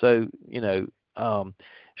 So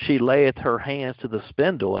she layeth her hands to the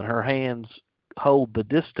spindle, and her hands hold the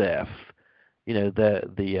distaff.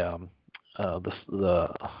 The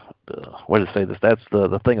what did it say this? That's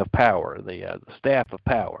the thing of power, the staff of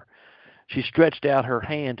power. She stretched out her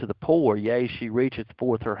hand to the poor, yea, she reacheth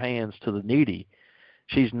forth her hands to the needy.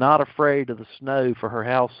 She's not afraid of the snow for her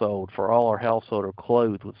household, for all her household are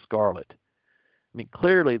clothed with scarlet. I mean,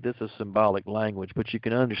 clearly this is symbolic language, but you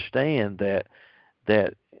can understand that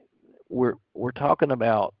we're talking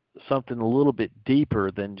about something a little bit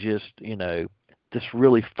deeper than just this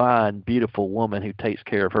really fine, beautiful woman who takes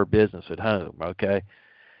care of her business at home. Okay.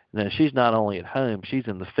 Now, she's not only at home, she's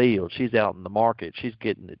in the field, she's out in the market, she's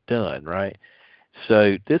getting it done, right?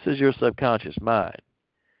 So this is your subconscious mind.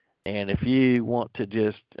 And if you want to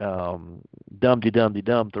just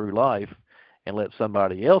dum-de-dum-de-dum through life and let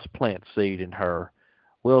somebody else plant seed in her,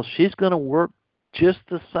 well, she's going to work just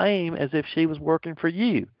the same as if she was working for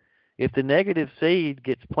you. If the negative seed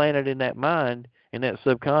gets planted in that mind, in that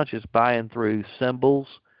subconscious, buying through symbols,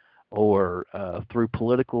 or through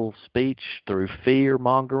political speech, through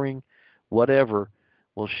fear-mongering, whatever,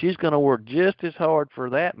 well, she's going to work just as hard for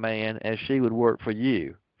that man as she would work for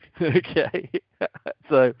you. Okay?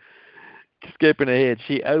 So, skipping ahead,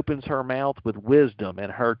 she opens her mouth with wisdom, and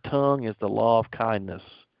her tongue is the law of kindness.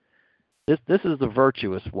 This is the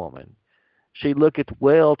virtuous woman. She looketh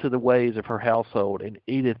well to the ways of her household, and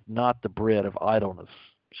eateth not the bread of idleness.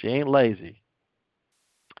 She ain't lazy.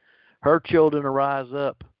 Her children arise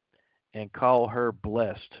up and call her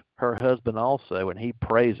blessed, her husband also, and he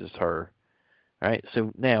praises her. All right,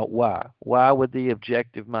 so now why? Why would the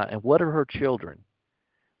objective mind, and what are her children?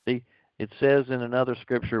 See, it says in another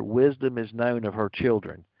scripture, wisdom is known of her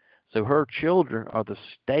children. So her children are the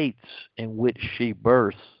states in which she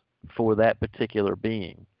births for that particular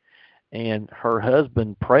being. And her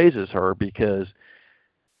husband praises her because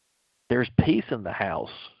there's peace in the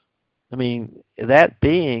house. I mean, that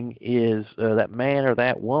being is that man or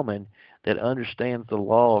that woman that understands the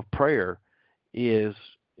law of prayer is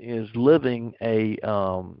living a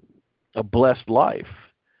blessed life.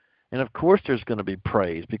 And of course, there's going to be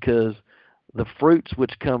praise because the fruits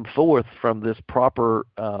which come forth from this proper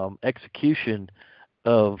execution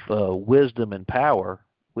of wisdom and power,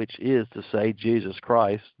 which is to say Jesus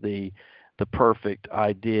Christ, the perfect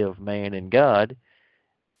idea of man and God,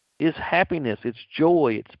 is happiness, it's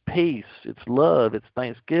joy, it's peace, it's love, it's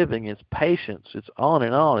thanksgiving, it's patience, it's on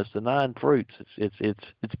and on. It's the 9 fruits.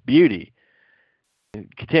 It's beauty.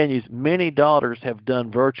 It continues, many daughters have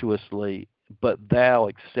done virtuously, but thou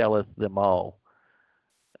excelleth them all.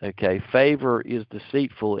 Okay, favor is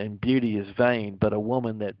deceitful and beauty is vain, but a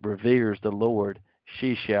woman that reveres the Lord,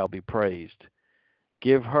 she shall be praised.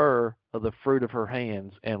 Give her of the fruit of her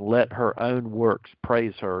hands, and let her own works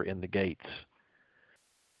praise her in the gates.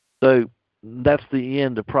 So that's the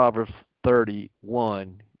end of Proverbs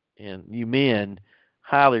 31. And you men,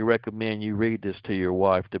 highly recommend you read this to your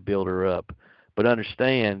wife to build her up. But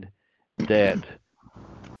understand that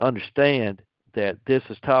this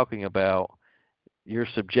is talking about your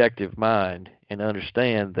subjective mind, and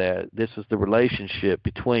understand that this is the relationship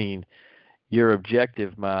between your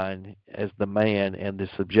objective mind as the man and the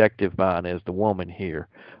subjective mind as the woman here.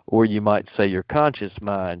 Or you might say your conscious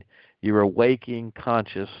mind, your awaking,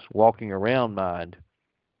 conscious, walking around mind,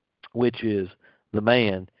 which is the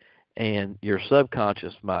man, and your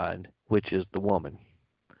subconscious mind, which is the woman.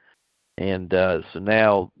 And so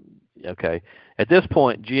now, okay, at this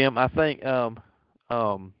point, Jim, I think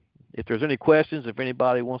if there's any questions, if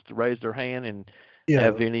anybody wants to raise their hand and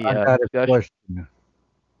have any I got discussion. a question.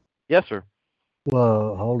 Yes, sir.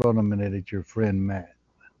 Well, hold on a minute. It's your friend Matt.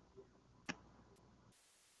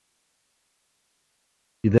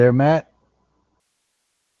 You there, Matt?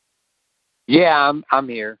 Yeah, I'm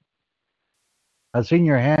here. I seen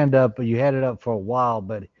your hand up, but you had it up for a while,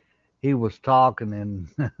 but he was talking and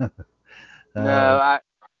No,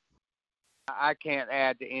 I can't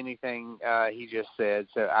add to anything he just said.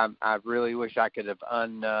 So I really wish I could have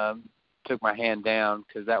took my hand down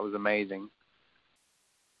because that was amazing.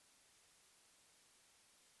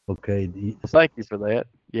 Okay. Thank you for that.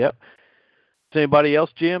 Yep. Does anybody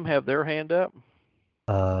else, Jim, have their hand up?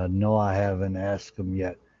 No, I haven't asked them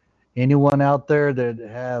yet. Anyone out there that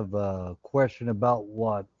have a question about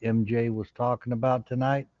what MJ was talking about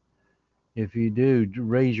tonight? If you do,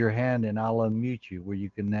 raise your hand and I'll unmute you where you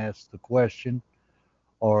can ask the question.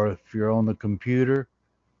 Or if you're on the computer,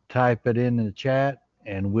 type it in the chat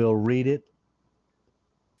and we'll read it.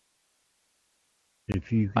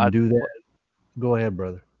 If you can do that, go ahead,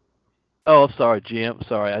 brother. Oh, sorry, Jim.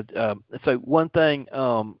 Sorry. So one thing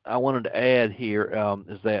I wanted to add here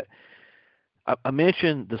is that I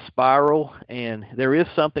mentioned the spiral, and there is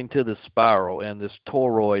something to the spiral and this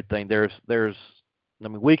toroid thing. I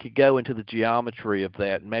mean, we could go into the geometry of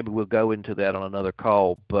that, and maybe we'll go into that on another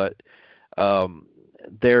call. But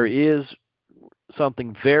there is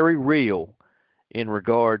something very real in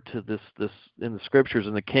regard to this in the scriptures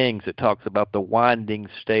in the Kings. It talks about the winding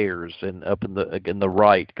stairs, and up in the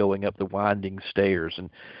right, going up the winding stairs, and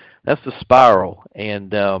that's the spiral.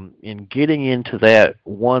 And in getting into that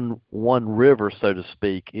one river, so to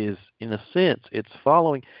speak, is in a sense it's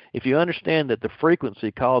following. If you understand that the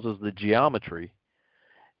frequency causes the geometry,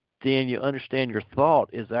 then you understand your thought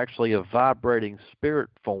is actually a vibrating spirit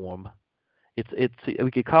form. It's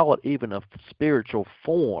we could call it even a spiritual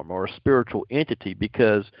form or a spiritual entity,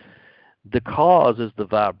 because the cause is the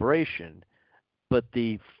vibration, but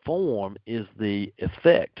the form is the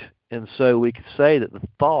effect. And so we could say that the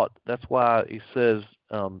thought, that's why he says,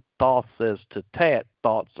 thought says to tat,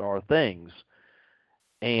 thoughts are things.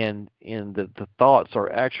 And in the thoughts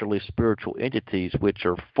are actually spiritual entities which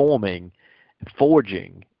are forging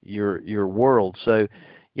your world. So,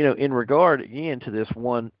 in regard again to this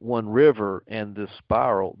one river and this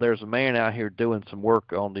spiral, there's a man out here doing some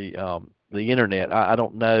work on the internet. I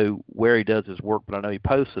don't know where he does his work, but I know he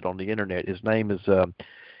posts it on the internet. His name is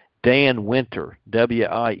Dan Winter,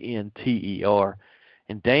 Winter,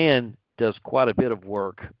 and Dan does quite a bit of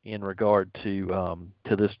work in regard to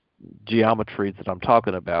this geometry that I'm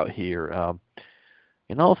talking about here.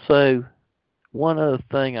 And also, one other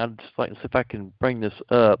thing, I'd just like to see if I can bring this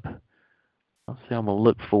up. Let's see, I'm going to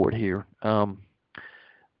look for it here.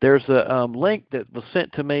 There's a link that was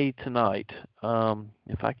sent to me tonight.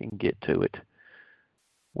 If I can get to it.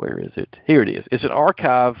 Where is it? Here it is. It's an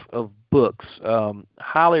archive of books.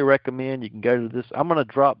 Highly recommend you can go to this. I'm going to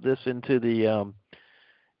drop this into the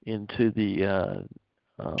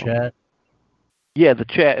Chat. Yeah, the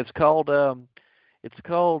chat. It's called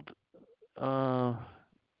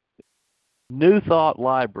New Thought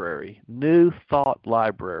Library. New Thought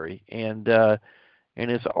Library, and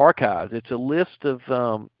it's archived. It's a list of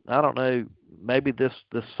I don't know. Maybe this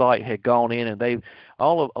site had gone in, and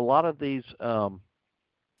a lot of these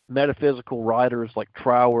metaphysical writers like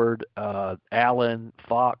Troward, Allen,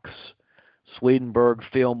 Fox, Swedenborg,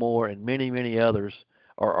 Fillmore, and many others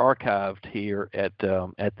are archived here at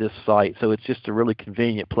this site. So it's just a really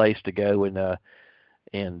convenient place to go and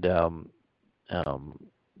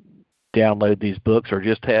download these books, or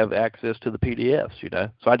just have access to the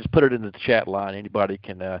PDFs. So I just put it in the chat line. Anybody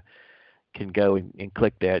can go and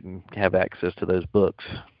click that and have access to those books.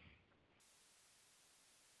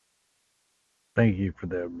 Thank you for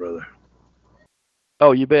that, brother.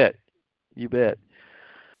 Oh, you bet. You bet.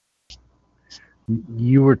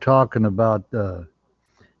 You were talking about the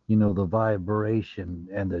vibration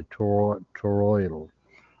and the toroidal,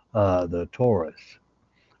 the torus,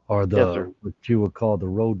 or what you would call the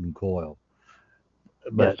rodent coil.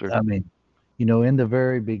 But yes, I mean, in the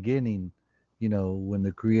very beginning, when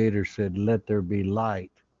the Creator said, "Let there be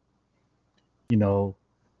light," the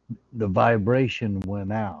vibration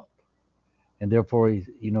went out, and therefore,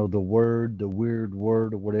 the word, the weird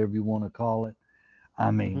word, or whatever you want to call it.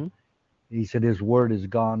 I mean, He said His word has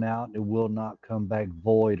gone out; it will not come back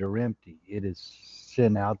void or empty. It is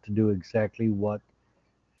sent out to do exactly what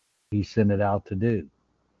He sent it out to do,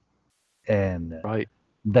 and right.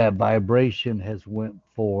 That vibration has went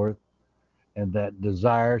forth, and that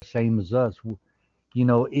desire, same as us.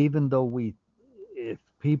 Even though if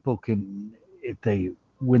people can, if they,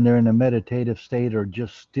 when they're in a meditative state or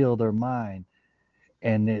just still their mind,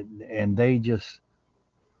 and they just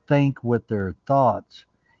think with their thoughts,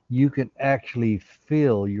 you can actually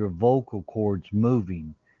feel your vocal cords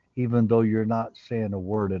moving, even though you're not saying a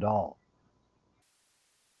word at all.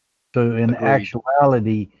 So in Agreed.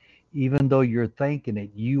 actuality, even though you're thinking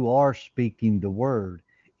it, you are speaking the word,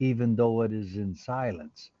 even though it is in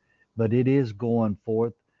silence. But it is going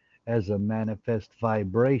forth as a manifest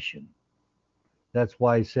vibration. That's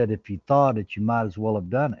why he said if you thought it, you might as well have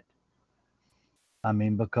done it. I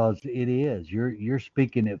mean, because it is. You're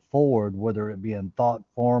speaking it forward, whether it be in thought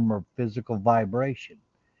form or physical vibration.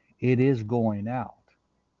 it is going out.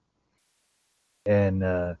 And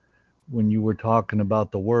when you were talking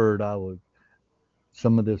about the word,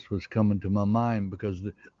 some of this was coming to my mind because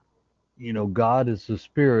God is the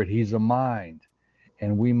spirit, he's a mind,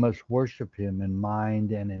 and we must worship him in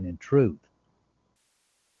mind and in truth,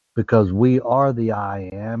 because we are the I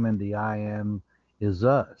am, and the I am is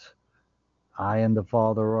us. I and the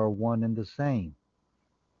Father are one and the same.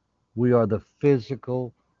 We are the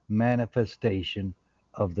physical manifestation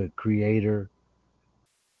of the creator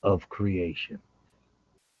of creation.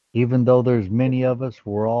 Even though there's many of us,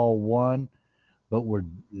 we're all one, but we're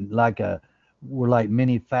like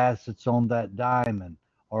many facets on that diamond.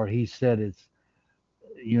 Or he said it's,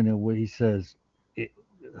 what he says, it,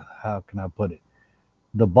 how can I put it?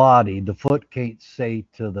 The foot can't say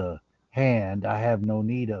to the hand, I have no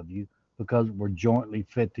need of you, because we're jointly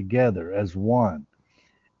fit together as one.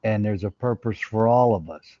 And there's a purpose for all of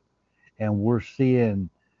us. And we're seeing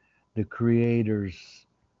the Creator's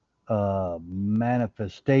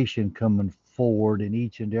manifestation coming forward in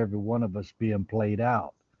each and every one of us being played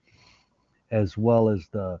out, as well as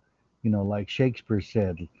like Shakespeare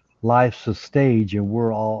said, life's a stage and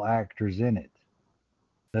we're all actors in it.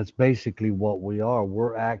 That's basically what we are.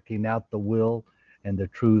 We're acting out the will and the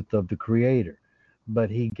truth of the Creator. But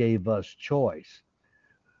he gave us choice,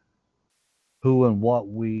 who and what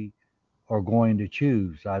we are going to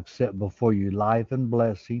choose. I've set before you life and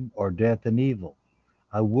blessing, or death and evil.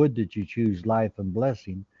 I would that you choose life and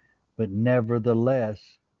blessing, but nevertheless,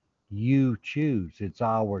 you choose. It's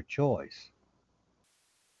our choice.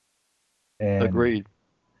 And Agreed.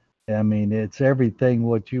 I mean, it's everything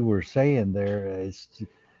what you were saying there. It's,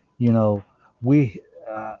 you know, we,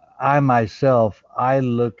 I myself, I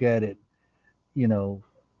look at it, you know,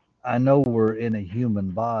 I know we're in a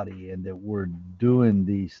human body and that we're doing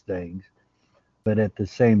these things, but at the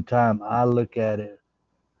same time, I look at it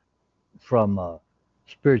from a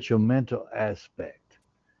spiritual mental aspect,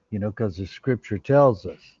 because the scripture tells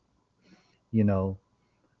us, you know,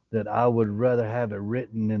 that I would rather have it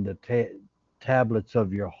written in the tablets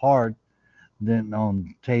of your heart than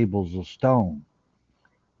on tables of stone.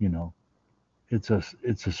 You know, it's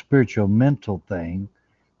a spiritual mental thing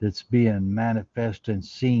that's being manifest and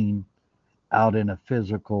seen out in a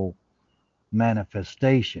physical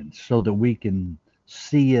manifestation, so that we can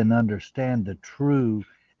see and understand the true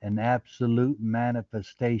and absolute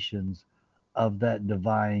manifestations of that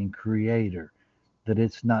divine creator, that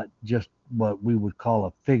it's not just what we would call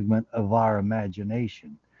a figment of our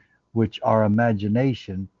imagination, which our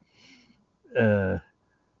imagination, uh,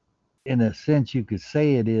 in a sense, you could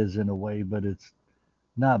say it is in a way, but it's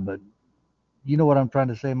not. But you know what I'm trying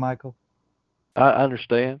to say, Michael? I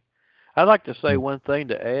understand. I'd like to say Yeah. one thing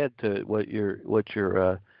to add to what you're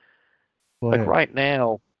Go like ahead. right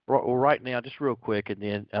now, just real quick, and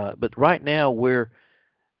then but right now we're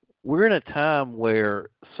in a time where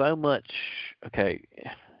so much. Okay,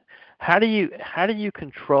 how do you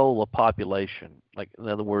control a population? Like, in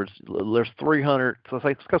other words, there's 300. So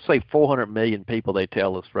let's say 400 million people. They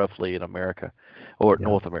tell us roughly in America, or Yeah.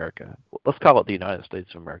 North America. Let's call it the United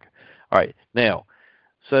States of America. All right, now,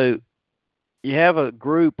 so you have a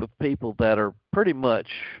group of people that are pretty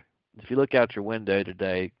much, if you look out your window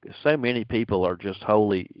today, so many people are just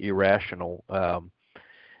wholly irrational.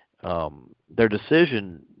 Their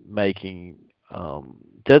decision making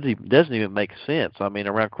doesn't even make sense. I mean,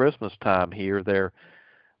 around Christmas time here,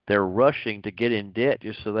 they're rushing to get in debt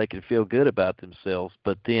just so they can feel good about themselves,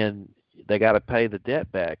 but then they got to pay the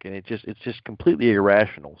debt back, and it's just completely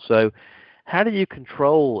irrational. So, how do you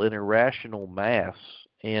control an irrational mass?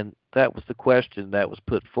 And that was the question that was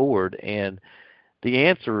put forward, and the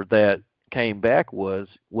answer that came back was,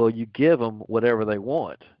 well, you give them whatever they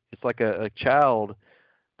want. It's like a child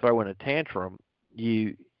throwing a tantrum.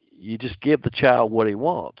 You just give the child what he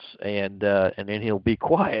wants, and then he'll be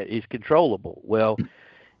quiet. He's controllable. Well,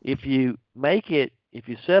 if you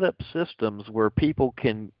set up systems where people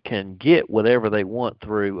can get whatever they want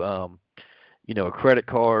through a credit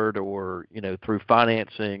card, or through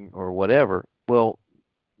financing or whatever, well,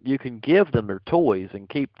 you can give them their toys and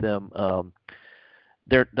keep them.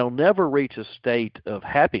 They'll never reach a state of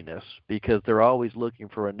happiness, because they're always looking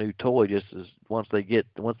for a new toy. Just as once they get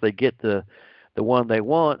the one they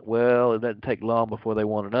want, well, it doesn't take long before they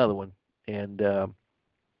want another one. And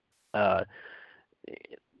uh,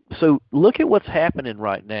 so look at what's happening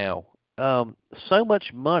right now. So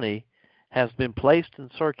much money has been placed in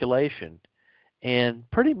circulation, and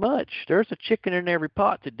pretty much there's a chicken in every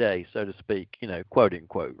pot today, so to speak, quote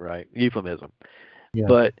unquote, right? Euphemism. Yeah.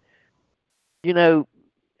 But, you know,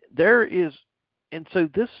 there is, and so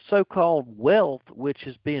this so called wealth, which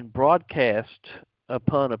is being broadcast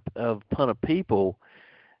upon a people,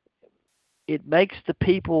 it makes the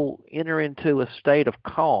people enter into a state of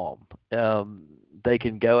calm. They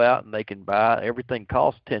can go out and they can buy, everything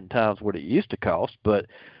costs 10 times what it used to cost, but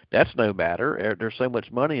that's no matter. There's so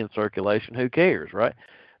much money in circulation, who cares, right?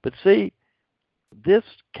 But see, this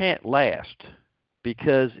can't last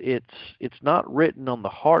because it's not written on the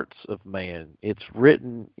hearts of man. It's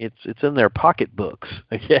written, it's in their pocketbooks,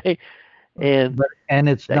 okay? And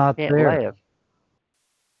it's that not can't theirs. last.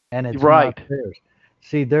 And it's Right. not theirs.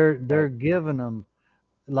 See, they're giving them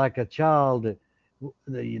like a child.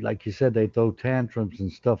 Like you said, they throw tantrums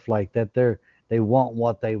and stuff like that. They want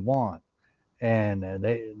what they want, and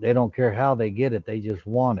they don't care how they get it. They just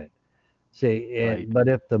want it. See, Right. but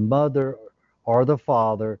if the mother or the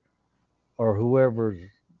father or whoever's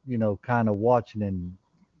kind of watching and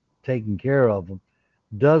taking care of them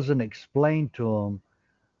doesn't explain to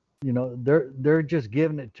them, they're just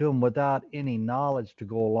giving it to them without any knowledge to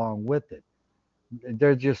go along with it.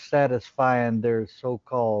 They're just satisfying their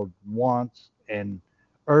so-called wants and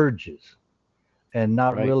urges and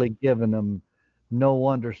not Right. really giving them no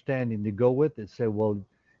understanding to go with it. Say, well,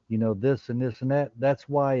 this and this and that. That's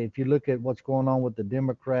why if you look at what's going on with the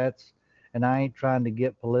Democrats, and I ain't trying to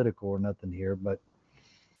get political or nothing here, but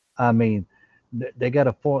I mean, they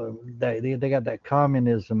got they got that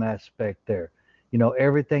communism aspect there.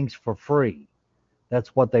 Everything's for free.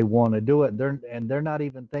 That's what they want to do it. They're not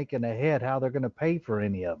even thinking ahead how they're going to pay for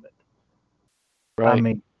any of it. I Right.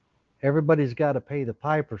 mean, everybody's got to pay the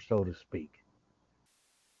piper, so to speak.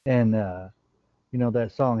 And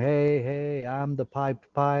that song, "Hey, hey, I'm the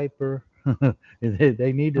Piper."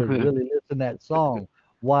 They need to really listen to that song.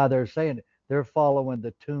 Why they're saying it. They're following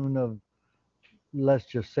the tune of, let's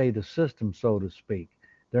just say, the system, so to speak.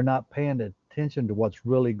 They're not paying attention to what's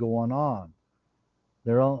really going on.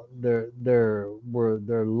 They're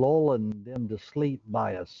lulling them to sleep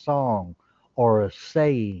by a song or a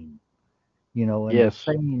saying, and Yes.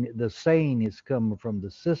 the saying is coming from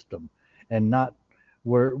the system, and not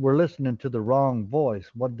we're listening to the wrong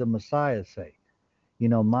voice. What did the Messiah say?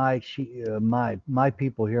 My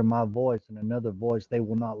people hear my voice, and another voice they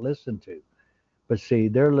will not listen to. But see,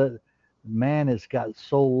 man has got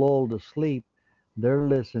so lulled to sleep, they're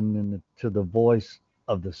listening to the voice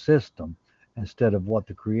of the system instead of what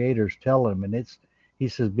the Creator's telling them. And he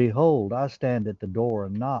says, "Behold, I stand at the door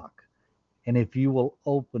and knock. And if you will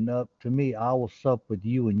open up to me, I will sup with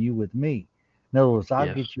you and you with me." In other words, I'll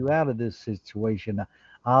Yes. get you out of this situation.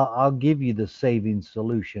 I'll give you the saving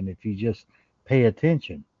solution if you just pay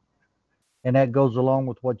attention. And that goes along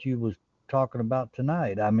with what you was talking about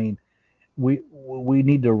tonight. I mean, we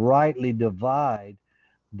need to rightly divide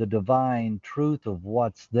the divine truth of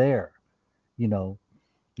what's there. You know,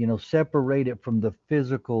 separate it from the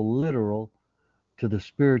physical, literal, to the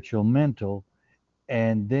spiritual, mental,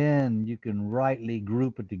 and then you can rightly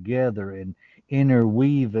group it together and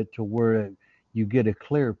interweave it to where you get a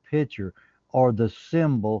clear picture or the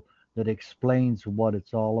symbol that explains what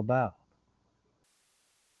it's all about.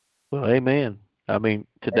 Well, amen. I mean,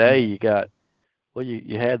 today Amen. you got, well,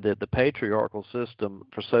 you had the patriarchal system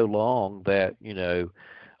for so long that,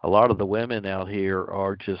 a lot of the women out here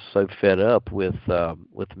are just so fed up with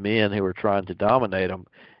men who are trying to dominate them,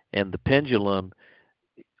 and the pendulum,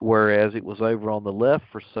 whereas it was over on the left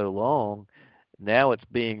for so long, now it's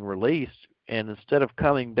being released, and instead of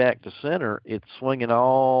coming back to center, it's swinging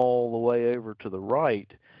all the way over to the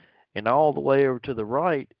right, and all the way over to the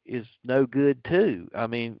right is no good too. I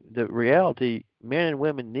mean, the reality, men and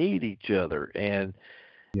women need each other, and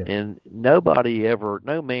Yes. no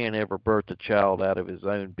man ever birthed a child out of his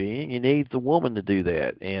own being. He needs the woman to do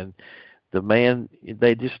that, and the man,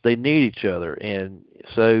 they need each other. And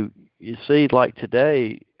so you see, like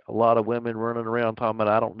today, a lot of women running around talking about,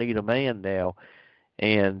 I don't need a man now,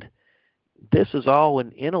 and this is all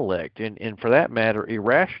an intellect, and for that matter,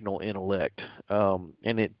 irrational intellect,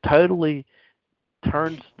 and it totally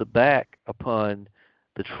turns the back upon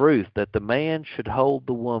the truth that the man should hold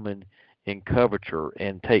the woman in coverture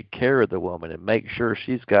and take care of the woman and make sure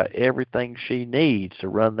she's got everything she needs to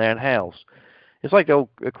run that house. It's like old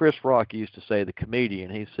Chris Rock used to say, the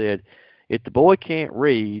comedian. He said, if the boy can't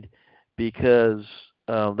read because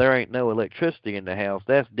there ain't no electricity in the house,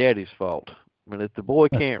 that's daddy's fault. I mean, if the boy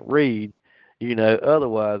can't read,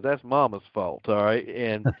 otherwise that's mama's fault, all right?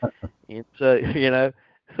 And so,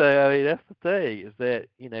 so I mean, that's the thing, is that,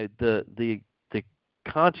 the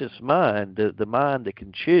conscious mind, the mind that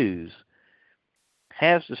can choose,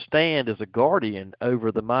 has to stand as a guardian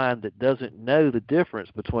over the mind that doesn't know the difference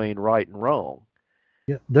between right and wrong.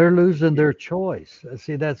 Yeah, they're losing Yeah. their choice.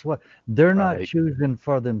 See, that's what they're not Right. choosing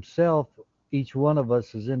for themselves. Each one of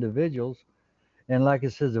us as individuals, And like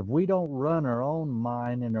it says, if we don't run our own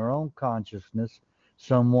mind and our own consciousness,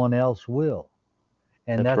 someone else will.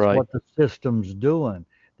 And That's that's right. what the system's doing.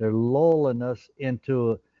 They're lulling us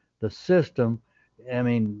into the system. I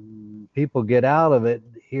mean, people get out of it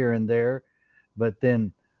here and there, but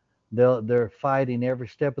then they're fighting every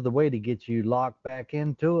step of the way to get you locked back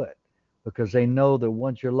into it because they know that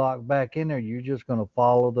once you're locked back in there, you're just going to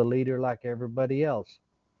follow the leader like everybody else.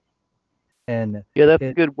 And Yeah, that's a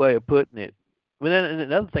it, good way of putting it. But then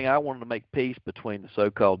another thing, I wanted to make peace between the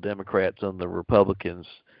so-called Democrats and the Republicans.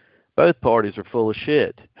 Both parties are full of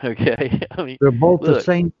shit. Okay, I mean, they're both the look,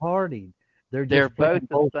 same party. They're they're just both playing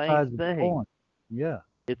the both same sides of the thing. coin. Yeah.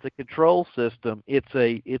 It's a control system. It's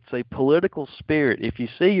a political spirit. If you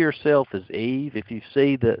see yourself as Eve, if you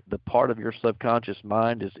see the part of your subconscious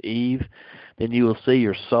mind as Eve, then you will see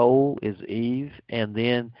your soul as Eve, and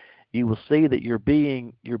then you will see that you're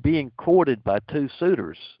being courted by two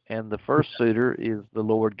suitors, and the first suitor is the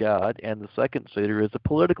Lord God, and the second suitor is a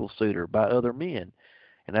political suitor by other men,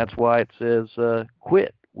 and that's why it says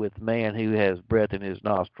quit with man who has breath in his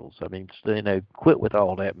nostrils. I mean, quit with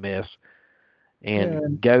all that mess Yeah.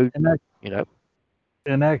 and go, And that, you know.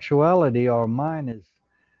 in actuality, our mind is,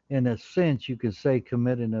 in a sense, you could say,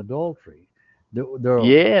 committing adultery. There,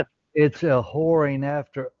 Yeah, it's a whoring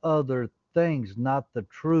after other things, not the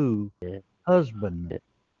true yeah, husband. yeah.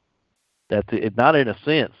 That's it. Not in a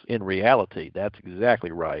sense, in reality. That's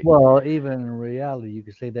exactly right. Well, even in reality, you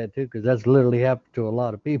could say that too, because that's literally happened to a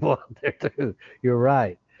lot of people out there too. You're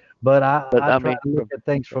right. But But I I try mean, to look at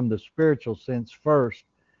things from the spiritual sense first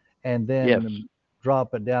and yes, then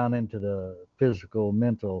drop it down into the physical,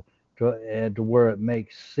 mental, and to where it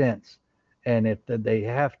makes sense. And if they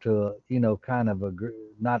have to, kind of agree,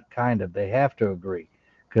 not kind of, they have to agree,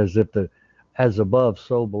 because if the as above,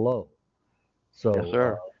 so below. yes, So,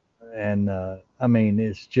 sir. and I mean,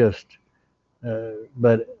 it's just,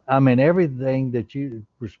 but I mean, everything that you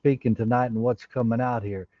were speaking tonight and what's coming out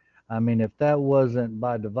here, I mean, if that wasn't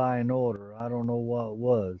by divine order, I don't know what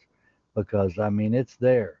was, because I mean, it's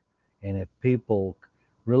there. And if people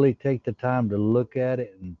really take the time to look at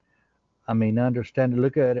it and, I mean, understand it,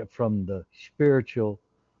 look at it from the spiritual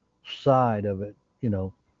side of it,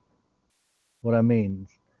 what I mean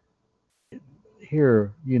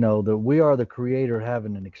here, that we are the creator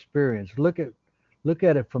having an experience. Look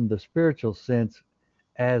at it from the spiritual sense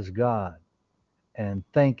as God and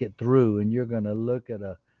think it through, and you're going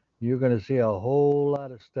to see a whole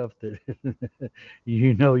lot of stuff that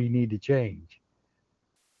you need to change.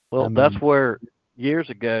 I Well, that's mean, where years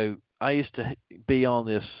ago I used to be on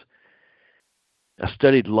this. I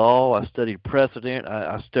studied law. I studied precedent.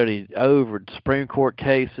 I studied over Supreme Court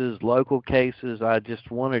cases, local cases. I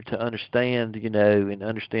just wanted to understand, and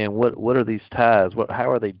understand what are these ties?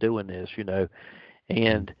 How are they doing this?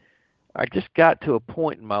 And I just got to a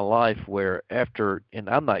point in my life where and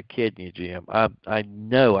I'm not kidding you, Jim. I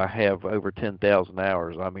know I have over 10,000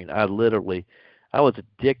 hours. I mean, I was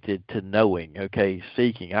addicted to knowing. Okay,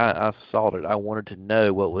 seeking. I sought it. I wanted to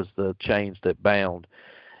know what was the chains that bound,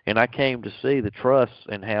 and I came to see the trusts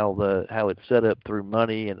and how it's set up through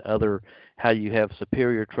money and other, how you have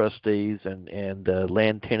superior trustees and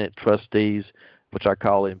land tenant trustees, which I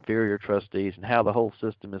call inferior trustees, and how the whole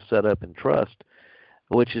system is set up in trust,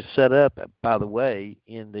 which is set up, by the way,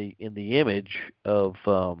 in the image of,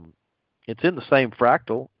 it's in the same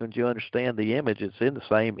fractal. And you understand the image, it's in the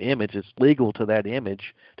same image. It's legal to that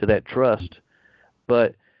image, to that trust.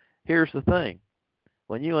 But here's the thing: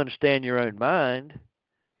 when you understand your own mind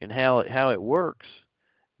and how it works,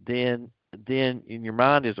 then and your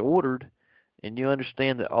mind is ordered, and you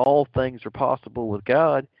understand that all things are possible with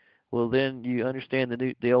God. Well, then you understand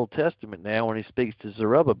the Old Testament now when he speaks to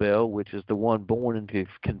Zerubbabel, which is the one born into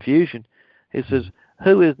confusion. He says,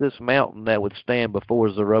 "Who is this mountain that would stand before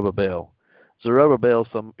Zerubbabel? Zerubbabel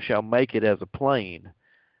shall make it as a plain."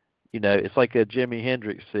 It's like Jimi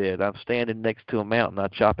Hendrix said, "I'm standing next to a mountain. I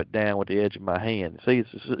chop it down with the edge of my hand." See,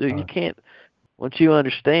 you uh, can't. Once you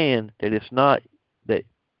understand that that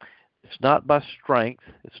it's not by strength.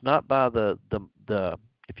 It's not by the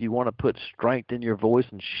if you want to put strength in your voice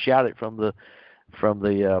and shout it from the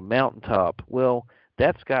mountaintop. Well,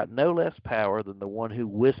 that's got no less power than the one who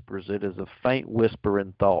whispers it as a faint whisper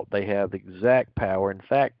in thought. They have exact power. In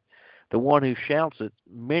fact, the one who shouts it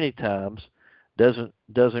many times doesn't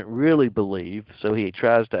really believe, so he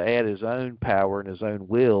tries to add his own power and his own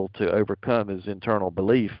will to overcome his internal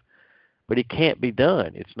belief. But it can't be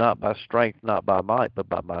done. It's not by strength, not by might, but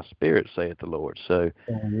by my spirit, saith the Lord. So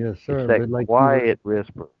yes, it's sir. that But like you were, quiet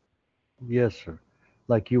whisper. yes, sir.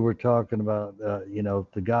 Like you were talking about,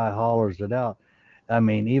 if the guy hollers it out. I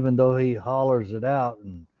mean, even though he hollers it out,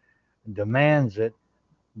 and demands it,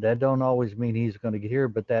 that don't always mean he's going to hear.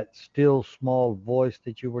 But that still small voice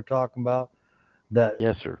that you were talking about, that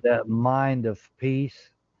Yes, sir. that mind of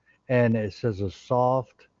peace, and it says a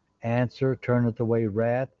soft answer turneth away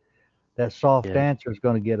wrath. That soft Yes. answer is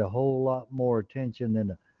going to get a whole lot more attention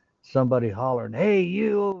than somebody hollering, "Hey,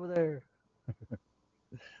 you over there!"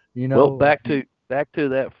 You Well, know, back to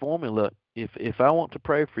that formula. If I want to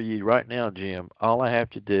pray for you right now, Jim, all I have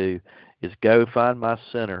to do is go find my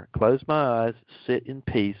center, close my eyes, sit in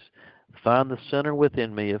peace, find the center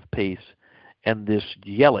within me of peace, and just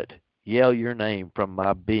yell your name from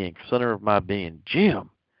my being, center of my being, Jim.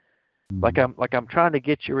 Like I'm trying to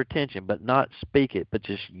get your attention, but not speak it, but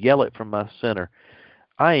just yell it from my center.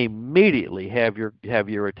 I immediately have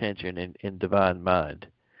your attention in divine mind,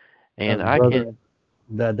 and I brother, can,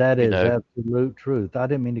 that you is know, absolute truth. I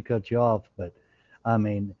didn't mean to cut you off, but I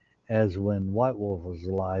mean, as when White Wolf was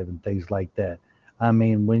alive and things like that. I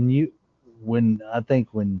mean, when you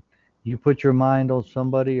put your mind on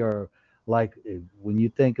somebody, or like when you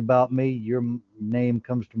think about me, your name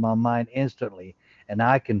comes to my mind instantly, and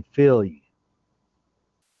I can feel you.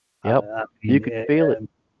 yep, I you mean, can feel it.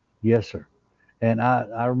 yes, sir. And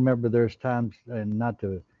I remember there's times, and not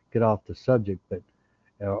to get off the subject, but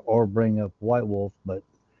or bring up White Wolf, but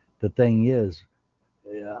the thing is,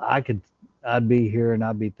 I could, I'd be here and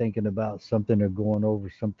I'd be thinking about something or going over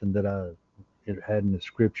something that I had in the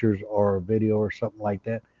scriptures or a video or something like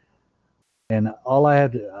that, and all I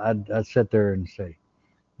had to, I'd sit there and say,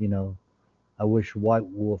 you know, I wish White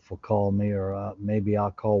Wolf would call me, or maybe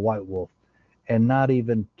I'll call White Wolf, and not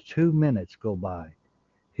even 2 minutes go by.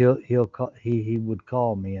 He'll call, he would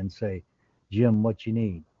call me and say, Jim, what you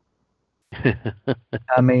need?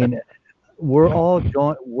 I mean, we're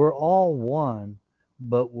all one,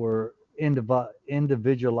 but we're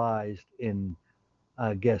individualized in,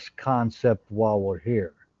 I guess, concept while we're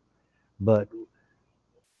here. But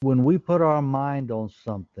when we put our mind on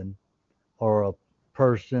something, or a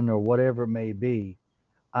person, or whatever it may be,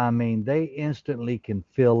 I mean, they instantly can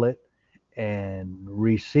feel it and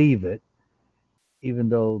receive it, even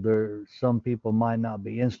though some people might not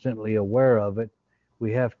be instantly aware of it.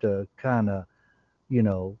 We have to kind of, you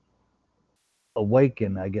know,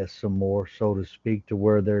 awaken, I guess, some more, so to speak, to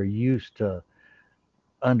where they're used to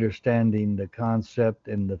understanding the concept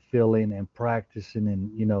and the feeling and practicing,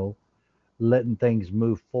 and, letting things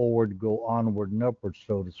move forward, go onward and upward,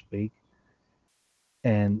 so to speak.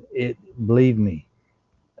 And believe me,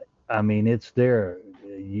 I mean, it's there.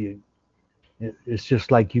 It's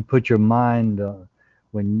just like you put your mind,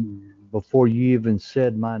 when before you even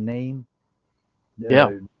said my name, Yeah,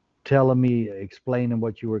 uh, telling me, explaining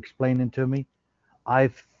what you were explaining to me. I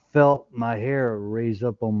felt my hair raise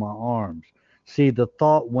up on my arms. See, the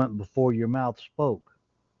thought went before your mouth spoke.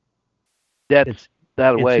 that's It's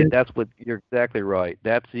that it's way. in, That's what you're exactly right.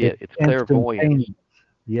 That's it's it. It's clairvoyance. instantaneous.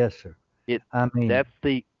 Yes, sir. It I mean,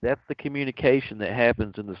 that's the communication that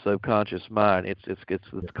happens in the subconscious mind.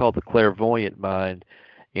 It's called the clairvoyant mind,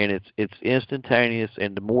 and it's instantaneous.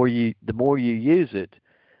 And the more you use it,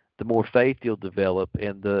 the more faith you'll develop,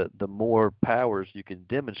 and the more powers you can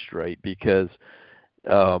demonstrate, because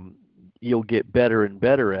um, you'll get better and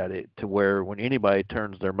better at it, to where when anybody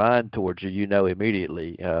turns their mind towards you, you know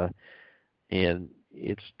immediately. And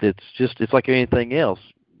it's like anything else.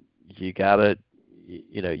 You gotta,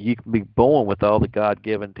 you can be born with all the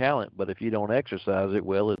God-given talent, but if you don't exercise it,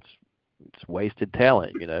 well, it's wasted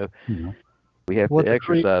talent. you know We have to what the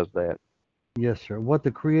cre- exercise that. yes, sir. What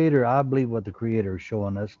the creator, I believe, what the creator is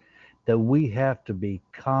showing us, that we have to be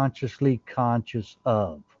consciously conscious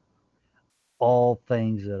of all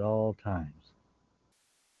things at all times.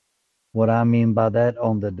 What I mean by that,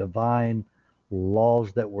 on the divine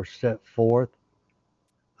laws that were set forth,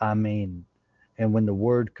 I mean, and when the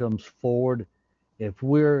word comes forward, if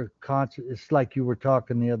we're conscious, it's like you were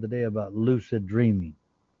talking the other day about lucid dreaming.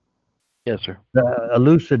 Yes, sir. A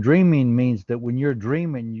lucid dreaming means that when you're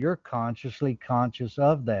dreaming, you're consciously conscious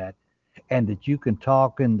of that, and that you can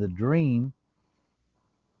talk in the dream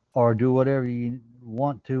or do whatever you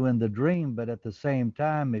want to in the dream. But at the same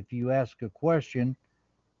time, if you ask a question,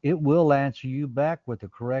 it will answer you back with the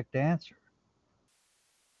correct answer.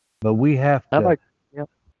 But we have I to, like. Yeah.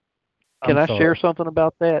 Can I'm I share sorry, something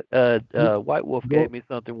about that? White Wolf gave go, me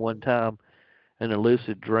something one time in a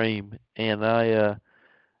lucid dream, and I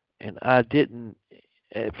didn't.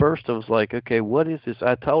 At first, I was like, okay, what is this?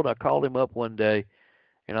 I called him up one day,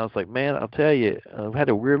 and I was like, man, I'll tell you, I had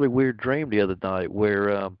a really weird dream the other night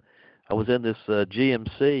where I was in this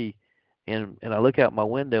GMC, and I look out my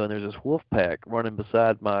window, and there's this wolf pack running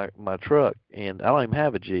beside my truck, and I don't even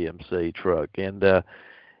have a GMC truck, and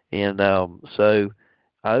so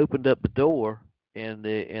I opened up the door, and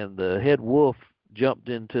the head wolf jumped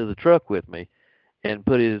into the truck with me and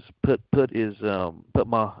put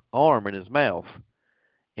my arm in his mouth.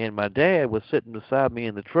 And my dad was sitting beside me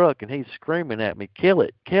in the truck, and he's screaming at me, "Kill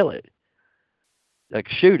it, kill it, like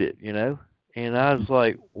shoot it," you know. And I was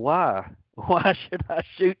like, "Why? Why should I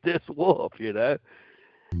shoot this wolf?" You know.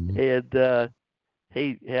 Mhm. And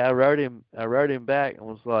I wrote him back and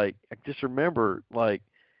was like, I just remember like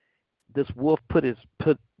this wolf put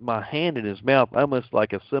my hand in his mouth almost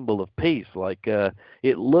like a symbol of peace. Like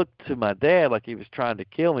it looked to my dad like he was trying to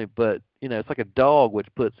kill me, but you know, it's like a dog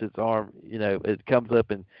which puts its arm, you know, it comes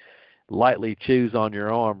up and lightly chews on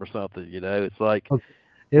your arm or something, you know. It's like Okay.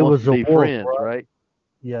 It wants was to a be wolf, friends, right? right?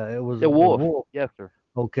 Yeah, it was A a wolf. wolf. Yes, sir.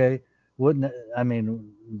 Okay. Wouldn't it, I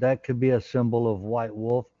mean, that could be a symbol of white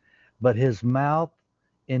wolf, but his mouth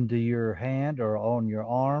into your hand or on your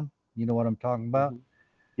arm, you know what I'm talking about? Hmm.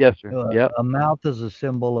 Yes, sir. Uh, Yep. a mouth is a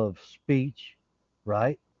symbol of speech,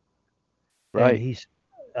 right? And Right.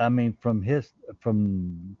 I mean, from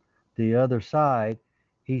the other side,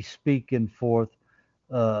 he's speaking forth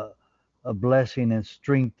uh, a blessing and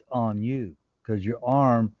strength on you because your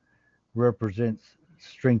arm represents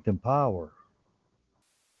strength and power.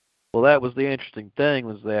 Well, that was the interesting thing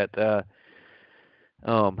was that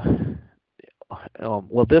um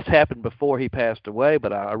well, this happened before he passed away,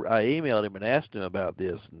 but I emailed him and asked him about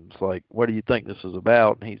this, and it's like, what do you think this is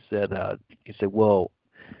about? And he said, well,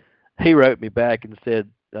 he wrote me back and said,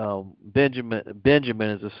 Benjamin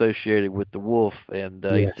is associated with the wolf, and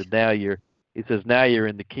he Yes. said he says now you're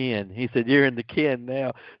in the kin. He said you're in the kin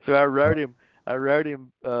now. So I wrote him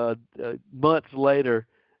months later,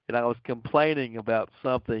 and I was complaining about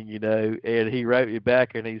something, you know, and he wrote me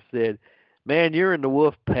back and he said, "Man, you're in the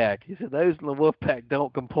wolf pack." He said, "Those in the wolf pack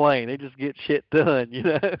don't complain; they just get shit done," you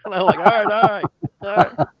know. And I'm like, all right, you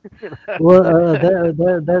Well,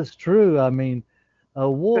 know. that's true. I mean, a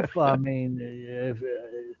wolf. I mean, if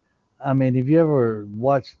if you ever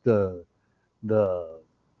watched the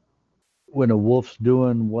when a wolf's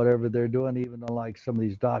doing whatever they're doing, even on like some of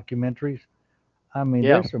these documentaries, I mean, Yeah,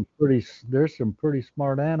 there's some pretty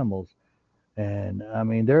smart animals, and I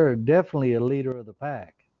mean, they're definitely a leader of the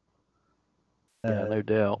pack. yeah, Uh, no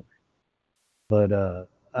doubt. but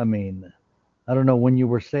I mean, I don't know when you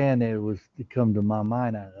were saying it come to my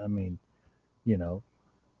mind. I mean, you know,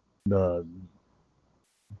 the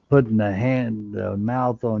putting the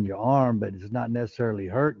mouth on your arm, but it's not necessarily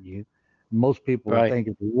hurting you. Most people would Right. think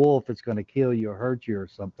it's a wolf, it's going to kill you or hurt you or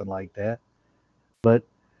something like that. But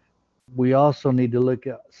we also need to look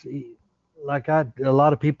at see, like a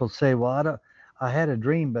lot of people say, well, I had a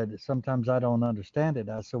dream, but sometimes I don't understand it.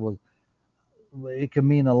 I said, well, it can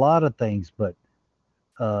mean a lot of things, but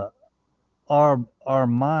uh, our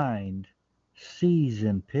mind sees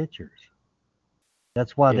in pictures.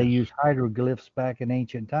 That's why they Yes. use hieroglyphs back in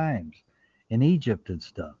ancient times, in Egypt and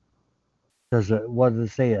stuff. Because what does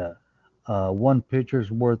it say? One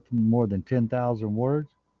picture's worth more than 10,000 words.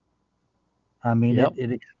 I mean, Yep.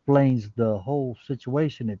 it explains the whole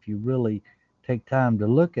situation if you really take time to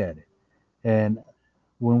look at it. And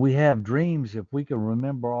when we have dreams, if we can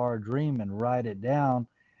remember our dream and write it down,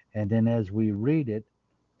 and then as we read it,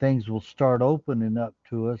 things will start opening up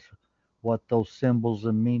to us what those symbols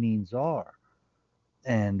and meanings are.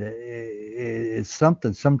 And it's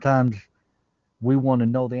something sometimes we want to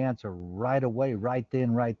know the answer right away, right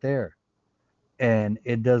then, right there. And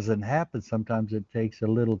it doesn't happen. Sometimes it takes a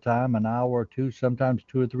little time, an hour or two, sometimes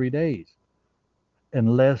 2 or 3 days,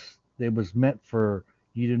 unless it was meant for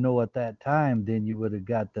you to know at that time. Then you would have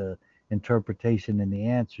got the interpretation and the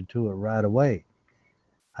answer to it right away.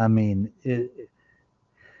 I mean,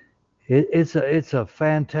 it's a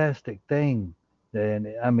fantastic thing, and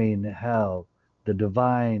I mean how the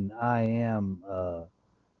divine I am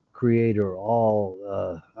creator all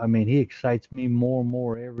I mean he excites me more and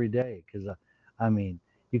more every day because I mean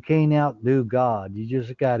you can't outdo God. You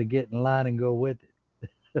just got to get in line and go with it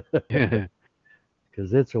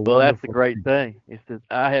because it's a Well, that's the wonderful great thing. thing. It says,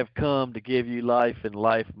 I have come to give you life and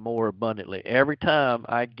life more abundantly. Every time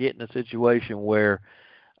I get in a situation where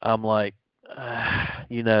I'm like,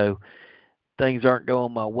 you know, things aren't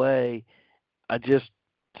going my way, I just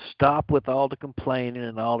stop with all the complaining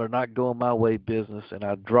and all the not going my way business, and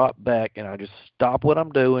I drop back and I just stop what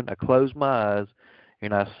I'm doing. I close my eyes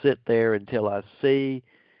and I sit there until I see.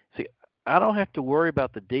 See, I don't have to worry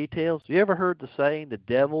about the details. You ever heard the saying, the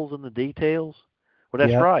devil's in the details? Well, that's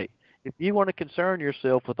Yeah, right. If you want to concern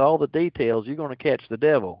yourself with all the details, you're going to catch the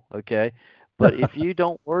devil, okay? But if you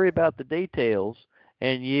don't worry about the details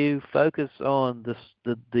and you focus on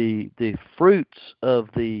the fruits of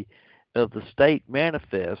the state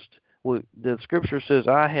manifest, Well, the scripture says,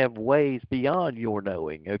 I have ways beyond your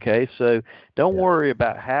knowing. Okay, so don't worry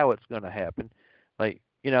about how it's going to happen. Like,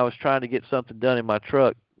 I was trying to get something done in my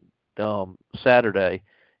truck Saturday.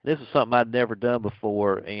 This is something I'd never done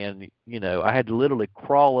before, and I had to literally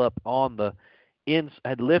crawl up on the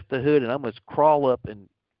I'd lift the hood and almost crawl up and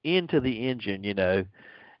into the engine,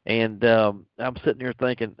 And I'm sitting there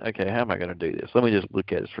thinking, okay, how am I going to do this? Let me just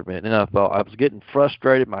look at this for a minute. And I thought I was getting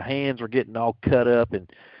frustrated. My hands were getting all cut up,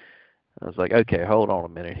 and I was like, okay, hold on a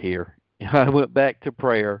minute here. I went back to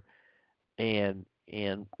prayer, and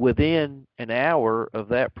within an hour of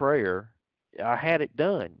that prayer, I had it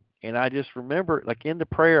done. And I just remember, like in the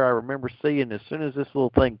prayer, I remember seeing as soon as this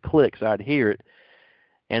little thing clicks, I'd hear it,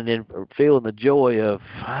 and then feeling the joy of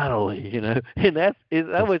finally, And that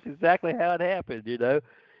was exactly how it happened,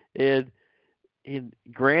 And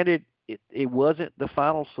granted, it wasn't the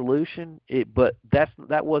final solution. But that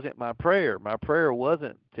wasn't my prayer. My prayer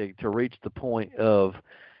wasn't to reach the point of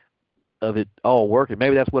it all working.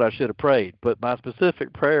 Maybe that's what I should have prayed. But my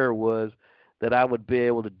specific prayer was that I would be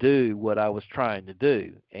able to do what I was trying to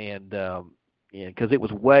do, and because it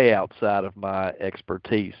was way outside of my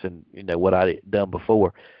expertise and what I had done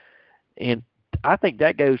before. And I think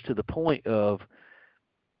that goes to the point of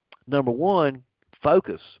number one,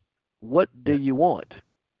 focus. What do you want?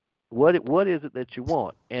 What is it that you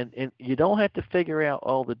want? And you don't have to figure out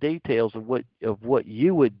all the details of what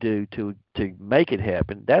you would do to make it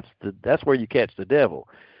happen. That's where you catch the devil.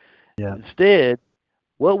 Yeah. Instead,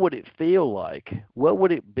 what would it feel like? What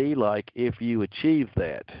would it be like if you achieved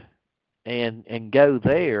that? And go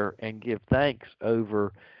there and give thanks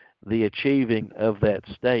over the achieving of that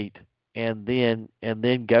state, and then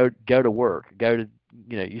go to work.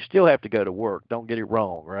 You still have to go to work. Don't get it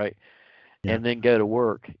wrong, right? Yeah. And then go to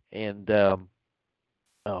work, and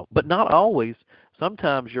but not always.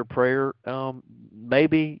 Sometimes your prayer,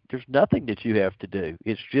 maybe there's nothing that you have to do.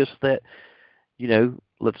 It's just that,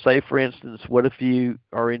 let's say for instance, what if you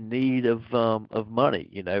are in need of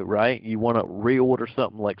money, right? You want to reorder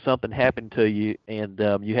something, like something happened to you and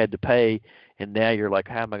you had to pay, and now you're like,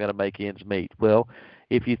 how am I going to make ends meet? Well,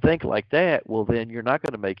 if you think like that, well then you're not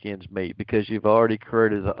going to make ends meet because you've already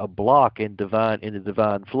created a block in the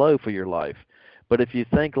divine flow for your life. But if you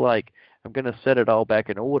think like, I'm going to set it all back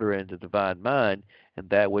in order into divine mind, and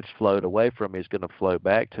that which flowed away from me is going to flow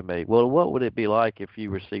back to me. Well, what would it be like if you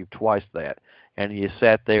received twice that, and you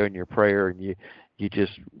sat there in your prayer and you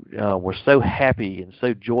just were so happy and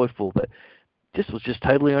so joyful that this was just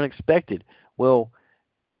totally unexpected? Well,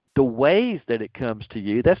 the ways that it comes to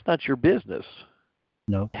you, that's not your business.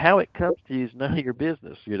 No. How it comes to you is none of your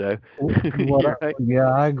business, Right? Yeah,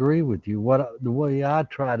 I agree with you. The way I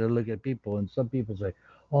try to look at people, and some people say,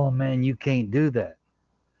 "Oh man, you can't do that."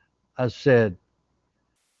 I said,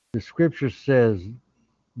 the scripture says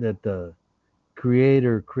that the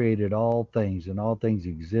Creator created all things, and all things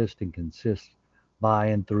exist and consist by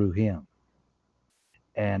and through Him.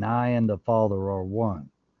 And I and the Father are one,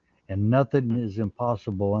 and nothing is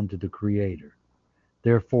impossible unto the Creator.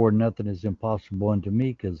 Therefore, nothing is impossible unto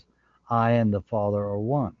me, because I and the Father are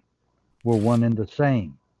one. We're one and the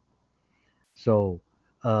same. So,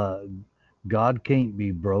 God can't be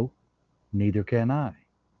broke, neither can I.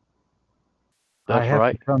 That's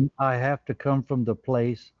right. I have to come from the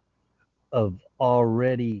place of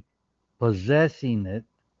already possessing it.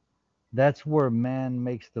 That's where man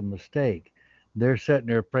makes the mistake. They're sitting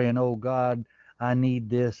there praying, "Oh God, I need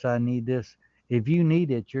this, I need this." If you need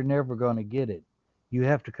it, you're never going to get it. You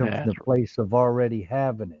have to come from That's the place of already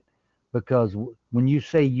having it. Because when you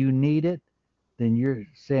say you need it, then you're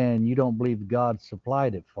saying you don't believe God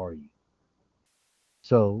supplied it for you.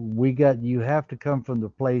 So you have to come from the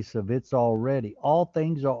place of it's already, all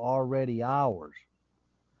things are already ours.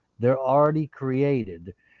 They're already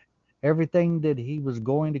created. Everything that he was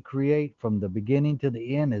going to create from the beginning to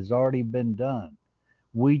the end has already been done.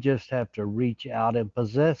 We just have to reach out and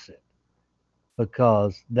possess it,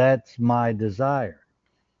 because that's my desire.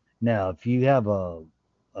 Now, if you have a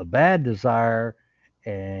bad desire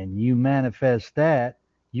and you manifest that,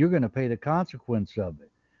 you're going to pay the consequence of it.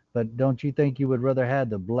 But don't you think you would rather have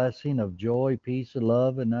the blessing of joy, peace, and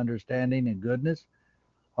love, and understanding and goodness?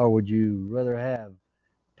 Or would you rather have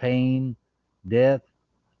pain, death,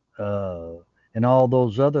 uh, and all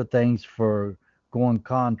those other things for going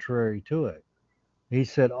contrary to it? He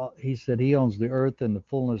said he owns the earth and the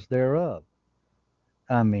fullness thereof.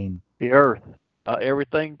 I mean, the earth.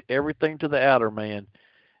 Everything to the outer man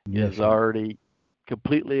yes, is sir. already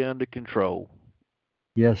completely under control.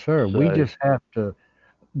 Yes, sir. We So, just have to.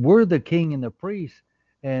 We're the king and the priest,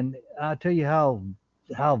 and I tell you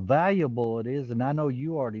how valuable it is. And I know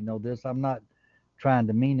you already know this. I'm not trying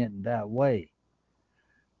to mean it in that way.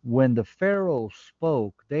 When the Pharaoh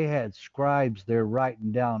spoke, they had scribes there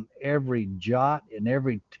writing down every jot and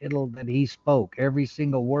every tittle that he spoke, every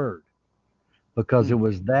single word, because it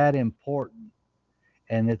was that important.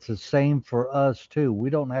 And it's the same for us too. We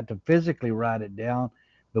don't have to physically write it down,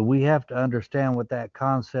 but we have to understand with that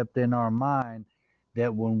concept in our mind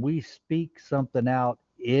that when we speak something out,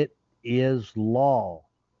 it is law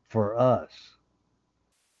for us,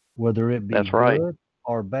 whether it be That's right. good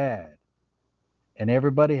or bad. And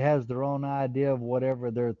everybody has their own idea of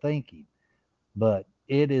whatever they're thinking, but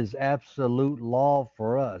it is absolute law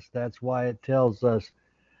for us. That's why it tells us,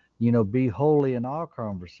 be holy in our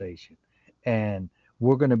conversation. And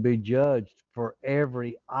we're going to be judged for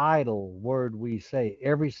every idle word we say.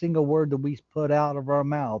 Every single word that we put out of our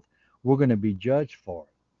mouth, we're going to be judged for it.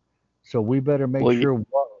 So we better make Well, sure.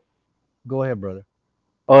 Go ahead, brother.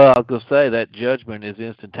 I was going to say that judgment is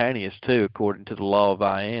instantaneous too, according to the law of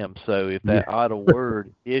I am. So if Yeah. that idle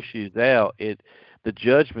word issues out, the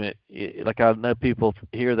judgment. Like I know people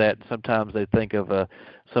hear that, and sometimes they think of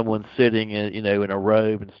someone sitting in in a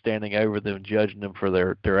robe and standing over them, judging them for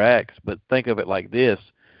their acts. But think of it like this: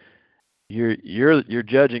 you're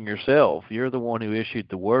judging yourself. You're the one who issued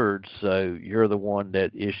the words, so you're the one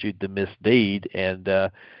that issued the misdeed, and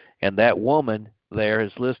that woman there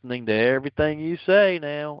is listening to everything you say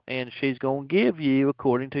now, and she's going to give you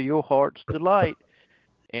according to your heart's delight.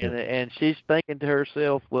 And she's thinking to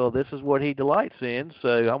herself, well, this is what he delights in,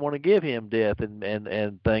 so I want to give him death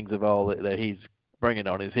and things of all that he's bringing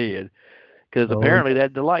on his head, because Oh, apparently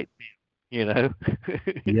that delights him.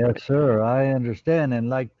 yes, sir. I understand. And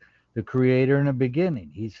like the creator in the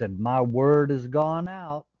beginning, he said, my word has gone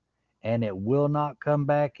out and it will not come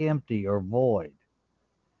back empty or void.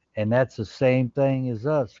 And that's the same thing as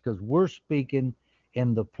us because we're speaking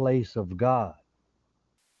in the place of God.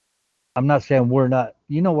 I'm not saying we're not,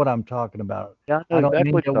 you know what I'm talking about. Yeah, I know I don't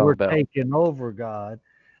exactly mean what that you're we're talking about. taking over God.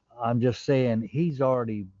 I'm just saying he's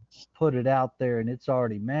already put it out there and it's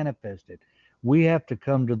already manifested. We have to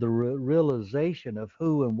come to the realization of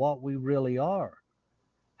who and what we really are.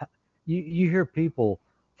 You hear people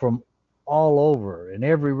from all over in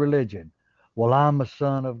every religion. Well, I'm a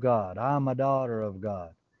son of God. I'm a daughter of God.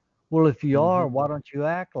 Well, if you are, Hmm. why don't you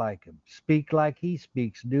act like him? Speak like he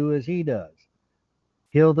speaks. Do as he does.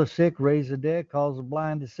 Heal the sick, raise the dead, cause the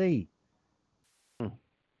blind to see.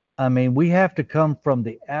 I mean, we have to come from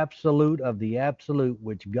the absolute of the absolute,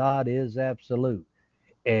 which God is absolute.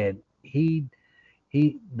 And the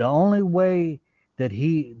only way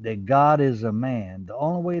that God is a man, the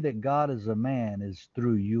only way that God is a man is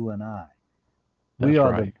through you and I. We That's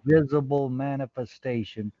are the right. visible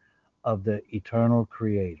manifestation of the eternal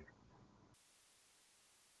creator.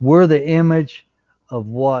 We're the image of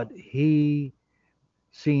what he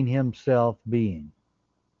seen himself being.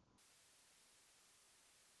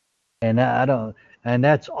 And I don't, and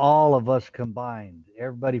that's all of us combined,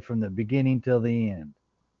 everybody from the beginning till the end.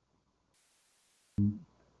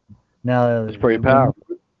 Now, It's pretty when you,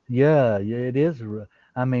 powerful. yeah, it is.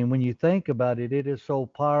 I mean, when you think about it, it is so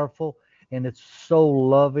powerful and it's so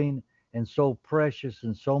loving and so precious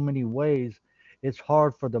in so many ways. It's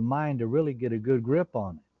hard for the mind to really get a good grip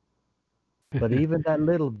on it. But even that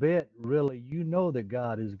little bit, really, that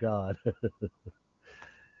God is God.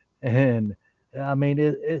 And I mean,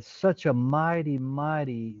 it's such a mighty,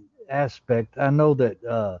 mighty aspect. I know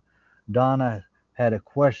that Donna had a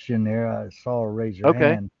question there. I saw her raise her Okay.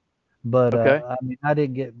 hand, but Okay. I mean, I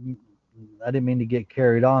didn't mean to get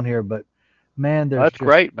carried on here, but man, Oh, that's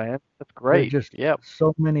great, man. That's there's great. just Yep.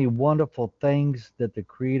 so many wonderful things that the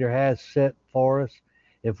Creator has set for us.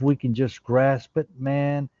 If we can just grasp it,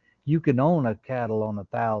 man, you can own a cattle on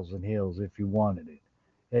 1,000 hills if you wanted it.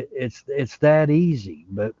 It's that easy,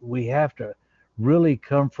 but we have to really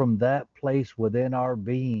come from that place within our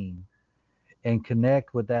being and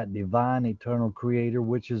connect with that divine eternal creator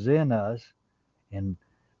which is in us. And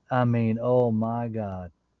I mean, oh my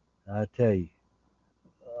God, I tell you,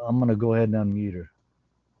 I'm gonna go ahead and unmute her.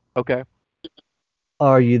 Okay.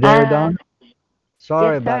 Are you there, Hi. Don?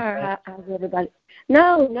 Yes, Sorry about sir. that. How's everybody?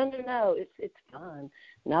 No, no, no, no. It's fine.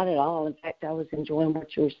 Not at all. In fact, I was enjoying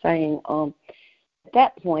what you were saying. At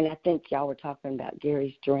that point, I think y'all were talking about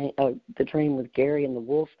Gary's dream, the dream with Gary and the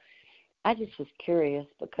wolf. I just was curious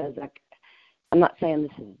because I'm not saying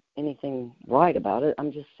this is anything right about it.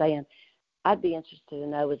 I'm just saying I'd be interested to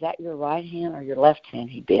know, was that your right hand or your left hand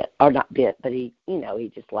he bit? Or not bit, but he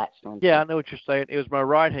just latched on Yeah, to. I know what you're saying. It was my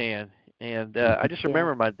right hand, and I just Yeah.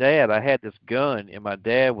 remember my dad. I had this gun, and my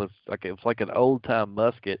dad was it was like an old time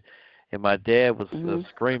musket, and my dad was Mm-hmm.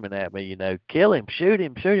 screaming at me, kill him, shoot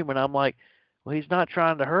him, shoot him, and I'm like, well, he's not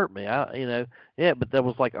trying to hurt me. Yeah, but there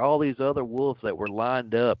was like all these other wolves that were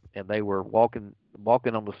lined up, and they were walking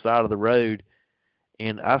on the side of the road.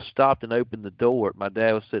 And I stopped and opened the door. My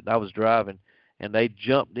dad was sitting. I was driving, and they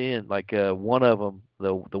jumped in. Like one of them,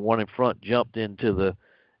 the one in front, jumped into the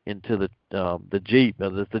Jeep,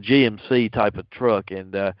 the GMC type of truck,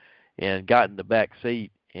 and got in the back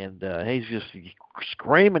seat. And he's just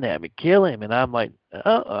screaming at me, "Kill him!" And I'm like,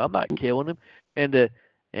 I'm not killing him." And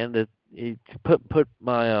he put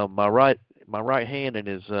my right hand in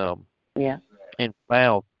his in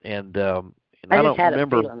mouth, and I don't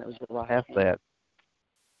remember past that.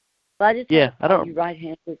 Well, I just I don't. Are you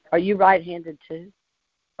right-handed? Are you right-handed too?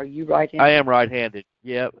 Are you right-handed? I am right-handed.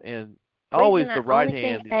 Yep, and always the right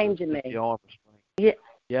hand came to me. The arm strength. Yeah.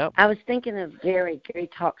 Yep. I was thinking of Gary. Gary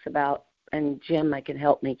talks about, and Jim, can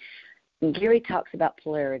help me. Gary talks about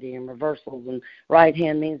polarity and reversals, and right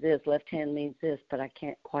hand means this, left hand means this, but I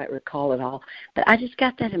can't quite recall it all. But I just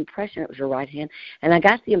got that impression it was your right hand, and I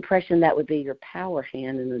got the impression that would be your power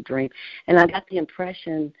hand in the dream, and I got the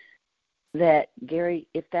impression that Gary,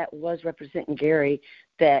 if that was representing Gary,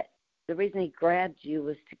 that the reason he grabbed you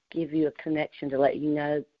was to give you a connection, to let you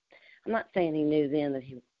know. I'm not saying he knew then that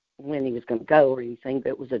when he was going to go or anything, but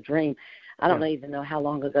it was a dream. I don't even know how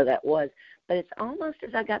long ago that was, but it's almost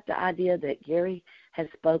as I got the idea that Gary has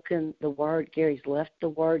spoken the word, Gary's left the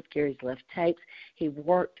word, Gary's left tapes. He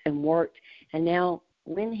worked and worked, and now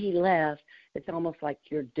when he left, it's almost like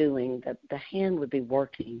you're doing, the hand would be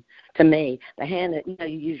working to me. The hand, you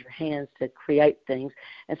use your hands to create things.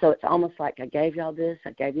 And so it's almost like I gave y'all this,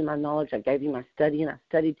 I gave you my knowledge, I gave you my study, and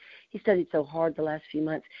he studied so hard the last few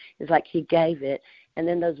months. It's like he gave it. And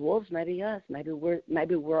then those wolves, maybe us, maybe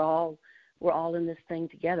we're all in this thing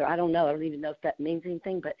together. I don't know. I don't even know if that means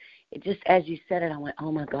anything, but it just, as you said it, I went,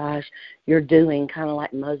 oh my gosh, you're doing kind of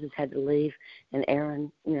like Moses had to leave and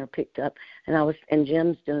Aaron, picked up. And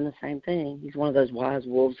Jim's doing the same thing. He's one of those wise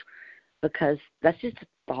wolves, because that's just a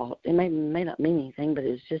thought. It may not mean anything, but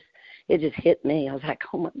it just hit me. I was like,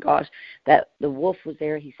 oh my gosh, that the wolf was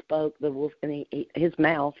there. He spoke, the wolf, and his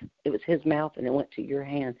mouth, it was his mouth, and it went to your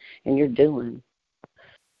hand, and you're doing.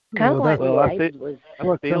 Kind of like David was. I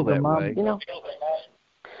feel that way.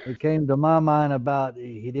 It came to my mind about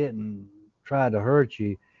he didn't try to hurt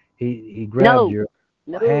you. He grabbed your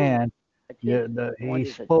hand.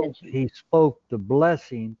 He spoke the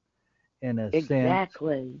blessing in a sense,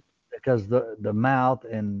 because the mouth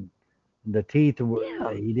and the teeth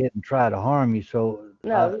he didn't try to harm you. So he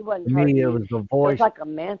wasn't to me, it was the voice. It was like a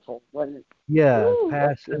mantle, wasn't it? Yeah, Ooh,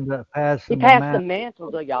 passing he passed the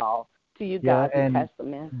mantle to y'all. To you guys, and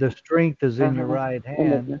the strength is in your right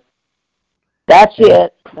hand. That's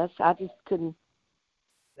it. I just couldn't.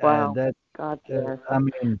 Wow. God bless.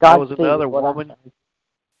 There was another woman.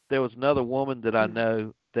 There was another woman that I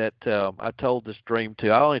know that I told this dream to.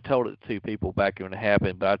 I only told it to 2 people back when it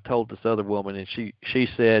happened, but I told this other woman, and she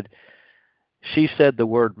said the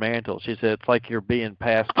word mantle. She said it's like you're being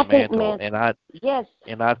passed the mantle, and I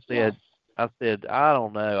said. I said, I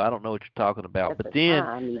don't know what you're talking about. But then,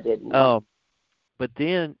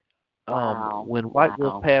 when White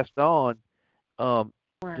Wolf passed on,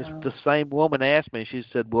 the same woman asked me. She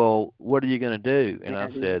said, "Well, what are you going to do?" And I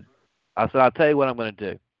said, "I'll tell you what I'm going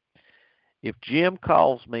to do. If Jim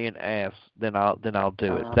calls me and asks, then I'll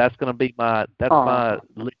do it. That's going to be my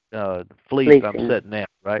fleece I'm setting out,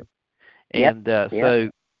 right?" And so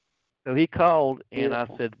he called, and I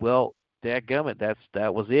said, "Well, dadgummit,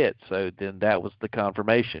 that was it." So then that was the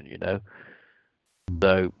confirmation,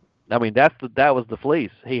 So that was the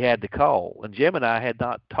fleece. He had to call, and Jim and I had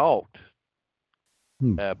not talked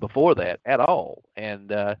before that at all,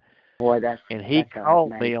 and he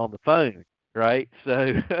called me on the phone, right?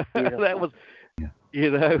 So that was,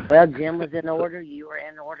 Well, Jim was in order, you were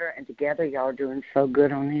in order, and together y'all are doing so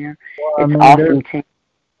good on here. Well, it's awesome team.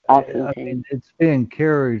 Awesome team. It's being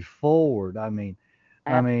carried forward.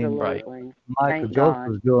 Absolutely. Michael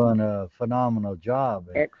Joseph's doing a phenomenal job.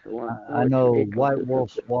 Excellent. I know White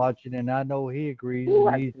Wolf's watching, and I know he agrees.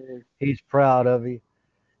 And he's proud of you.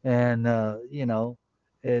 And,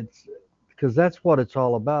 it's because that's what it's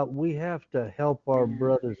all about. We have to help our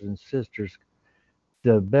brothers and sisters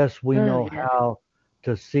the best we know how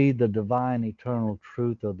to see the divine eternal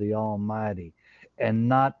truth of the Almighty, and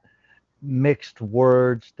not mixed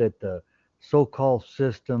words that the so-called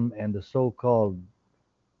system and the so-called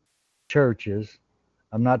churches.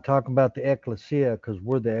 I'm not talking about the ecclesia, because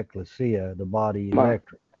we're the ecclesia, the body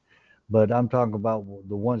electric, but I'm talking about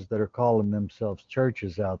the ones that are calling themselves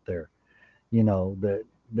churches out there. That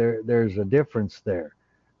there's a difference there.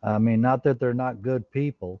 Not that they're not good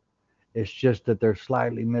people. It's just that they're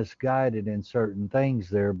slightly misguided in certain things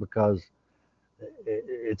there, because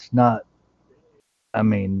it's not. I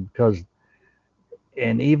mean, because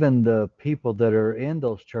and even the people that are in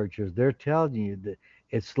those churches, they're telling you that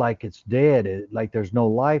it's like it's dead, like there's no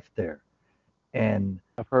life there. And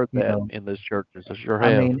I've heard you that know, in those churches. I sure I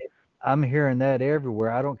have. mean, I'm hearing that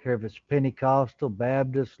everywhere. I don't care if it's Pentecostal,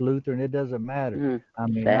 Baptist, Lutheran, it doesn't matter. I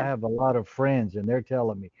mean, I Sad. have a lot of friends, and they're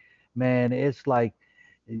telling me, man, it's like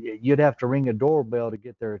you'd have to ring a doorbell to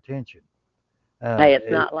get their attention. Hey, it's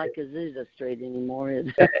It, not like Azusa Street anymore, is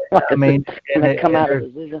it? Like I mean, when they come and out of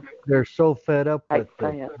Azusa. they're so fed up I with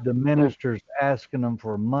say it. the ministers asking them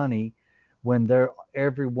for money when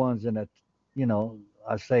everyone's in a,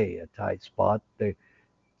 I say a tight spot.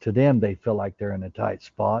 To them, they feel like they're in a tight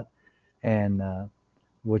spot, and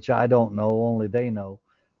which I don't know, only they know.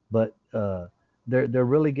 But they're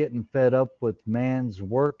really getting fed up with man's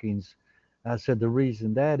workings. I said the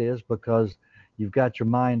reason that is because you've got your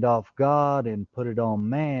mind off God and put it on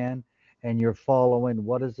man, and you're following,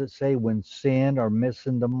 what does it say, when sin or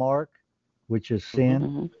missing the mark, which is sin,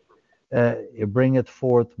 Mm-hmm. it bringeth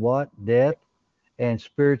forth what? Death. And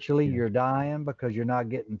spiritually, Yeah. you're dying because you're not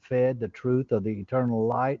getting fed the truth of the eternal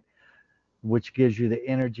light, which gives you the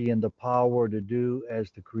energy and the power to do as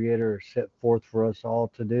the Creator set forth for us all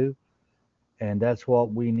to do. And that's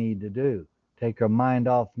what we need to do. Take our mind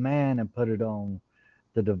off man and put it on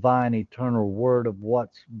the divine eternal word of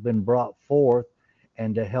what's been brought forth,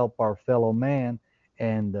 and to help our fellow man.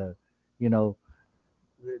 And you know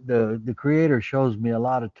the Creator shows me a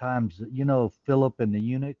lot of times, Philip and the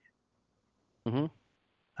eunuch. Hmm.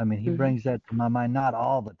 I mean, he Mm-hmm. brings that to my mind, not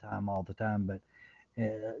all the time, but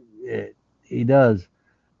he does,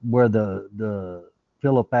 where the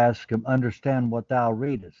Philip asks him, understand what thou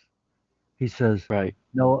readest. He says, Right.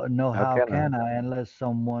 no, How how can I? can I unless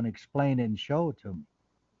someone explain it and show it to me?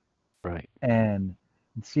 Right. And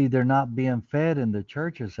see, they're not being fed in the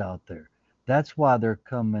churches out there. That's why they're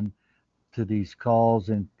coming to these calls,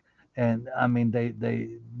 and I mean,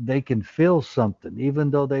 they can feel something, even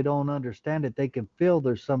though they don't understand it. They can feel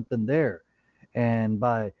there's something there, and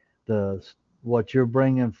by the what you're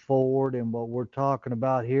bringing forward and what we're talking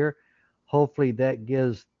about here, hopefully that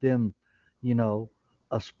gives them, you know,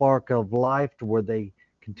 a spark of life to where they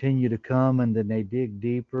continue to come, and then they dig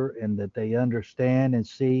deeper, and that they understand and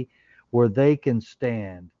see where they can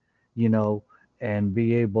stand, you know, and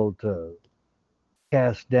be able to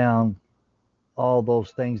cast down all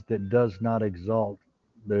those things that does not exalt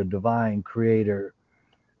the divine creator,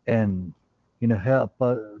 and help,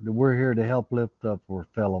 we're here to help lift up our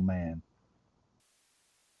fellow man.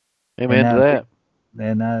 And Amen to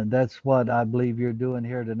that. that's what I believe you're doing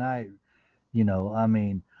here tonight. I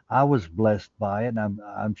mean, I was blessed by it, and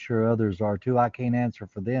I'm sure others are too. I can't answer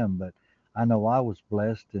for them, but I know I was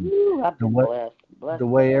blessed. And Ooh, I've the been way blessed. Blessed, the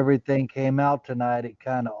way blessed, everything came out tonight, it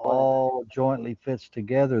kind of blessed. all jointly fits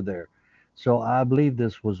together there. So I believe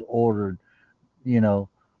this was ordered, you know,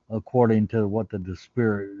 according to what the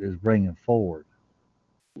Spirit is bringing forward.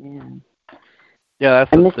 Yeah. Yeah,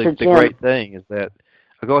 that's And the Mr. the Jim, great thing is that.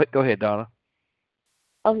 Go ahead, Donna.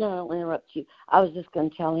 oh no, I don't interrupt you. I was just going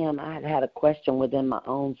to tell him I had a question within my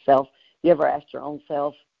own self. You ever asked your own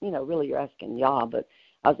self? Really you're asking y'all, but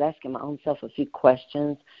I was asking my own self a few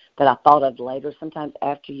questions that I thought of later. Sometimes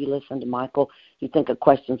after you listen to Michael, you think of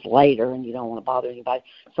questions later and you don't want to bother anybody.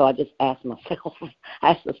 So I just asked myself,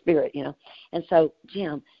 asked the Spirit, And so,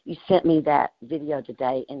 Jim, you sent me that video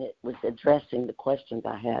today, and it was addressing the questions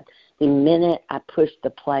I had. The minute I pushed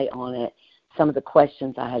the play on it, some of the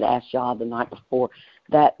questions I had asked y'all the night before,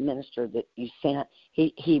 that minister that you sent,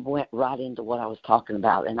 he went right into what I was talking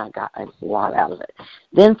about, and I got a lot out of it.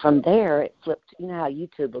 Then from there, it flipped. You know how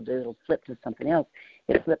YouTube will do? It'll flip to something else.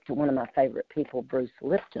 It flipped to one of my favorite people, Bruce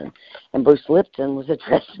Lipton, and Bruce Lipton was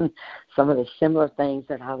addressing some of the similar things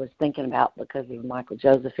that I was thinking about because of Michael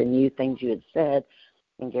Joseph and you, things you had said,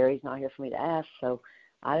 and Gary's not here for me to ask, so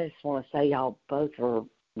I just want to say y'all both are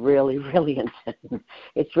really, really in tune.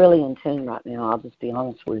 It's really in tune right now, I'll just be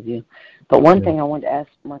honest with you. But one thing I wanted to ask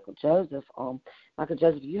Michael Joseph,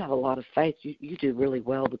 you have a lot of faith. You do really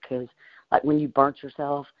well because, like, when you burnt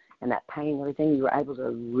yourself and that pain and everything, you were able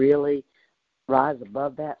to really rise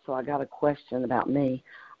above that. So I got a question about me.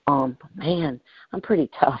 Man, I'm pretty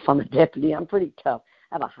tough. I'm a deputy. I'm pretty tough.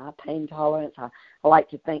 I have a high pain tolerance. I like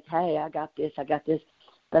to think, hey, I got this.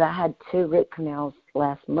 But I had 2 root canals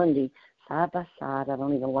last Monday, side by side. I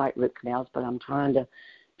don't even like root canals, but I'm trying to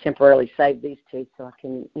temporarily save these teeth so I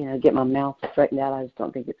can, get my mouth straightened out. I just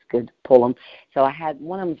don't think it's good to pull them. So I had,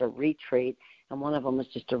 one of them's a retreat, and one of them was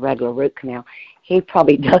just a regular root canal. He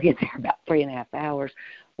probably dug in there about 3.5 hours.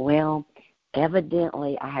 Well,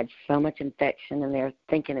 evidently I had so much infection in there,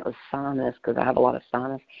 thinking it was sinus because I have a lot of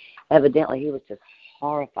sinus. evidently he was just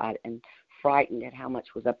horrified and frightened at how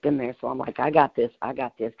much was up in there. So I'm like, I got this.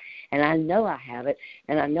 And I know I have it,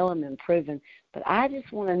 and I know I'm improving, but I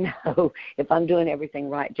just want to know if I'm doing everything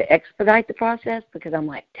right to expedite the process, because I'm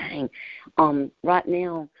like, dang, right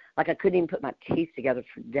now, like I couldn't even put my teeth together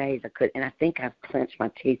for days. And I think I've clenched my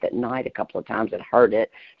teeth at night a couple of times. It hurt it.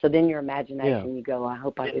 So then your imagination, you go, I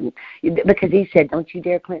hope I didn't, because he said, don't you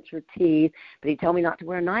dare clench your teeth. But he told me not to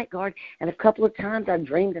wear a night guard. And a couple of times I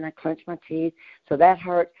dreamed and I clenched my teeth. So that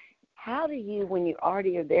hurt. How do you, when you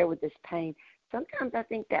already are there with this pain, sometimes I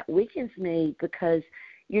think that weakens me because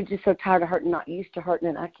you're just so tired of hurting, not used to hurting,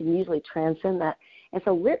 and I can usually transcend that. And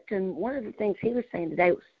so Lipton, one of the things he was saying today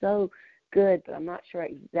was so good, but I'm not sure I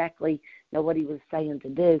exactly know what he was saying to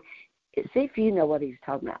do. See if you know what he's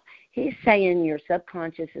talking about. He's saying your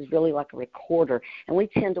subconscious is really like a recorder, and we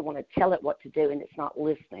tend to want to tell it what to do, and it's not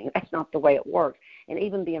listening. That's not the way it works. And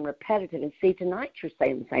even being repetitive. And see, tonight you're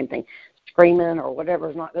saying the same thing, screaming or whatever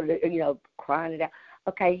is not going to do, crying it out.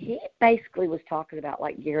 Okay, he basically was talking about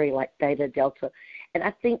like Gary, like theta, delta. And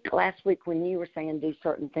I think last week when you were saying do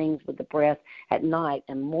certain things with the breath at night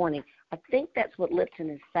and morning, I think that's what Lipton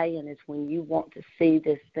is saying, is when you want to see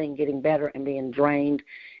this thing getting better and being drained.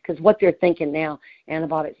 Because what they're thinking now,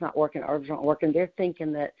 antibiotics not working, herbs aren't working, they're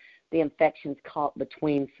thinking that the infection's caught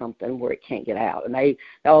between something where it can't get out. And we're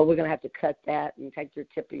going to have to cut that and take your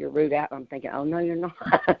tip of your root out. And I'm thinking, oh, no, you're not.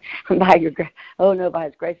 by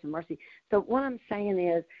His grace and mercy. So what I'm saying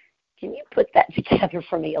is, can you put that together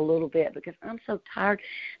for me a little bit? Because I'm so tired.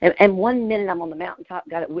 And 1 minute I'm on the mountaintop,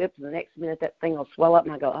 got it whipped, and the next minute that thing will swell up,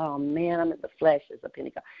 and I go, oh, man, I'm in the flesh as a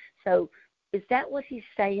Pentecost. So is that what he's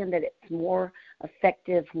saying, that it's more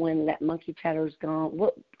effective when that monkey chatter is gone?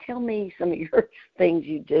 Tell me some of your things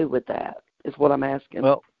you do with that, is what I'm asking.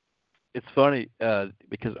 Well, it's funny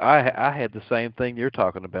because I had the same thing you're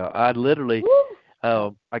talking about. I literally,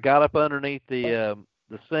 I got up underneath the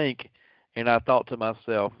sink, and I thought to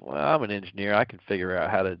myself, well, I'm an engineer. I can figure out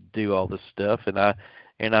how to do all this stuff. And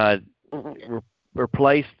I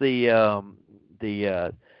replaced the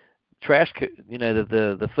trash,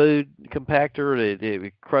 the food compactor.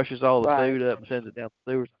 It crushes all the food up and sends it down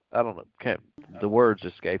the sewers. I don't know. The words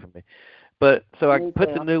escaping me. But so I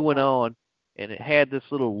put the new one on, and it had this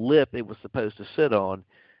little lip it was supposed to sit on.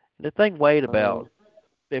 And the thing weighed about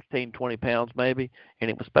 15, 20 pounds maybe, and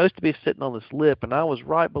it was supposed to be sitting on this lip, and I was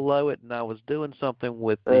right below it, and I was doing something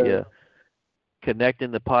with the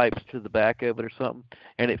connecting the pipes to the back of it or something,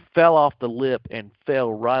 and it fell off the lip and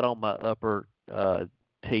fell right on my upper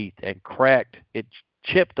teeth and cracked. It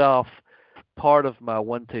chipped off part of my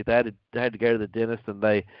one tooth. I had to go to the dentist, and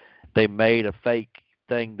they made a fake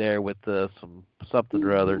thing there with something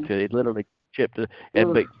or other. It literally chipped it,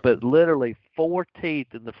 but literally 4 teeth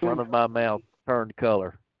in the front of my mouth turned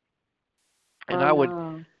color. And I would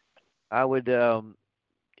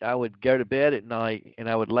go to bed at night, and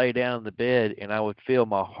I would lay down in the bed, and I would feel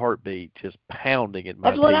my heartbeat just pounding in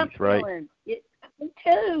my teeth. That's what I'm right? feeling. Me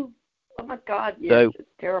too. Oh my God, yes, so, it's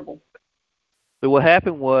terrible. So what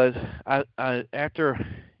happened was, after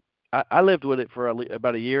I lived with it for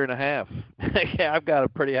about a year and a half. I've got a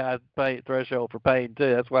pretty high pain threshold for pain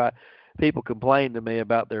too. That's why people complain to me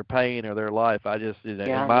about their pain or their life. I just, in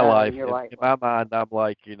my life, in my mind, I'm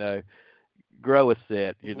like, grow a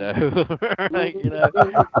set, right?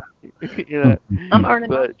 I'm earning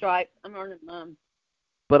my stripes. I'm earning mine.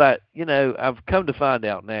 But I've come to find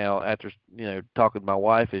out now, after talking to my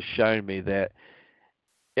wife, has shown me that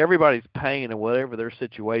everybody's pain or whatever their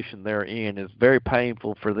situation they're in is very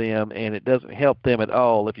painful for them, and it doesn't help them at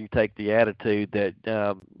all if you take the attitude that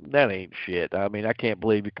that ain't shit. I mean, I can't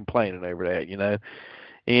believe you're complaining over that,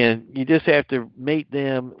 And you just have to meet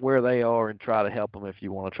them where they are and try to help them if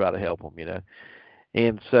you want to try to help them,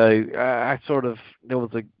 And so there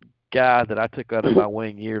was a guy that I took under my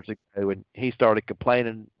wing years ago, and he started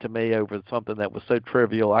complaining to me over something that was so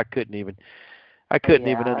trivial I couldn't even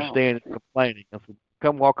understand his complaining. I said,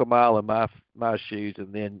 come walk a mile in my shoes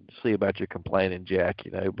and then see about your complaining, Jack,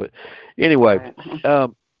 But anyway,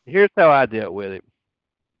 here's how I dealt with it.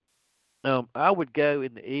 I would go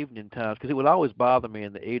in the evening times, because it would always bother me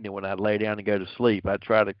in the evening when I'd lay down and go to sleep. I'd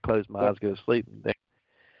try to close my eyes, go to sleep, and then,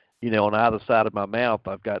 on either side of my mouth,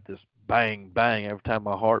 I've got this bang, bang every time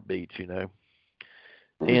my heart beats,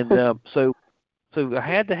 And so I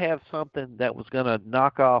had to have something that was going to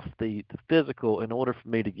knock off the physical in order for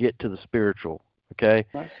me to get to the spiritual, okay?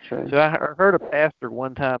 That's true. So I heard a pastor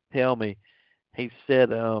one time tell me, he said,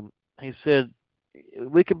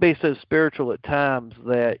 we can be so spiritual at times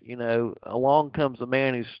that, along comes a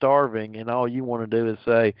man who's starving, and all you want to do is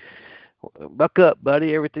say, buck up,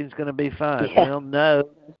 buddy, everything's going to be fine. Yeah. Well, no,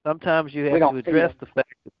 sometimes you have to address the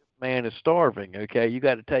fact that this man is starving. Okay, you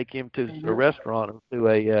got to take him to a restaurant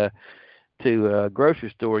or to a grocery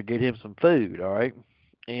store and get him some food. All right,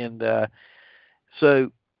 and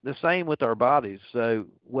so the same with our bodies. So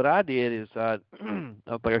what I did is I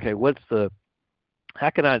was like, okay, how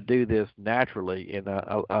can I do this naturally? And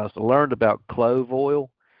I learned about clove oil.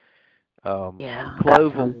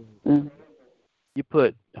 Clove oil. You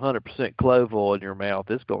put 100% clove oil in your mouth,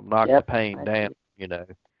 it's gonna knock the pain down. You know,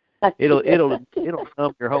 it'll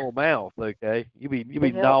numb your whole mouth. Okay, you be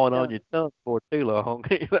gnawing on your tongue for too long.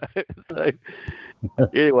 You know? So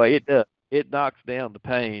anyway, it does. It knocks down the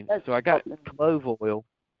pain. So I got clove oil,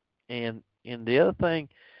 and the other thing,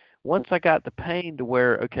 once I got the pain to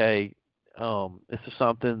where this is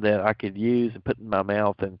something that I could use and put in my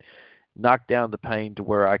mouth and knock down the pain to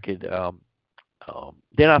where I could.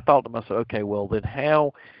 Then I thought to myself, okay, well then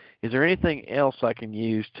is there anything else I can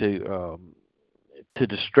use to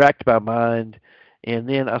distract my mind? And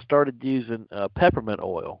then I started using peppermint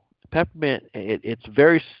oil. Peppermint, it's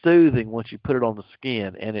very soothing once you put it on the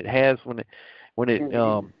skin, and it has when it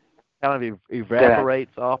kind of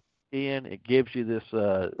evaporates off the skin, it gives you this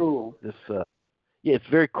it's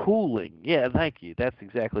very cooling. Yeah, thank you. That's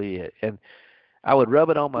exactly it. And I would rub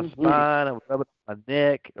it on my spine. I would rub it on my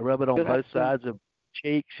neck. I rub it on both sides of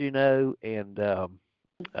cheeks, you know. And all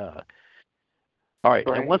right.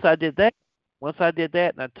 And once I did that,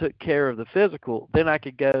 and I took care of the physical, then I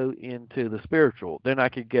could go into the spiritual. Then I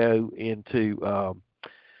could go into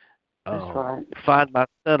find my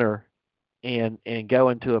center and go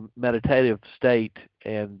into a meditative state.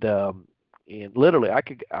 And literally,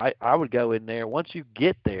 I would go in there. Once you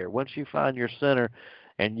get there, once you find your center.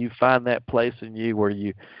 And you find that place in you where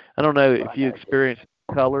I don't know if you experience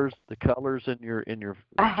the colors in your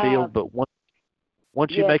field, but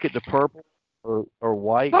once you make it to purple or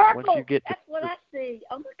white, once you get that's what I see.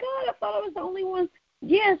 Oh my God, I thought I was the only one.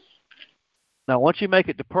 Yes. Now, once you make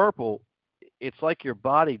it to purple, it's like your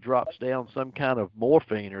body drops down some kind of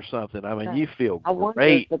morphine or something. I mean, you feel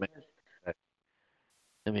great.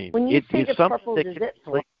 I mean, when you see the purple, does it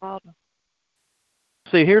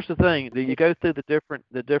See, here's the thing: you go through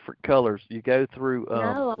the different colors. You go through.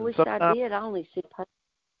 No, I wish I did. I only see purple.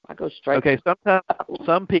 I go straight. Okay, sometimes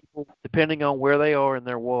some people, depending on where they are in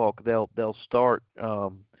their walk, they'll start.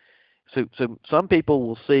 So some people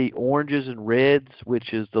will see oranges and reds,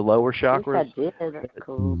 which is the lower chakras. I did. That's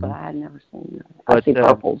cool, but I had never seen that. I see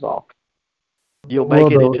purples off. You'll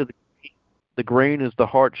make it into the green is the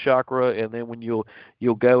heart chakra, and then when you'll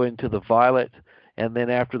go into the violet. And then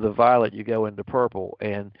after the violet, you go into purple.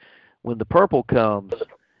 And when the purple comes,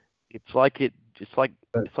 it's like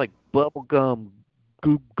bubble gum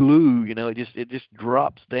glue. You know, it just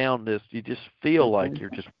drops down. You just feel like you're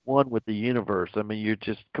just one with the universe. I mean, you're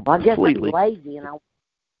just completely. I guess I'm lazy, and I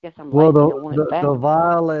guess I'm lazy. Well, the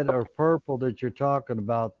violet or purple that you're talking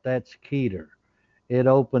about, that's Keter. It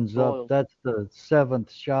opens up. That's the 7th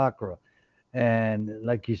chakra, and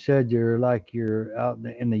like you said, you're out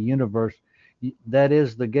in the universe. That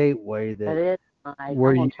is the gateway where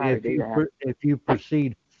if you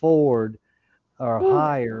proceed forward or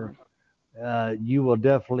higher, you will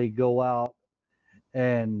definitely go out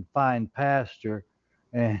and find pasture,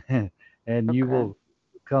 and you will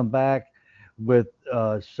come back with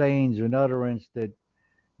sayings and utterance that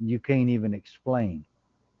you can't even explain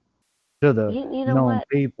to the known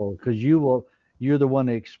people, because you're the one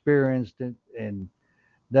that experienced it, and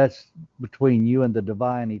that's between you and the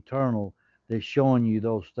divine eternal. They're showing you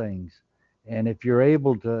those things. And if you're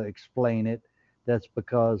able to explain it, that's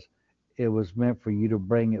because it was meant for you to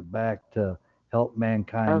bring it back to help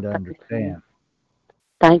mankind understand.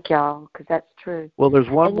 Thank y'all, because that's true. Well, there's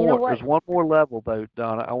one more. There's one more level, though,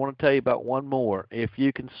 Donna. I want to tell you about one more. If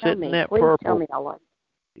you can sit in that purple, tell me how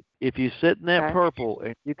if you sit in that purple,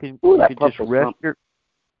 and you can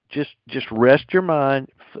just rest your mind.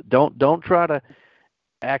 Don't try to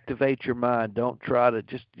activate your mind. Don't try to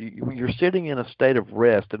you're sitting in a state of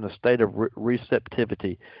rest, in a state of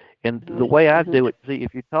receptivity. And the way I do it, see,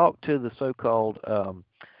 if you talk to the so-called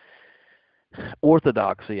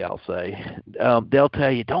orthodoxy, I'll say, they'll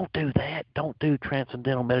tell you, don't do that. Don't do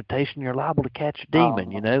transcendental meditation. You're liable to catch a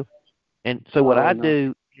demon, you know. And so what I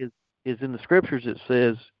do is in the scriptures it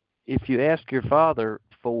says, if you ask your father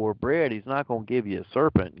for bread, he's not going to give you a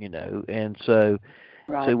serpent, you know. And so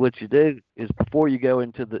so what you do is before you go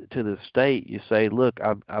into the state, you say, look,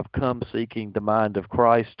 I've come seeking the mind of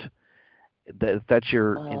Christ. That's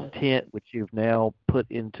your intent, which you've now put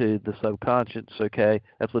into the subconscious, okay?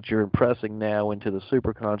 That's what you're impressing now into the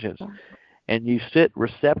superconscious. And you sit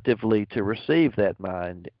receptively to receive that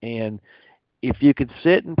mind. And if you could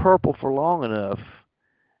sit in purple for long enough,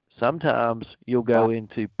 sometimes you'll go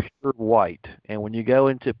into pure white. And when you go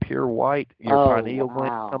into pure white, your pineal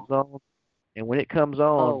gland comes on. And when it comes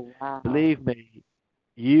on, believe me,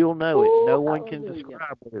 you'll know it. No one can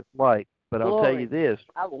describe what it's like. But I'll tell you this.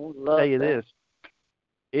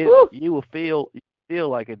 You will feel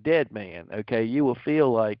like a dead man. Okay, you will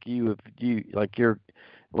feel like you're.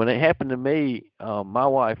 When it happened to me, my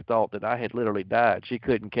wife thought that I had literally died. She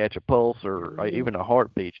couldn't catch a pulse or even a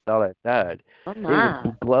heartbeat. She thought I died. It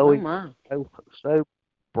was glowing so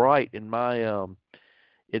bright in my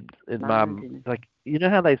my like, you know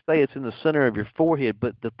how they say it's in the center of your forehead,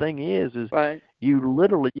 but the thing is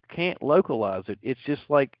you can't localize it. It's just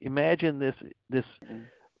like, imagine this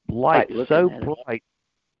light so bright,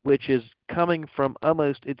 which is coming from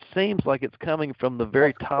almost, it seems like it's coming from the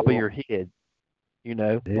very top of your head, you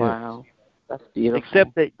know. Wow, that's beautiful.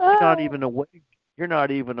 Except that you're not even aware. You're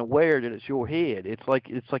not even aware that it's your head. It's like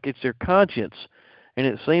it's your conscience, and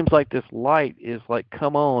it seems like this light is like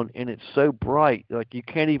come on, and it's so bright, like you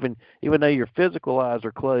can't even though your physical eyes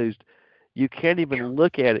are closed, you can't even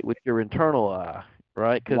look at it with your internal eye,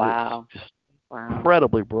 right? Because it's just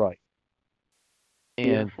incredibly bright.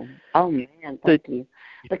 And beautiful. Oh man, thank you.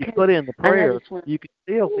 If you put in the prayer, you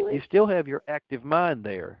still have your active mind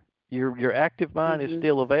there. Your active mind is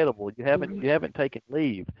still available. You haven't taken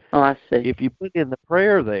leave. Oh, I see. If you put in the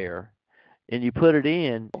prayer there, and you put it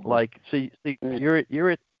in, like see you're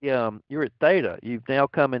at theta. You've now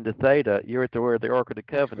come into theta. You're at where the Ark of the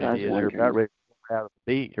Covenant is. You're about ready to fly out of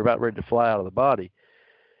the beat. You're about ready to fly out of the body.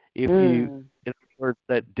 If you, in other words,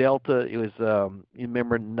 that delta, it was you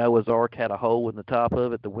remember Noah's Ark had a hole in the top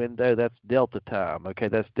of it, the window. That's delta time. Okay,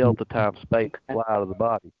 that's delta time space to fly out of the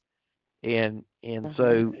body. And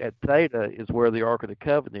so at theta is where the Ark of the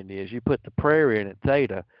Covenant is. You put the prayer in at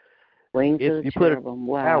theta. Wings of the cherubim.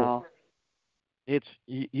 Wow. It's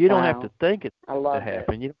you don't have to think it's going to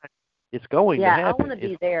happen. It's going to happen. Yeah, I want to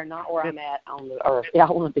be there, not where I'm at on the earth. Yeah,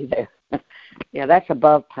 I want to be there. Yeah, that's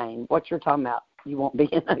above pain. What you're talking about, you won't be.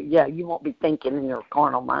 You won't be thinking in your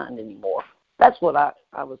carnal mind anymore. That's what I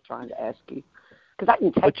was trying to ask you. Because I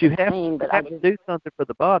can take the pain, but I just do something for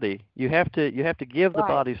the body. You have to give the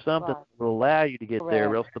body something that will allow you to get there,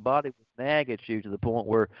 or else the body will nag at you to the point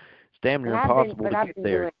where it's damn near impossible to get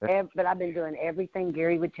there. But I've been doing everything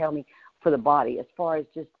Gary would tell me for the body, as far as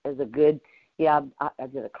just as a good. Yeah, I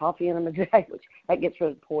did a coffee enema today, which that gets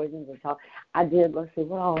rid of poisons and stuff. I did. Let's see,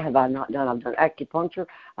 what all have I not done? I've done acupuncture.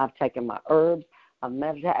 I've taken my herbs. I've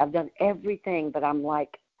meditated. I've done everything, but I'm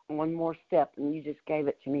like, one more step, and you just gave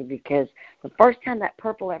it to me, because the first time that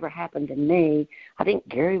purple ever happened to me, I think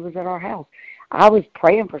Gary was at our house. I was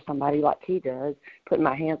praying for somebody like he does, putting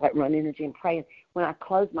my hands like run energy and praying. When I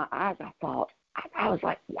closed my eyes, I was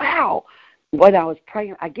like, wow. When I was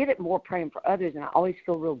praying, I get it more praying for others, and I always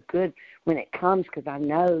feel real good when it comes, because I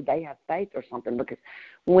know they have faith or something, because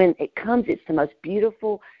when it comes, it's the most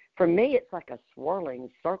beautiful. For me, it's like a swirling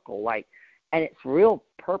circle, and it's real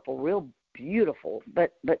purple, real beautiful,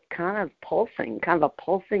 but kind of pulsing,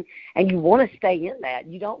 and you want to stay in that.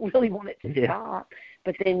 You don't really want it to stop,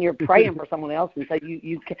 but then you're praying for someone else, and so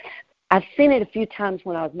you can. I've seen it a few times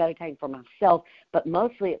when I was meditating for myself, but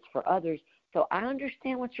mostly it's for others. So I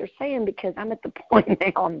understand what you're saying, because I'm at the point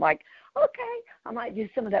now, I'm like, okay, I might do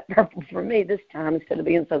some of that purple for me this time instead of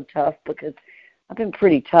being so tough, because I've been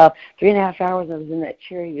pretty tough. 3.5 hours I was in that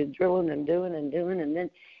chair, you're drilling and doing, and then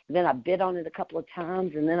I bit on it a couple of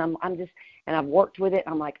times, and then I'm just, and I've worked with it.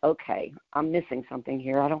 I'm like, okay, I'm missing something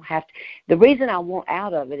here. I don't have to. The reason I want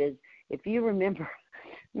out of it is, if you remember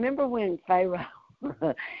when Pharaoh,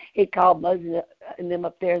 he called Moses and them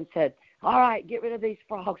up there and said, all right, get rid of these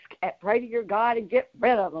frogs. Pray to your God and get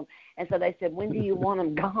rid of them. And so they said, when do you want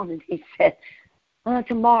them gone? And he said,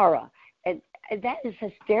 tomorrow. And that is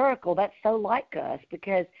hysterical. That's so like us,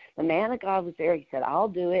 because the man of God was there. He said, I'll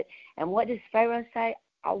do it. And what does Pharaoh say?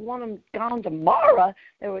 I want them gone tomorrow.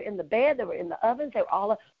 They were in the bed. They were in the ovens. They were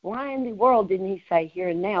all up. Why in the world didn't he say here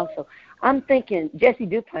and now? So I'm thinking, Jesse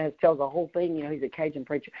Duplantis tells the whole thing. You know, he's a Cajun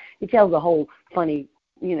preacher. He tells a whole funny,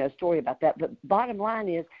 story about that. But bottom line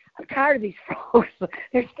is, I'm tired of these frogs.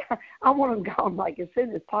 I want them gone like as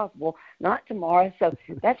soon as possible, not tomorrow. So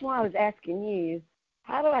that's why I was asking you,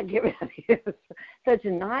 how do I get rid of this? So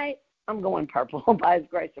tonight, I'm going purple by His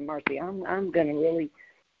grace and mercy. I'm going to really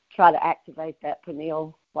try to activate that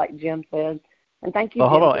pineal, like Jim said. And thank you.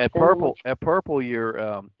 Well, Jim, hold on. At purple, you're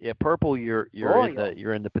in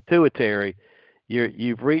the pituitary.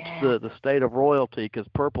 You've reached the state of royalty, because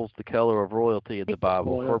purple's the color of royalty in the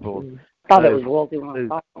Bible. Purple. I thought it was royalty when I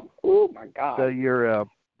thought, oh my God. So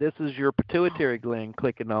this is your pituitary gland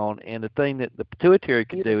clicking on, and the thing that the pituitary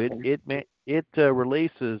can do, it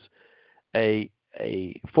releases a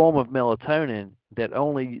a form of melatonin that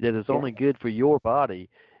is only good for your body,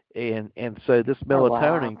 and so this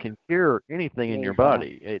melatonin can cure anything in your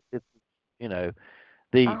body. It's you know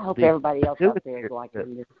the I hope everybody else out there is like this.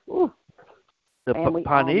 The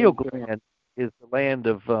pineal gland is the land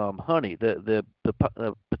of honey. The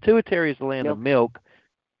pituitary is the land of milk.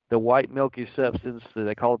 The white milky substance,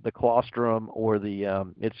 they call it the colostrum, or the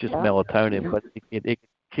it's just melatonin, but it can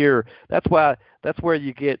cure. That's where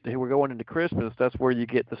you get. We're going into Christmas. That's where you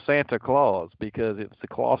get the Santa Claus, because it's the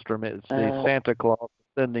colostrum. It's the Santa Claus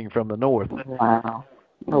descending from the north. Wow!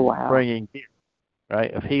 Oh wow! Bringing gifts,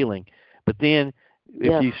 right, of healing. But then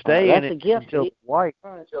if you stay in it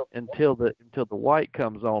until the white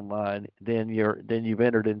comes online, then you've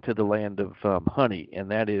entered into the land of honey,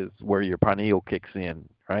 and that is where your pineal kicks in,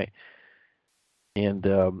 right? And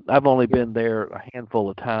I've only been there a handful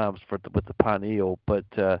of times with the pineal, but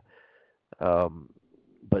I can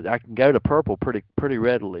go to purple pretty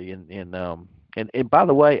readily, and by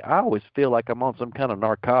the way, I always feel like I'm on some kind of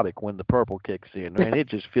narcotic when the purple kicks in. Man, it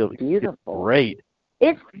just feels beautiful. Great.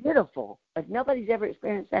 It's beautiful. Like nobody's ever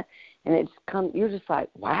experienced that, and you're just like,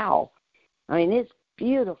 wow. I mean, it's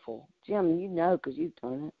beautiful, Jim. You know, because you've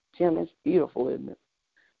done it, Jim. It's beautiful, isn't it?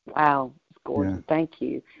 Wow, it's gorgeous. Yeah. Thank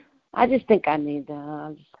you. I just think I need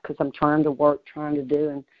that because I'm trying to work, trying to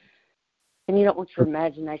do, and you don't want your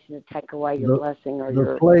imagination to take away your blessing or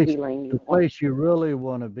your healing. The place you really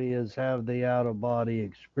want to be is have the out-of-body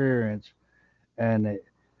experience and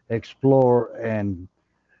explore and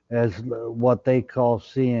as what they call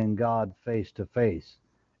seeing God face to face.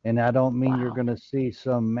 And I don't mean you're going to see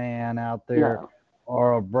some man out there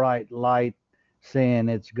or a bright light saying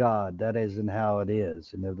it's God. That isn't how it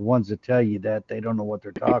is. And the ones that tell you that, they don't know what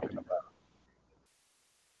they're talking about,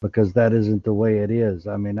 because that isn't the way it is.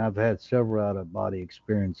 I mean, I've had several out-of-body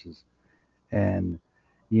experiences, and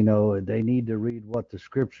they need to read what the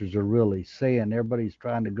scriptures are really saying. Everybody's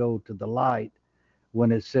trying to go to the light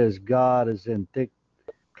when it says God is in thick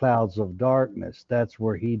clouds of darkness. That's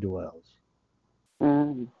where he dwells.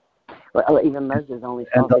 Well, even Moses only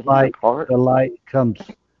saw the light comes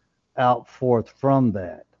out forth from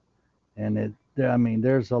that. And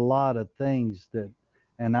there's a lot of things that,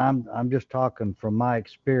 and I'm just talking from my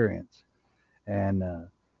experience, and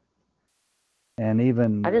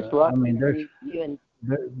even I just love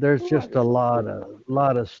there's just a lot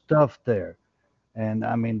of stuff there. And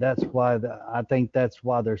that's why I think that's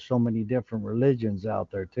why there's so many different religions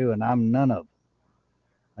out there too, and I'm none of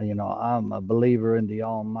them. I'm a believer in the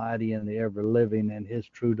Almighty and the ever living and his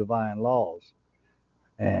true divine laws.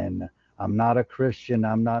 And I'm not a Christian.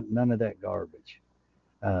 I'm not none of that garbage.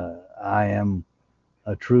 I am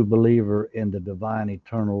a true believer in the divine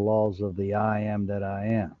eternal laws of the I am that I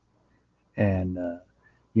am. And I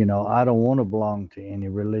don't want to belong to any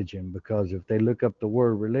religion, because if they look up the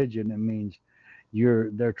word religion, it means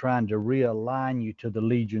they're trying to realign you to the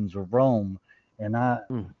legions of Rome, and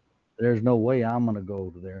there's no way I'm going to go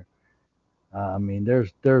to there.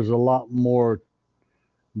 There's a lot more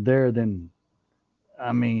there than,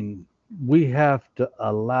 we have to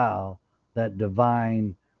allow that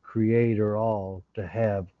divine creator all to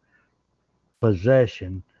have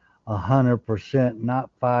possession 100%, not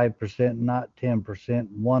 5%, not 10%,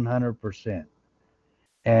 100%.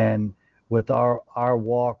 And with our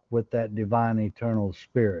walk with that divine eternal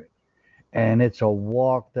spirit. And it's a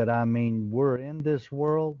walk that, we're in this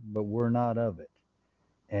world, but we're not of it.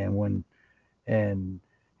 And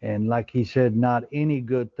like he said, not any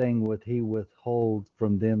good thing would he withhold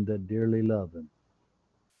from them that dearly love him.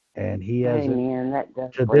 And he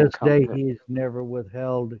hasn't, to this day, he's never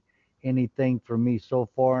withheld anything from me so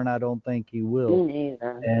far, and I don't think he will. Me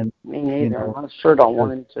neither. I sure don't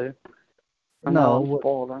want him to. I know I'm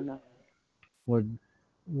spoiled. I know.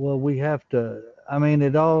 Well, we have to.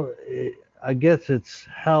 I guess it's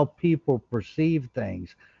how people perceive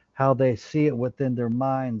things, how they see it within their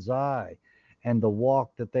mind's eye, and the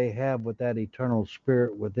walk that they have with that eternal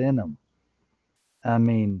spirit within them. I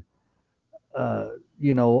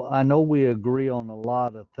know we agree on a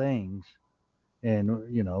lot of things, and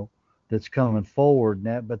that's coming forward in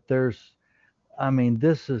that, but there's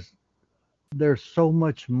so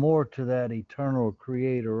much more to that eternal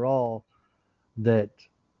creator all that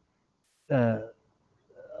you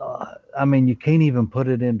can't even put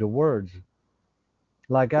it into words.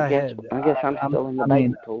 Like I guess I'm still in the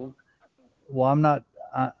baby pool. Well, I'm not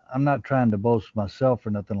trying to boast myself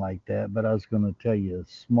or nothing like that, but I was going to tell you a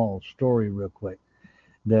small story real quick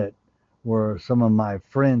that were some of my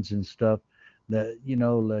friends and stuff that,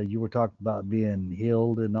 you were talking about being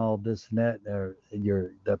healed and all this and that, or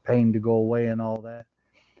the pain to go away and all that.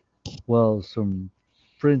 Well, some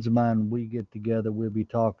friends of mine, we get together, we'll be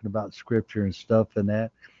talking about scripture and stuff and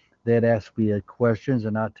that. They'd ask me questions,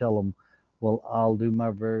 and I tell them, well, I'll do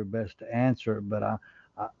my very best to answer it, but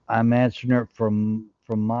I'm answering it from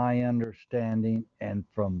my understanding and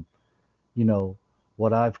from, you know,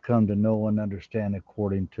 what I've come to know and understand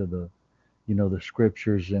according to the, you know, the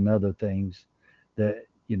scriptures and other things that,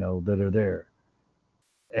 you know, that are there,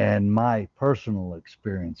 and my personal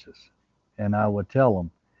experiences. And I would tell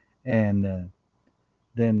them, and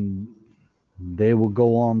then they will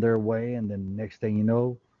go on their way, and then next thing you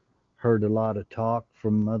know, heard a lot of talk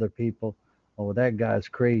from other people. Oh, that guy's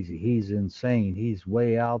crazy. He's insane. He's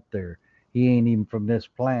way out there. He ain't even from this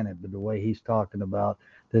planet. But the way he's talking about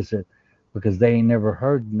this, because they ain't never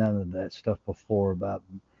heard none of that stuff before about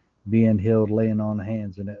being healed, laying on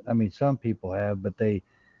hands, and it. I mean, some people have, but they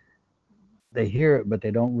hear it, but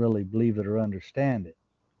they don't really believe it or understand it.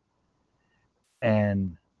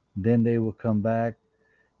 And then they will come back,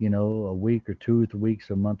 you know, a week or 2 weeks,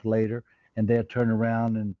 a month later, and they'll turn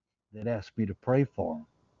around and they'd ask me to pray for them.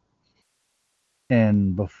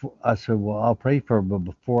 And before I said, well, I'll pray for her, but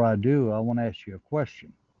before I do, I want to ask you a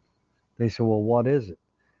question. They said, well, what is it?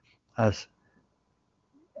 I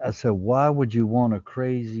said, why would you want a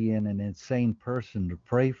crazy and an insane person to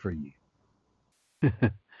pray for you?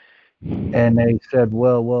 And they said,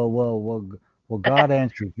 well, God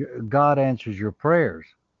answers your prayers.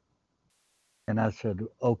 And I said,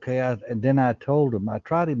 okay. And then I told them, I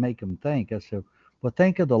tried to make them think. I said, well,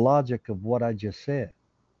 think of the logic of what I just said.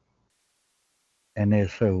 And they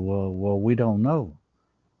said, well, we don't know.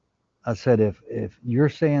 I said, if you're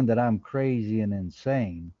saying that I'm crazy and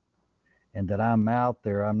insane and that I'm out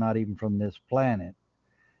there, I'm not even from this planet,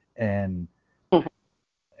 and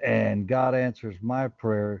God answers my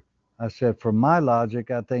prayer, I said, from my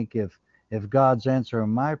logic, I think if God's answering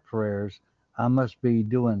my prayers, I must be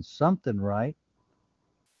doing something right.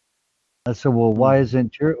 I said, well, why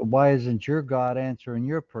isn't your God answering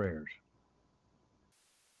your prayers?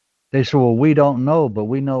 They said, well, we don't know, but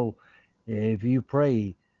we know if you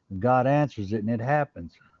pray, God answers it and it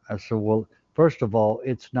happens. I said, well, first of all,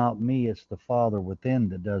 it's not me, it's the Father within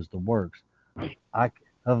that does the works.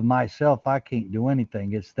 Of myself, I can't do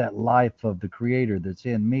anything. It's that life of the Creator that's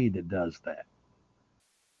in me that does that.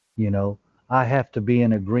 You know, I have to be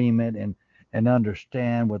in agreement and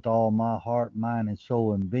understand with all my heart, mind, and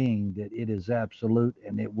soul and being that it is absolute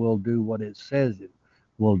and it will do what it says it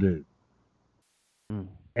will do.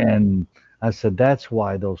 And I said, that's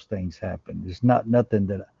why those things happen. It's not nothing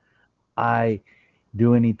that I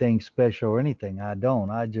do anything special or anything. I don't.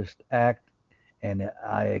 I just act and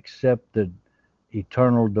I accept the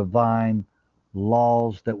eternal divine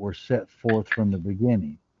laws that were set forth from the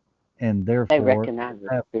beginning. And therefore, they recognize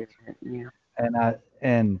the spirit. Yeah.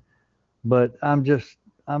 But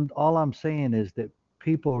all I'm saying is that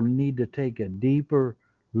people need to take a deeper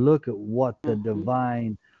look at what the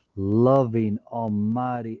divine, loving,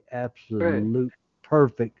 almighty, absolute,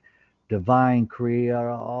 perfect, divine creator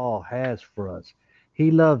all has for us.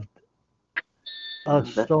 He loved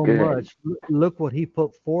us so much. Look what he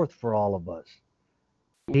put forth for all of us.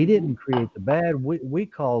 He didn't create the bad. We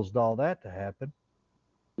caused all that to happen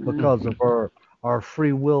because of our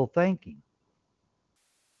free will thinking.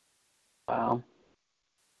 Wow.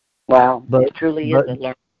 It truly is a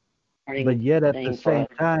learning. But yet at the same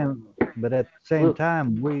time,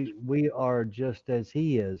 we are just as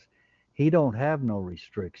he is. He don't have no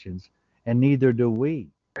restrictions, and neither do we.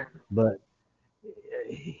 But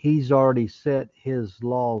he's already set his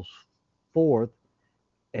laws forth,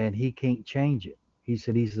 and he can't change it. He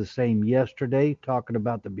said he's the same yesterday, talking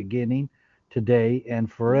about the beginning, today, and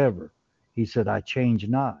forever. He said, I change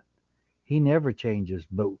not. He never changes,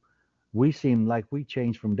 but we seem like we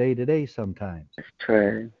change from day to day sometimes. That's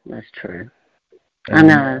true. I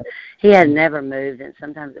know. He had never moved, and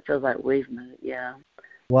sometimes it feels like we've moved, yeah.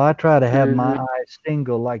 Well, I try to have my eyes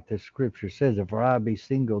single like the scripture says. If our eye be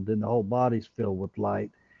single, then the whole body's filled with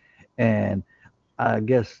light. And I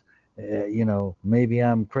guess, maybe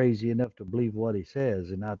I'm crazy enough to believe what he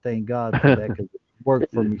says, and I thank God for that because it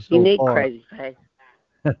worked for me so far. You need crazy faith.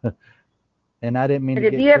 And I didn't mean but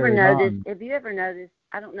to get Have you ever noticed,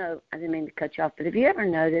 I don't know, I didn't mean to cut you off, but have you ever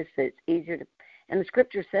noticed that it's easier to, and the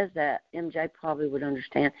scripture says that, MJ probably would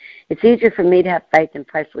understand, it's easier for me to have faith and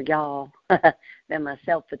pray for y'all than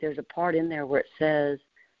myself, but there's a part in there where it says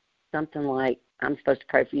something like, I'm supposed to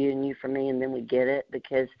pray for you and you for me, and then we get it,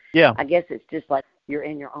 because I guess it's just like you're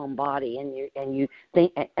in your own body, and you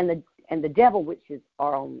think, and the devil, which is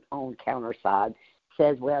our own counter side,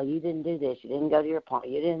 says, well, you didn't do this, you didn't go to your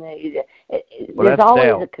appointment, you didn't. There's always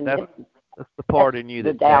doubt. A conviction. That's the part in you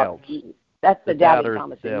that doubts. doubts. That's the doubting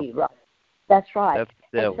Thomas in you, right? That's right. That's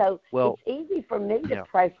the devil. And so well, it's easy for me to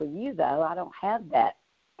pray for you, though. I don't have that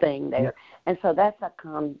thing there. Yeah. And so that's I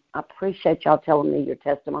appreciate y'all telling me your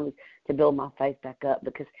testimonies to build my faith back up,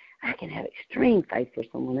 because I can have extreme faith for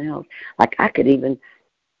someone else. Like I could even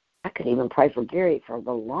pray for Gary for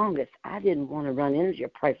the longest. I didn't want to run energy or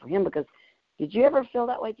pray for him, because did you ever feel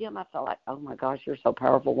that way, Jim? I felt like, oh my gosh, you're so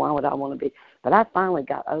powerful. Why would I want to be? But I finally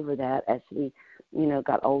got over that as we,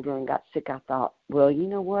 got older and got sick. I thought, well, you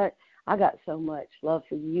know what? I got so much love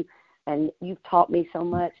for you, and you've taught me so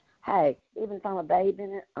much. Hey, even if I'm a babe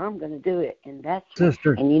in it, I'm going to do it. And that's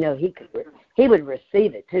Sister. And he would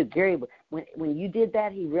receive it too. Gary, when you did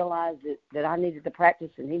that, he realized that I needed the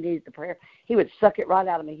practice and he needed the prayer. He would suck it right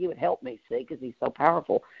out of me. He would help me, see, because he's so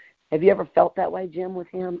powerful. Have you ever felt that way, Jim, with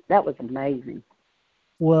him? That was amazing.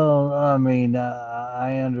 Well, I mean,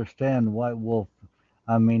 I understand White Wolf.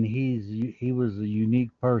 I mean, he was a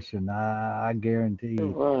unique person. I guarantee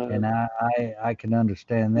you, and I can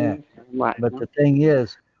understand that. Right. But the thing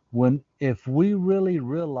is, if we really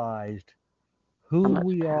realized who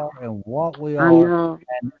we are and what we are,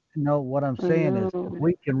 and what I'm saying is, if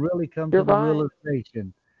we can really come to the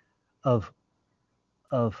realization of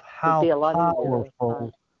how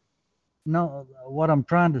powerful. No, what I'm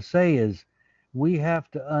trying to say is, we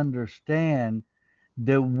have to understand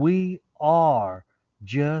that we are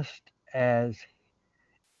just as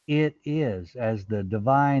it is, as the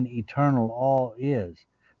divine eternal all is.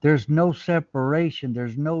 There's no separation.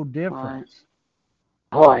 There's no difference.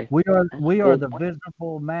 We are the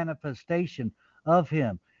visible manifestation of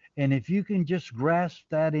him. And if you can just grasp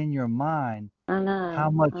that in your mind,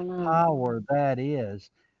 how much power that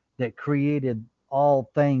is, that created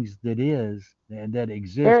all things that is and that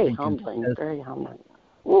exist. Very humbling. Very humbling.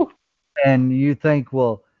 Ooh. And you think,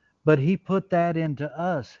 well, but he put that into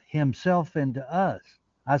us, himself into us.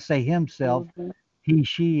 I say himself, he,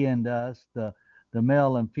 she, and us, the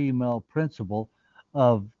male and female principle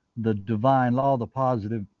of the divine law, the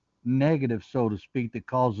positive, negative, so to speak, that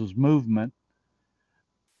causes movement.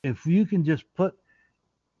 If you can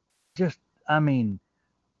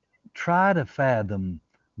try to fathom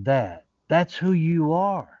that. That's who you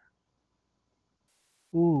are.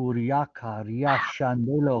 Uriaka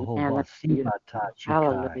riashandelo hobasibata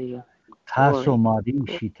chikai. Taso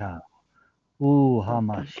madishita.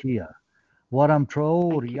 Hamashia. What I'm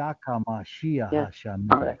Riaka Mashia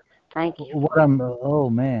Hashamita. Thank you.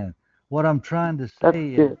 What I'm trying to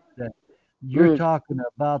say is that you're talking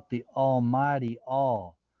about the Almighty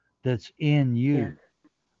All that's in you. Yes.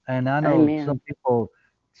 And I know some people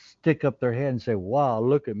stick up their head and say, wow,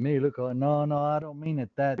 look at me. No, I don't mean it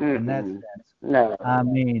in that sense. No. I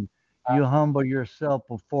mean, you humble yourself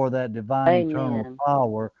before that divine eternal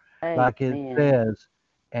power, like it says,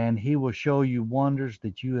 and he will show you wonders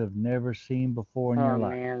that you have never seen before in your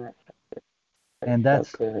life. Man,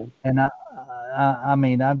 that's so good. And I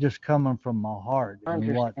mean, I'm just coming from my heart.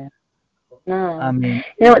 And what? No. I mean,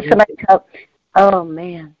 what somebody told. Oh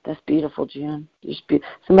man, that's beautiful, Jim.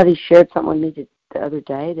 Somebody shared something with me the other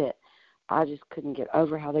day that I just couldn't get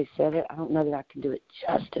over how they said it. I don't know that I can do it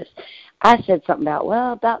justice. I said something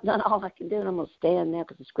about done all I can do, and I'm going to stand now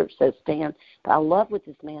because the script says stand. But I love what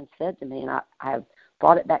this man said to me, and I have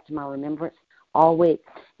brought it back to my remembrance all week.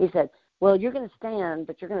 He said, well, you're going to stand,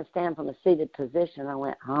 but you're going to stand from a seated position. I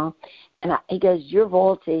went, huh? And he goes, you're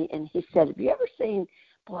royalty. And he said, have you ever seen,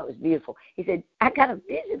 boy, it was beautiful. He said, I got a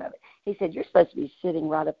vision of it. He said, you're supposed to be sitting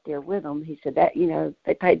right up there with them. He said, that,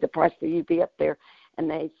 they paid the price for you to be up there.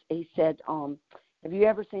 And he said, have you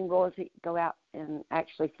ever seen royalty go out and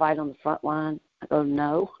actually fight on the front line? I go,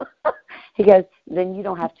 no. He goes, then you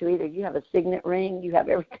don't have to either. You have a signet ring. You have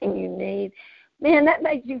everything you need. Man, that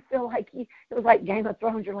made you feel like it was like Game of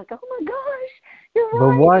Thrones. You're like, oh my gosh, you're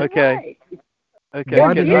right. But what? Okay. Okay. It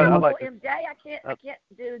was beautiful, MJ. I can't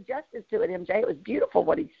do justice to it, MJ. It was beautiful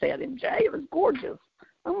what he said, MJ. It was gorgeous.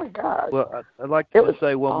 Oh my gosh. Well, I'd like to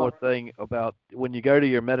say one more thing about when you go to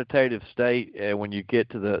your meditative state and when you get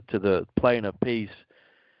to the plane of peace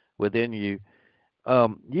within you,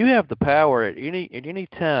 you have the power at any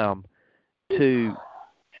time to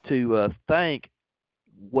thank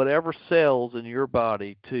whatever cells in your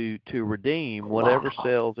body to redeem whatever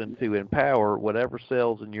cells and to empower whatever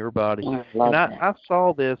cells in your body. And I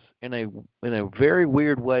saw this in a very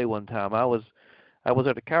weird way one time. I was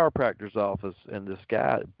at a chiropractor's office, and this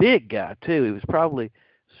guy, big guy too, he was probably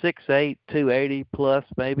 6'8", 280 plus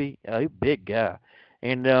maybe, a big guy.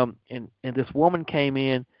 And this woman came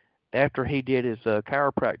in after he did his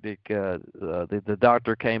chiropractic. The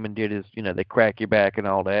doctor came and did his, they crack your back and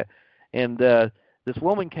all that. And this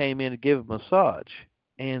woman came in to give a massage.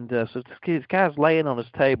 And so this guy's laying on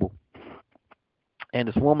his table. And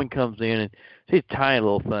this woman comes in, and she's a tiny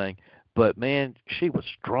little thing, but man, she was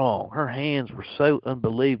strong. Her hands were so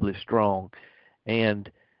unbelievably strong. And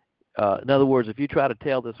in other words, if you try to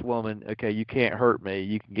tell this woman, okay, you can't hurt me,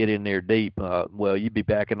 you can get in there deep, well, you'd be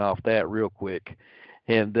backing off that real quick.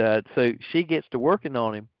 And so she gets to working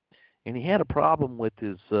on him, and he had a problem with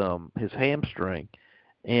his hamstring.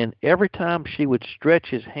 And every time she would stretch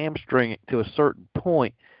his hamstring to a certain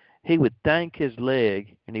point, he would thank his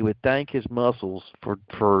leg and he would thank his muscles for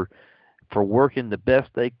working the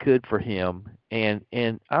best they could for him. And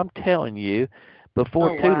I'm telling you,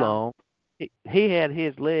 before too long, he had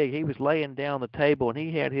his leg. He was laying down the table, and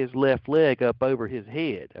he had his left leg up over his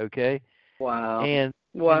head. Okay. Wow. And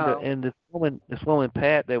this woman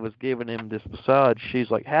Pat that was giving him this massage,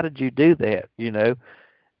 she's like, "How did you do that?" You know.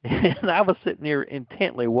 And I was sitting there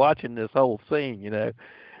intently watching this whole scene, you know,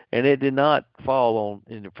 and it did not fall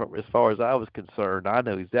on. As far as I was concerned, I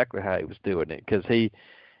know exactly how he was doing it, because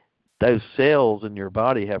those cells in your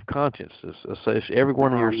body have consciousness. So every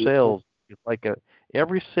one of your cells is like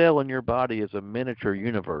every cell in your body is a miniature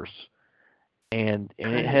universe, and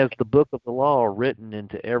it has the book of the law written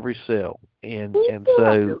into every cell, and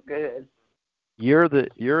so you're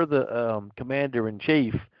the commander in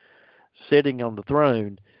chief, sitting on the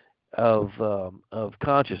throne of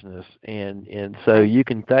consciousness, and so you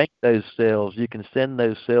can thank those cells. You can send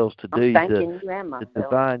those cells to do the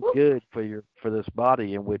divine good for this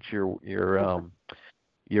body in which you're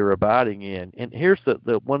abiding in. And here's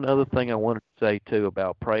the one other thing I wanted to say too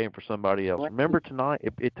about praying for somebody else. Remember tonight,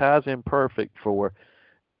 it ties in perfect for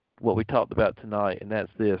what we talked about tonight, and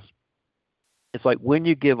that's this. It's like when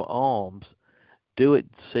you give alms, do it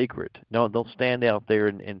in secret. No, don't stand out there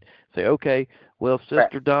and say, okay, well,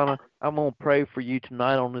 Sister Donna, I'm going to pray for you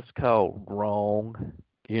tonight on this call. Wrong.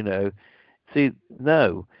 You know. See,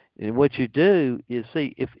 no. And what you do is,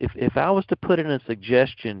 see, if I was to put in a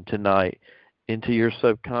suggestion tonight into your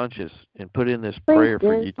subconscious and put in this prayer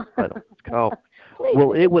for you tonight on this call,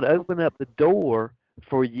 well, it would open up the door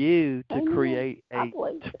for you to create a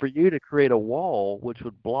wall which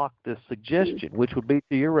would block this suggestion, which would be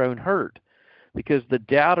to your own hurt. Because the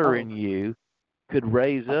doubter in you could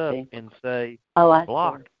raise up and say,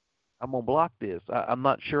 "Block! I'm gonna block this. I'm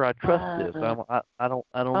not sure I trust this. I don't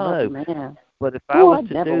know." Man. But if I was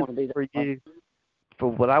to do this for you,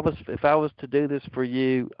 if I was to do this for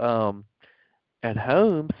you at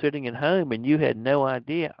home, sitting at home, and you had no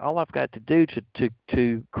idea, all I've got to do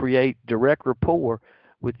to create direct rapport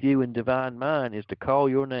with you in Divine Mind is to call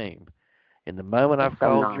your name. And the moment I've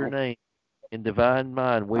called your name in Divine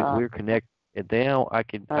Mind, we're connected. And now I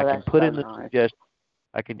can put in the suggestion.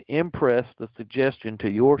 I can impress the suggestion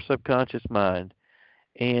to your subconscious mind,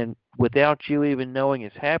 and without you even knowing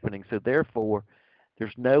it's happening. So therefore,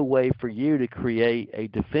 there's no way for you to create a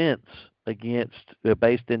defense against,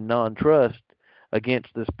 based in non-trust,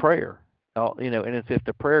 against this prayer. You know, and if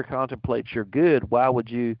the prayer contemplates your good, why would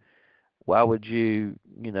you deny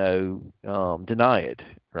it,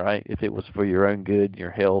 right? If it was for your own good,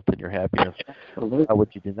 your health, and your happiness, why would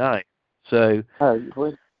you deny it? So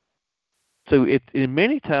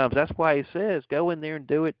many times that's why he says, go in there and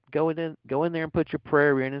do it. Go in there and put your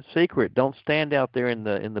prayer in secret. Don't stand out there in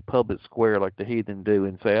the public square like the heathen do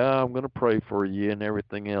and say, "Oh, I'm going to pray for you," and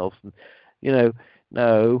everything else. And,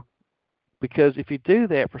 no, because if you do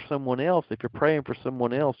that for someone else, if you're praying for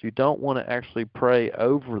someone else, you don't want to actually pray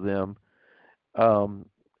over them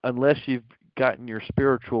unless you've gotten your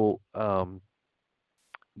spiritual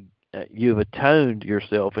you've atoned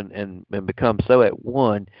yourself and become so at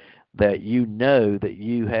one that you know that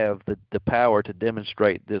you have the power to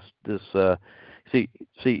demonstrate this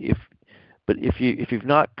if you've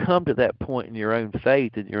not come to that point in your own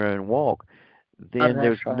faith, in your own walk, then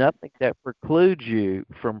there's nothing that precludes you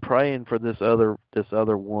from praying for this other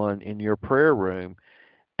one in your prayer room.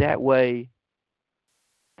 That way,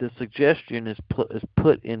 the suggestion is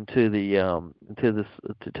put into the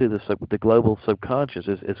global subconscious.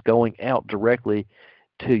 It's going out directly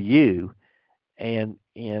to you and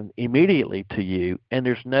immediately to you, and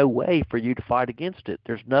there's no way for you to fight against it.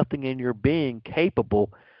 There's nothing in your being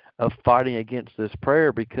capable of fighting against this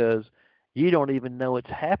prayer because you don't even know it's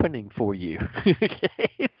happening for you. so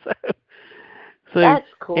that's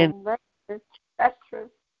cool. That's true.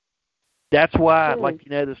 That's why,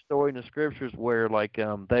 the story in the scriptures where,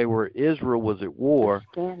 Israel was at war,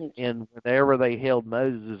 and whenever they held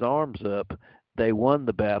Moses' arms up, they won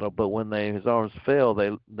the battle. But when his arms fell,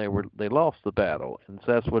 they lost the battle. And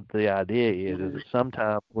so that's what the idea is. Is that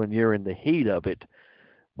sometimes when you're in the heat of it,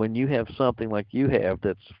 when you have something like you have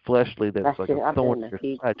that's fleshly, that's like a thorn in your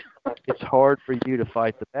side, it's hard for you to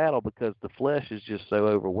fight the battle because the flesh is just so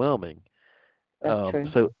overwhelming.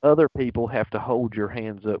 So other people have to hold your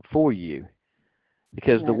hands up for you,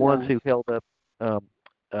 because the ones who held up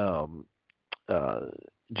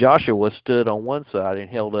Joshua stood on one side and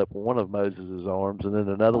held up one of Moses' arms, and then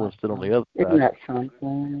another one stood on the other side. Isn't that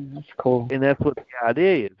something? That's cool. And that's what the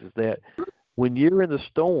idea is that when you're in the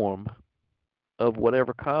storm of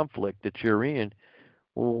whatever conflict that you're in,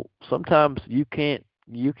 well, sometimes you can't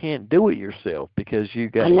do it yourself, because you're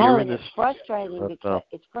in this. It's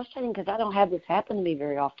frustrating because I don't have this happen to me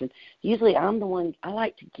very often. Usually I'm the one, I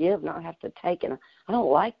like to give, not have to take, and I don't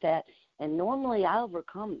like that. And normally I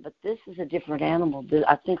overcome, but this is a different animal.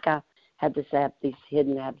 I think I had these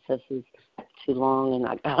hidden abscesses too long, and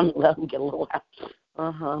I got them, let them get a little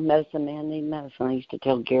out. Medicine man need medicine. I used to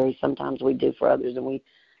tell Gary, sometimes we do for others and we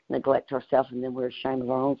neglect ourselves, and then we're ashamed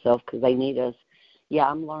of our own self because they need us. Yeah,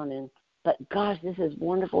 I'm learning. But gosh, this is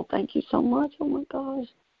wonderful. Thank you so much. Oh my gosh,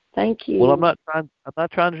 thank you. Well, I'm not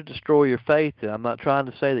trying to destroy your faith. I'm not trying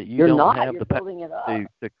to say that you don't have the power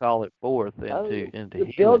to call it forth and to you're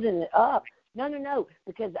heal building it up. No,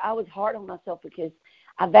 because I was hard on myself because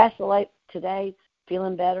I vacillate today,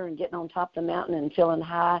 feeling better and getting on top of the mountain and feeling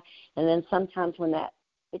high, and then sometimes when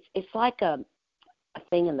it's like a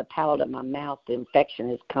thing in the palate of my mouth, the infection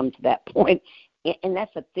has come to that point, and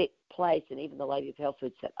that's a thick place. And even the lady of health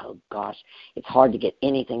food said, oh gosh, it's hard to get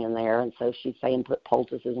anything in there, and so she's saying put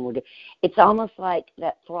poultices, and it's almost like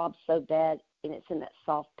that throbs so bad, and it's in that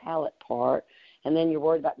soft palate part, and then you're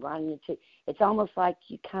worried about grinding your teeth. It's almost like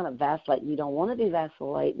you kind of vacillate, and you don't want to be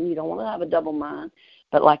vacillating, you don't want to have a double mind,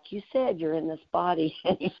 but like you said, you're in this body,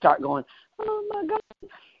 and you start going, oh my God.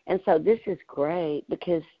 And so this is great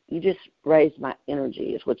because you just raised my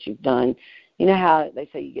energy is what you've done. You know how they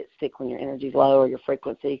say you get sick when your energy's low or your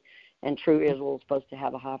frequency, and True Israel is supposed to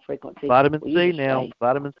have a high frequency. Vitamin C now.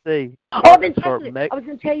 Vitamin C. Oh, I've been taking it. I was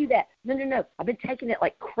going to tell you that. No. I've been taking it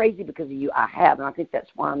like crazy because of you. I have, and I think that's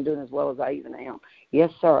why I'm doing as well as I even am.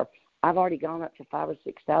 Yes, sir. I've already gone up to 5,000 or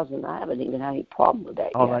 6,000. I haven't even had any problem with that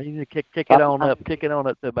yet. Oh, you need to kick it on up. Kick it on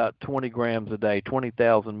up to about 20 grams a day,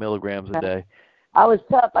 20,000 milligrams a day. I was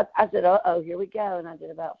tough. I said, here we go. And I did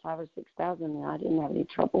about 5,000 or 6,000, and I didn't have any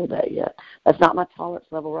trouble with that yet. That's not my tolerance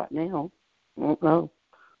level right now. No.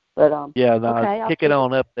 But, okay, kick it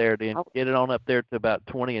on up there, then. Get it on up there to about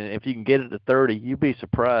 20. And if you can get it to 30, you'd be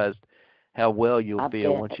surprised how well you'll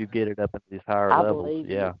feel once you get it up at these higher levels.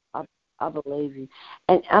 Yeah. I believe you.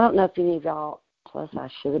 And I don't know if any of y'all, plus I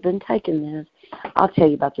should have been taking this. I'll tell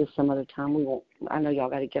you about this some other time. I know y'all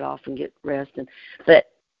got to get off and get rest.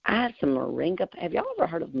 But I had some moringa. Have y'all ever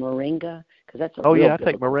heard of moringa? Because that's a I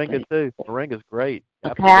take moringa thing. Too. Moringa's great.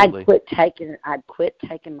 Okay, I'd quit taking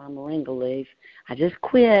my moringa leaf. I just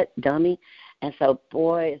quit, dummy. And so,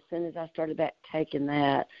 boy, as soon as I started back taking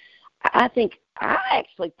that, I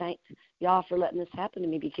actually thanked y'all for letting this happen to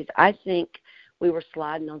me, because I think we were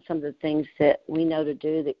sliding on some of the things that we know to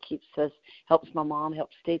do that helps my mom,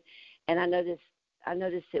 helps Steve. And I noticed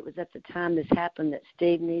it was at the time this happened that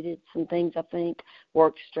Steve needed some things, I think,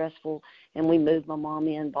 work stressful, and we moved my mom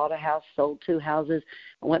in, bought a house, sold 2 houses,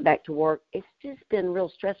 and went back to work. It's just been real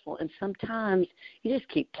stressful, and sometimes you just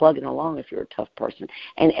keep plugging along if you're a tough person.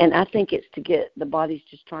 And I think it's the body's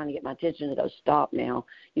just trying to get my attention to go, stop now.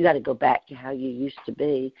 You got to go back to how you used to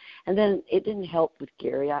be. And then it didn't help with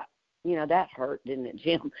Gary. That hurt, didn't it,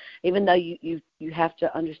 Jim? Even though you have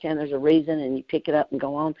to understand there's a reason and you pick it up and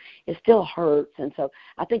go on, it still hurts. And so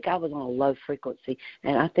I think I was on a low frequency,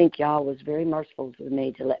 and I think y'all was very merciful to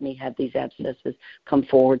me to let me have these abscesses come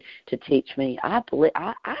forward to teach me. I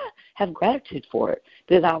have gratitude for it,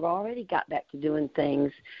 because I've already got back to doing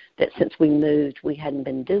things that since we moved we hadn't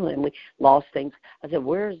been doing. We lost things. I said,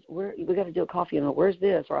 we got to do a coffee, where's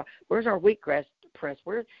this, or where's our wheatgrass press?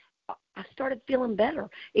 I started feeling better,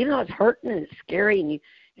 even though it's hurting and it's scary,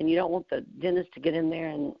 and you don't want the dentist to get in there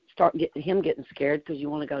and start getting scared, because you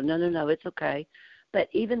want to go, no, it's okay. But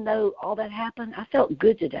even though all that happened, I felt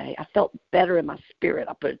good today. I felt better in my spirit.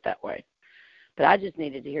 I'll put it that way. But I just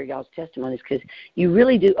needed to hear y'all's testimonies, because you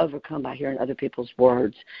really do overcome by hearing other people's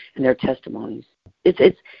words and their testimonies.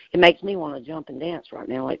 It makes me want to jump and dance right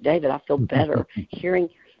now, like David. I feel better hearing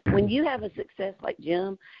when you have a success like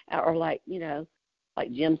Jim, or like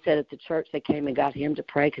Jim said at the church, they came and got him to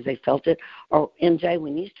pray because they felt it. Or MJ,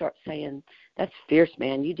 when you start saying, that's fierce,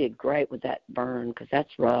 man, you did great with that burn, because that's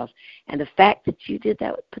rough. And the fact that you did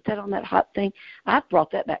that, put that on that hot thing, I've brought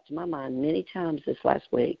that back to my mind many times this last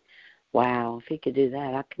week. Wow, if he could do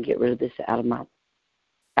that, I can get rid of this out of my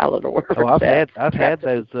palate or whatever. Oh, I've had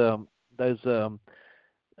those.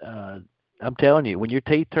 I'm telling you, when your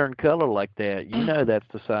teeth turn color like that, that's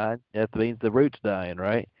the sign. That means the root's dying,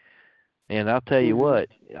 right? And I'll tell you what,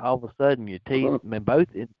 all of a sudden your teeth, I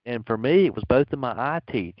mean, and for me it was both of my eye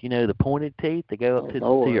teeth. You know, the pointed teeth that go up to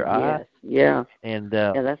your eye. Yes. Yeah. And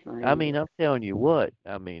Yeah, that's nice. I mean, I'm telling you what,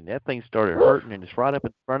 I mean, that thing started hurting, and it's right up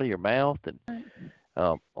in front of your mouth. And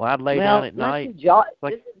I'd lay down at night.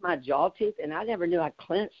 This is my jaw teeth, and I never knew I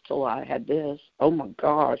clenched till I had this. Oh my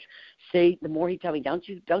gosh! See, the more he told me, don't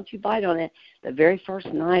you bite on it. The very first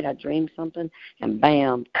night, I dreamed something, and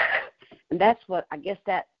bam, and that's what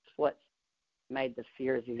made the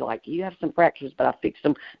fears. He's like, you have some fractures, but I fixed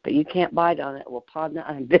them, but you can't bite on it. Well, pardon,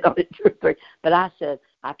 I bit on it 2 or 3, but I said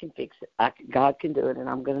I can fix it. God can do it, and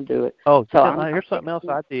I'm going to do it. Oh, so here's something else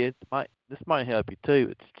I did. This might help you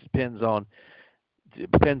too. It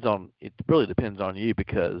really depends on you,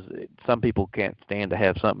 because some people can't stand to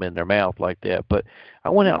have something in their mouth like that. But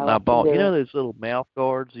I went out and I bought, those little mouth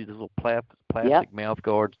guards, these little plastic mouth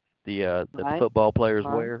guards that the football players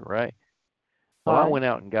wear, right? So I went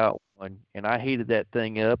out and got one, and I heated that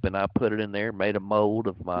thing up, and I put it in there, made a mold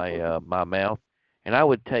of my my mouth, and I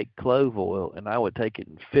would take clove oil, and I would take it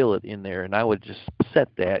and fill it in there, and I would just set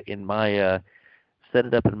that in my set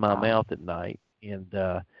it up in my mouth at night, and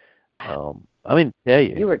I mean, tell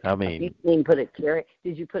you, you didn't put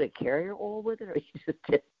did you put a carrier oil with it, or you just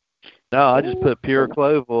did? No, I just put pure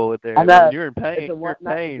clove oil with there. I know. You're in pain. You're in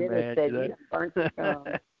pain, man.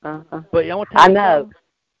 But I want to tell you something.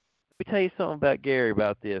 Let me tell you something about Gary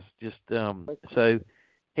about this. Just so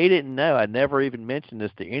he didn't know. I never even mentioned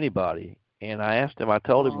this to anybody. And I asked him. I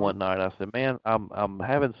told him one night. I said, "Man, I'm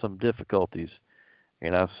having some difficulties."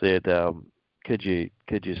 And I said, "Could you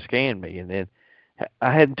scan me?" And then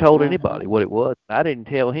I hadn't told anybody what it was. I didn't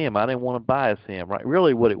tell him. I didn't want to bias him. Right?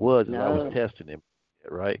 Really, what it was is I was testing him.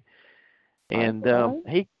 Right? And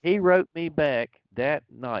he wrote me back that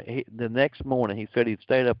night. The next morning, he said he'd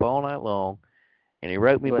stayed up all night long. And he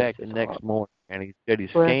wrote me back the next morning, and he said he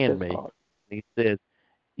scanned me. He said,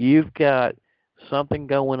 "You've got something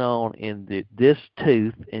going on in this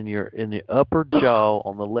tooth in the upper jaw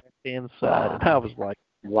on the left-hand side." And I was like,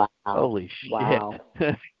 "Wow, holy shit!" Wow.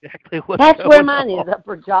 That's exactly what's That's going where mine on. is,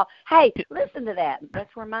 upper jaw. Hey, listen to that.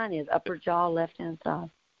 That's where mine is, upper jaw, left-hand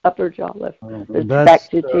side. Upper jaw, left. Back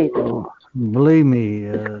to teeth. Believe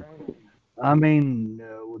me, I mean,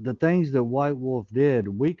 the things that White Wolf did,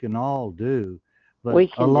 we can all do. But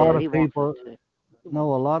a lot of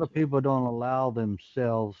people don't allow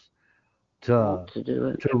themselves to do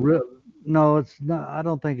it. No, it's not. I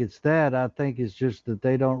don't think it's that. I think it's just that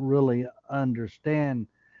they don't really understand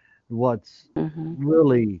what's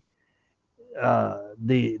really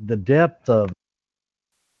the depth of.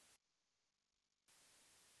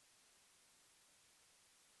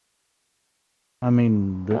 I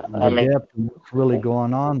mean, the depth of what's really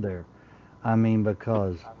going on there. I mean,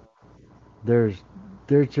 because there's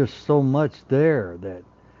just so much there that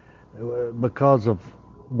because of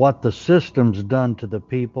what the system's done to the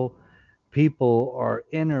people are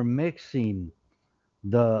intermixing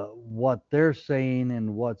what they're saying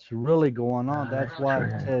and what's really going on. That's why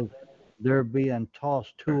it says they're being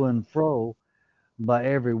tossed to and fro by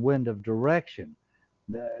every wind of direction.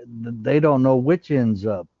 They don't know which ends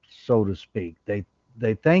up, so to speak. They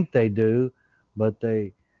think they do, but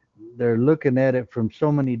they're looking at it from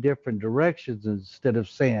so many different directions instead of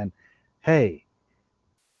saying, hey,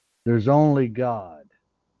 there's only God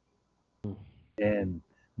and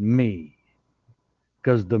me.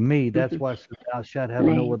 Because the me, that's why thou shalt have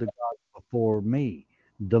no other God before me.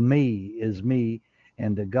 The me is me,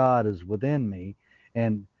 and the God is within me.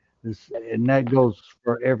 And that goes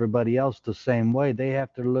for everybody else the same way. They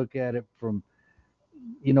have to look at it from,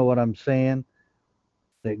 you know what I'm saying?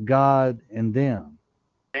 That God and them.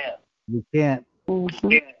 We can't.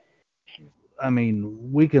 I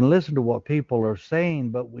mean, we can listen to what people are saying,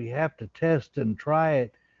 but we have to test and try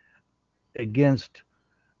it against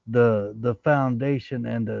the foundation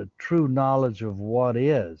and the true knowledge of what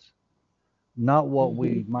is, not what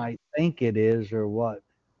we might think it is or what,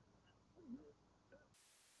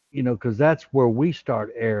 because that's where we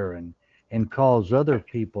start erring and cause other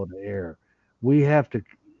people to err.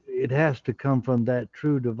 It has to come from that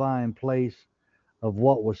true divine place of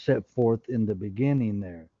what was set forth in the beginning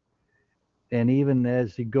there. And even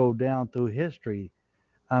as you go down through history,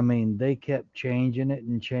 I mean, they kept changing it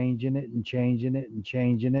and changing it and changing it and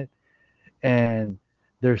changing it. And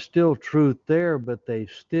there's still truth there, but they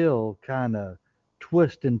still kind of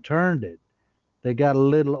twist and turned it. They got a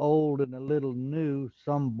little old and a little new,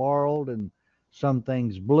 some borrowed and some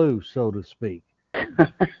things blue, so to speak.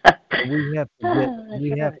 we have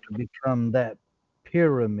to become that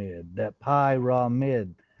pyramid, that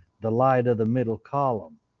pyramid, the light of the middle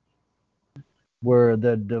column. where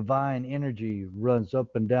the divine energy runs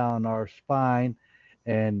up and down our spine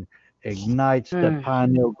and ignites the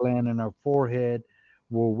pineal gland in our forehead,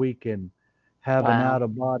 where we can have an Wow. out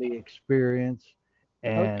of body experience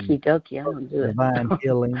and Okie dokie, I'm gonna do it. divine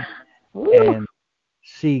healing Woo. and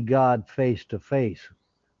see God face to face.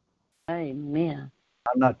 Amen.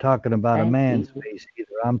 I'm not talking about a Thank man's you. face either.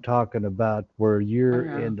 I'm talking about where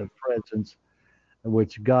you're in the presence,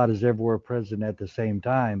 which God is everywhere present at the same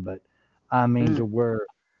time. But I mean to where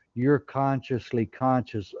you're consciously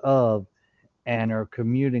conscious of and are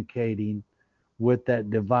communicating with that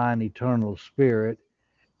divine eternal spirit,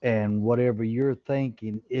 and whatever you're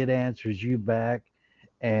thinking, it answers you back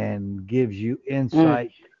and gives you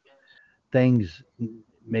insight, things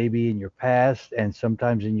maybe in your past and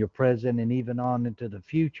sometimes in your present and even on into the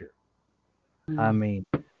future. I mean,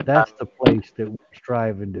 that's the place that we're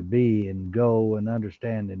striving to be and go and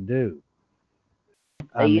understand and do.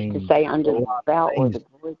 They I used to mean, say under a the lot of belt where things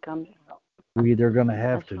the glory comes out. we either going to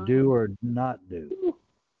have That's to right. do or not do.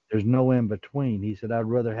 There's no in between. He said, I'd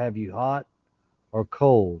rather have you hot or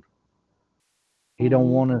cold. He don't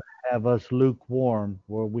want to have us lukewarm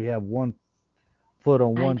where we have one foot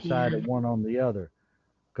on one side and one on the other,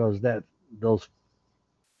 because that those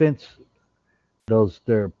fence those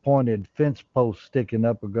their pointed fence posts sticking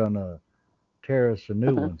up are gonna tear us a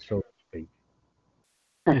new one, so to speak.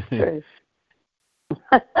 That's true.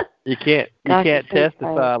 You can't Gosh,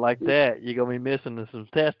 testify like that. You're gonna be missing some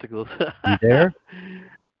testicles. You there?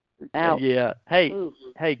 Yeah. Hey,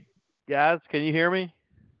 guys, can you hear me?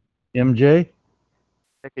 MJ?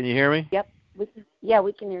 Can you hear me? Yep. We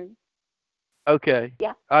can hear you. Okay.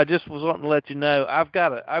 Yeah. I just was wanting to let you know I've got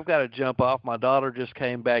to jump off. My daughter just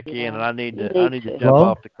came back in, and I need to jump Hello?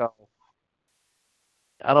 off the call.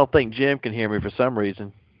 I don't think Jim can hear me for some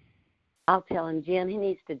reason. I'll tell him, Jim, he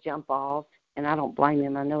needs to jump off, and I don't blame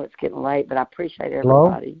him. I know it's getting late, but I appreciate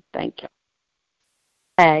everybody. Hello? Thank you.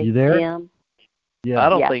 Hey, You there? Jim. Yeah. I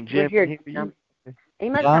don't think Jim we're here, can hear you. He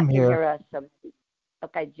must I'm not here. hear us. So,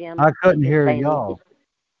 okay, Jim. I couldn't he's hear saying y'all.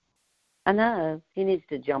 I know. He needs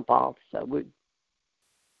to jump off. So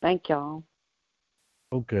thank y'all.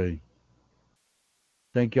 Okay.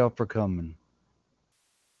 Thank y'all for coming.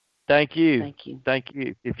 Thank you. Thank you. Thank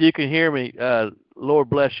you. If you can hear me,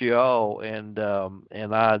 Lord bless you all, and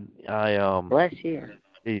I Bless you.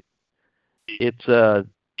 It's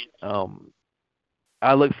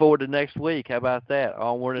I look forward to next week. How about that?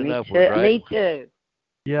 Onward and upward, right? Me too.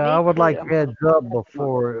 Yeah, Me I would like too. heads up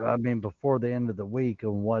before the end of the week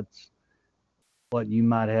on what you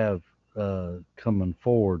might have coming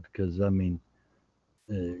forward, because it'd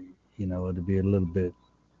be a little bit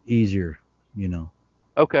easier,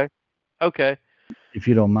 Okay. if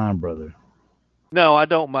you don't mind, brother. No, I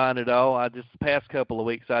don't mind at all. I just the past couple of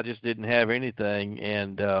weeks I just didn't have anything,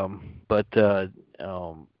 and but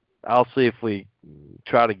I'll see if we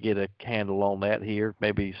try to get a handle on that here.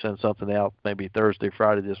 Maybe send something out maybe Thursday,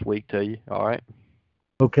 Friday this week to you. All right.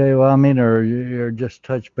 Okay, well, or you're just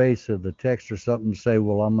touch base of the text or something to say,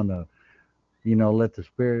 well, I'm gonna, let the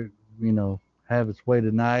spirit, have its way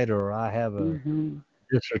tonight, or I have a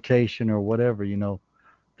dissertation or whatever,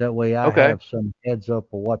 that way I Okay. have some heads up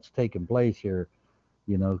of what's taking place here,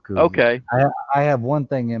 because Okay. I have one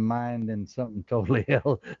thing in mind and something totally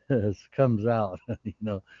else comes out,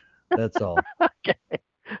 that's all.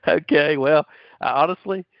 Okay. Well,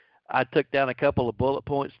 honestly, I took down a couple of bullet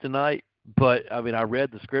points tonight, but I mean, I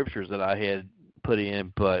read the scriptures that I had put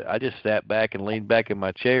in, but I just sat back and leaned back in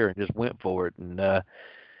my chair and just went for it. And I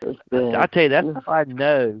tell you, that's how I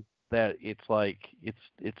know that it's like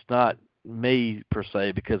it's not me per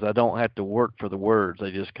se, because I don't have to work for the words;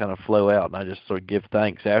 they just kind of flow out, and I just sort of give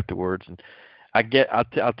thanks afterwards. And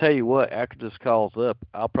I'll tell you what, after this call's up,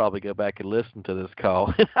 I'll probably go back and listen to this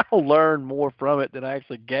call, and I'll learn more from it than I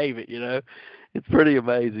actually gave it. It's pretty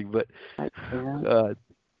amazing. But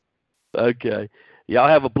okay, y'all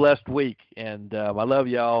have a blessed week, and I love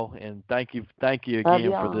y'all, and thank you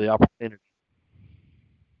again for the opportunity.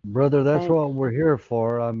 Brother, that's what we're here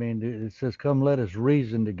for. It says, come let us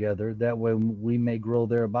reason together, that way we may grow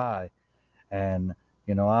thereby. And,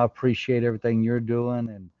 I appreciate everything you're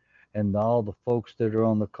doing, and all the folks that are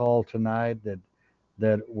on the call tonight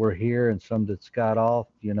that were here, and some that's got off,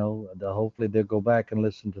 hopefully they'll go back and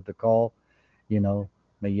listen to the call.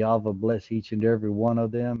 May Yahweh bless each and every one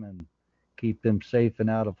of them and keep them safe and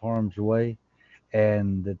out of harm's way.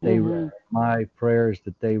 And that my prayer is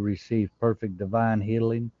that they receive perfect divine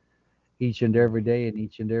healing each and every day in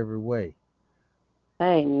each and every way.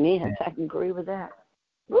 Amen. I can agree with that.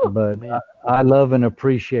 But I love and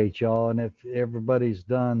appreciate y'all. And if everybody's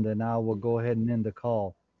done, then I will go ahead and end the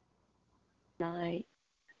call. Night.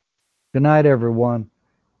 Good night, everyone.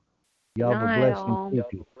 Y'all have a Night, blessed all. and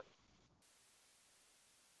keep you.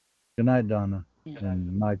 Good night, Donna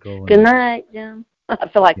and Michael. Good night, Jim. I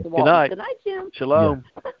feel like the Good Walton. night. Good night, Jim. Shalom.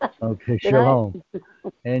 Okay, Good night. shalom.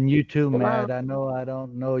 And you too, Shalom. Matt. I know I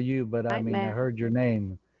don't know you, but I Night, mean, I Matt. heard your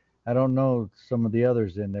name. I don't know some of the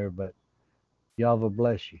others in there, but Yahweh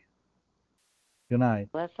bless you. Good night.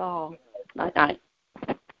 Bless all. Night, night.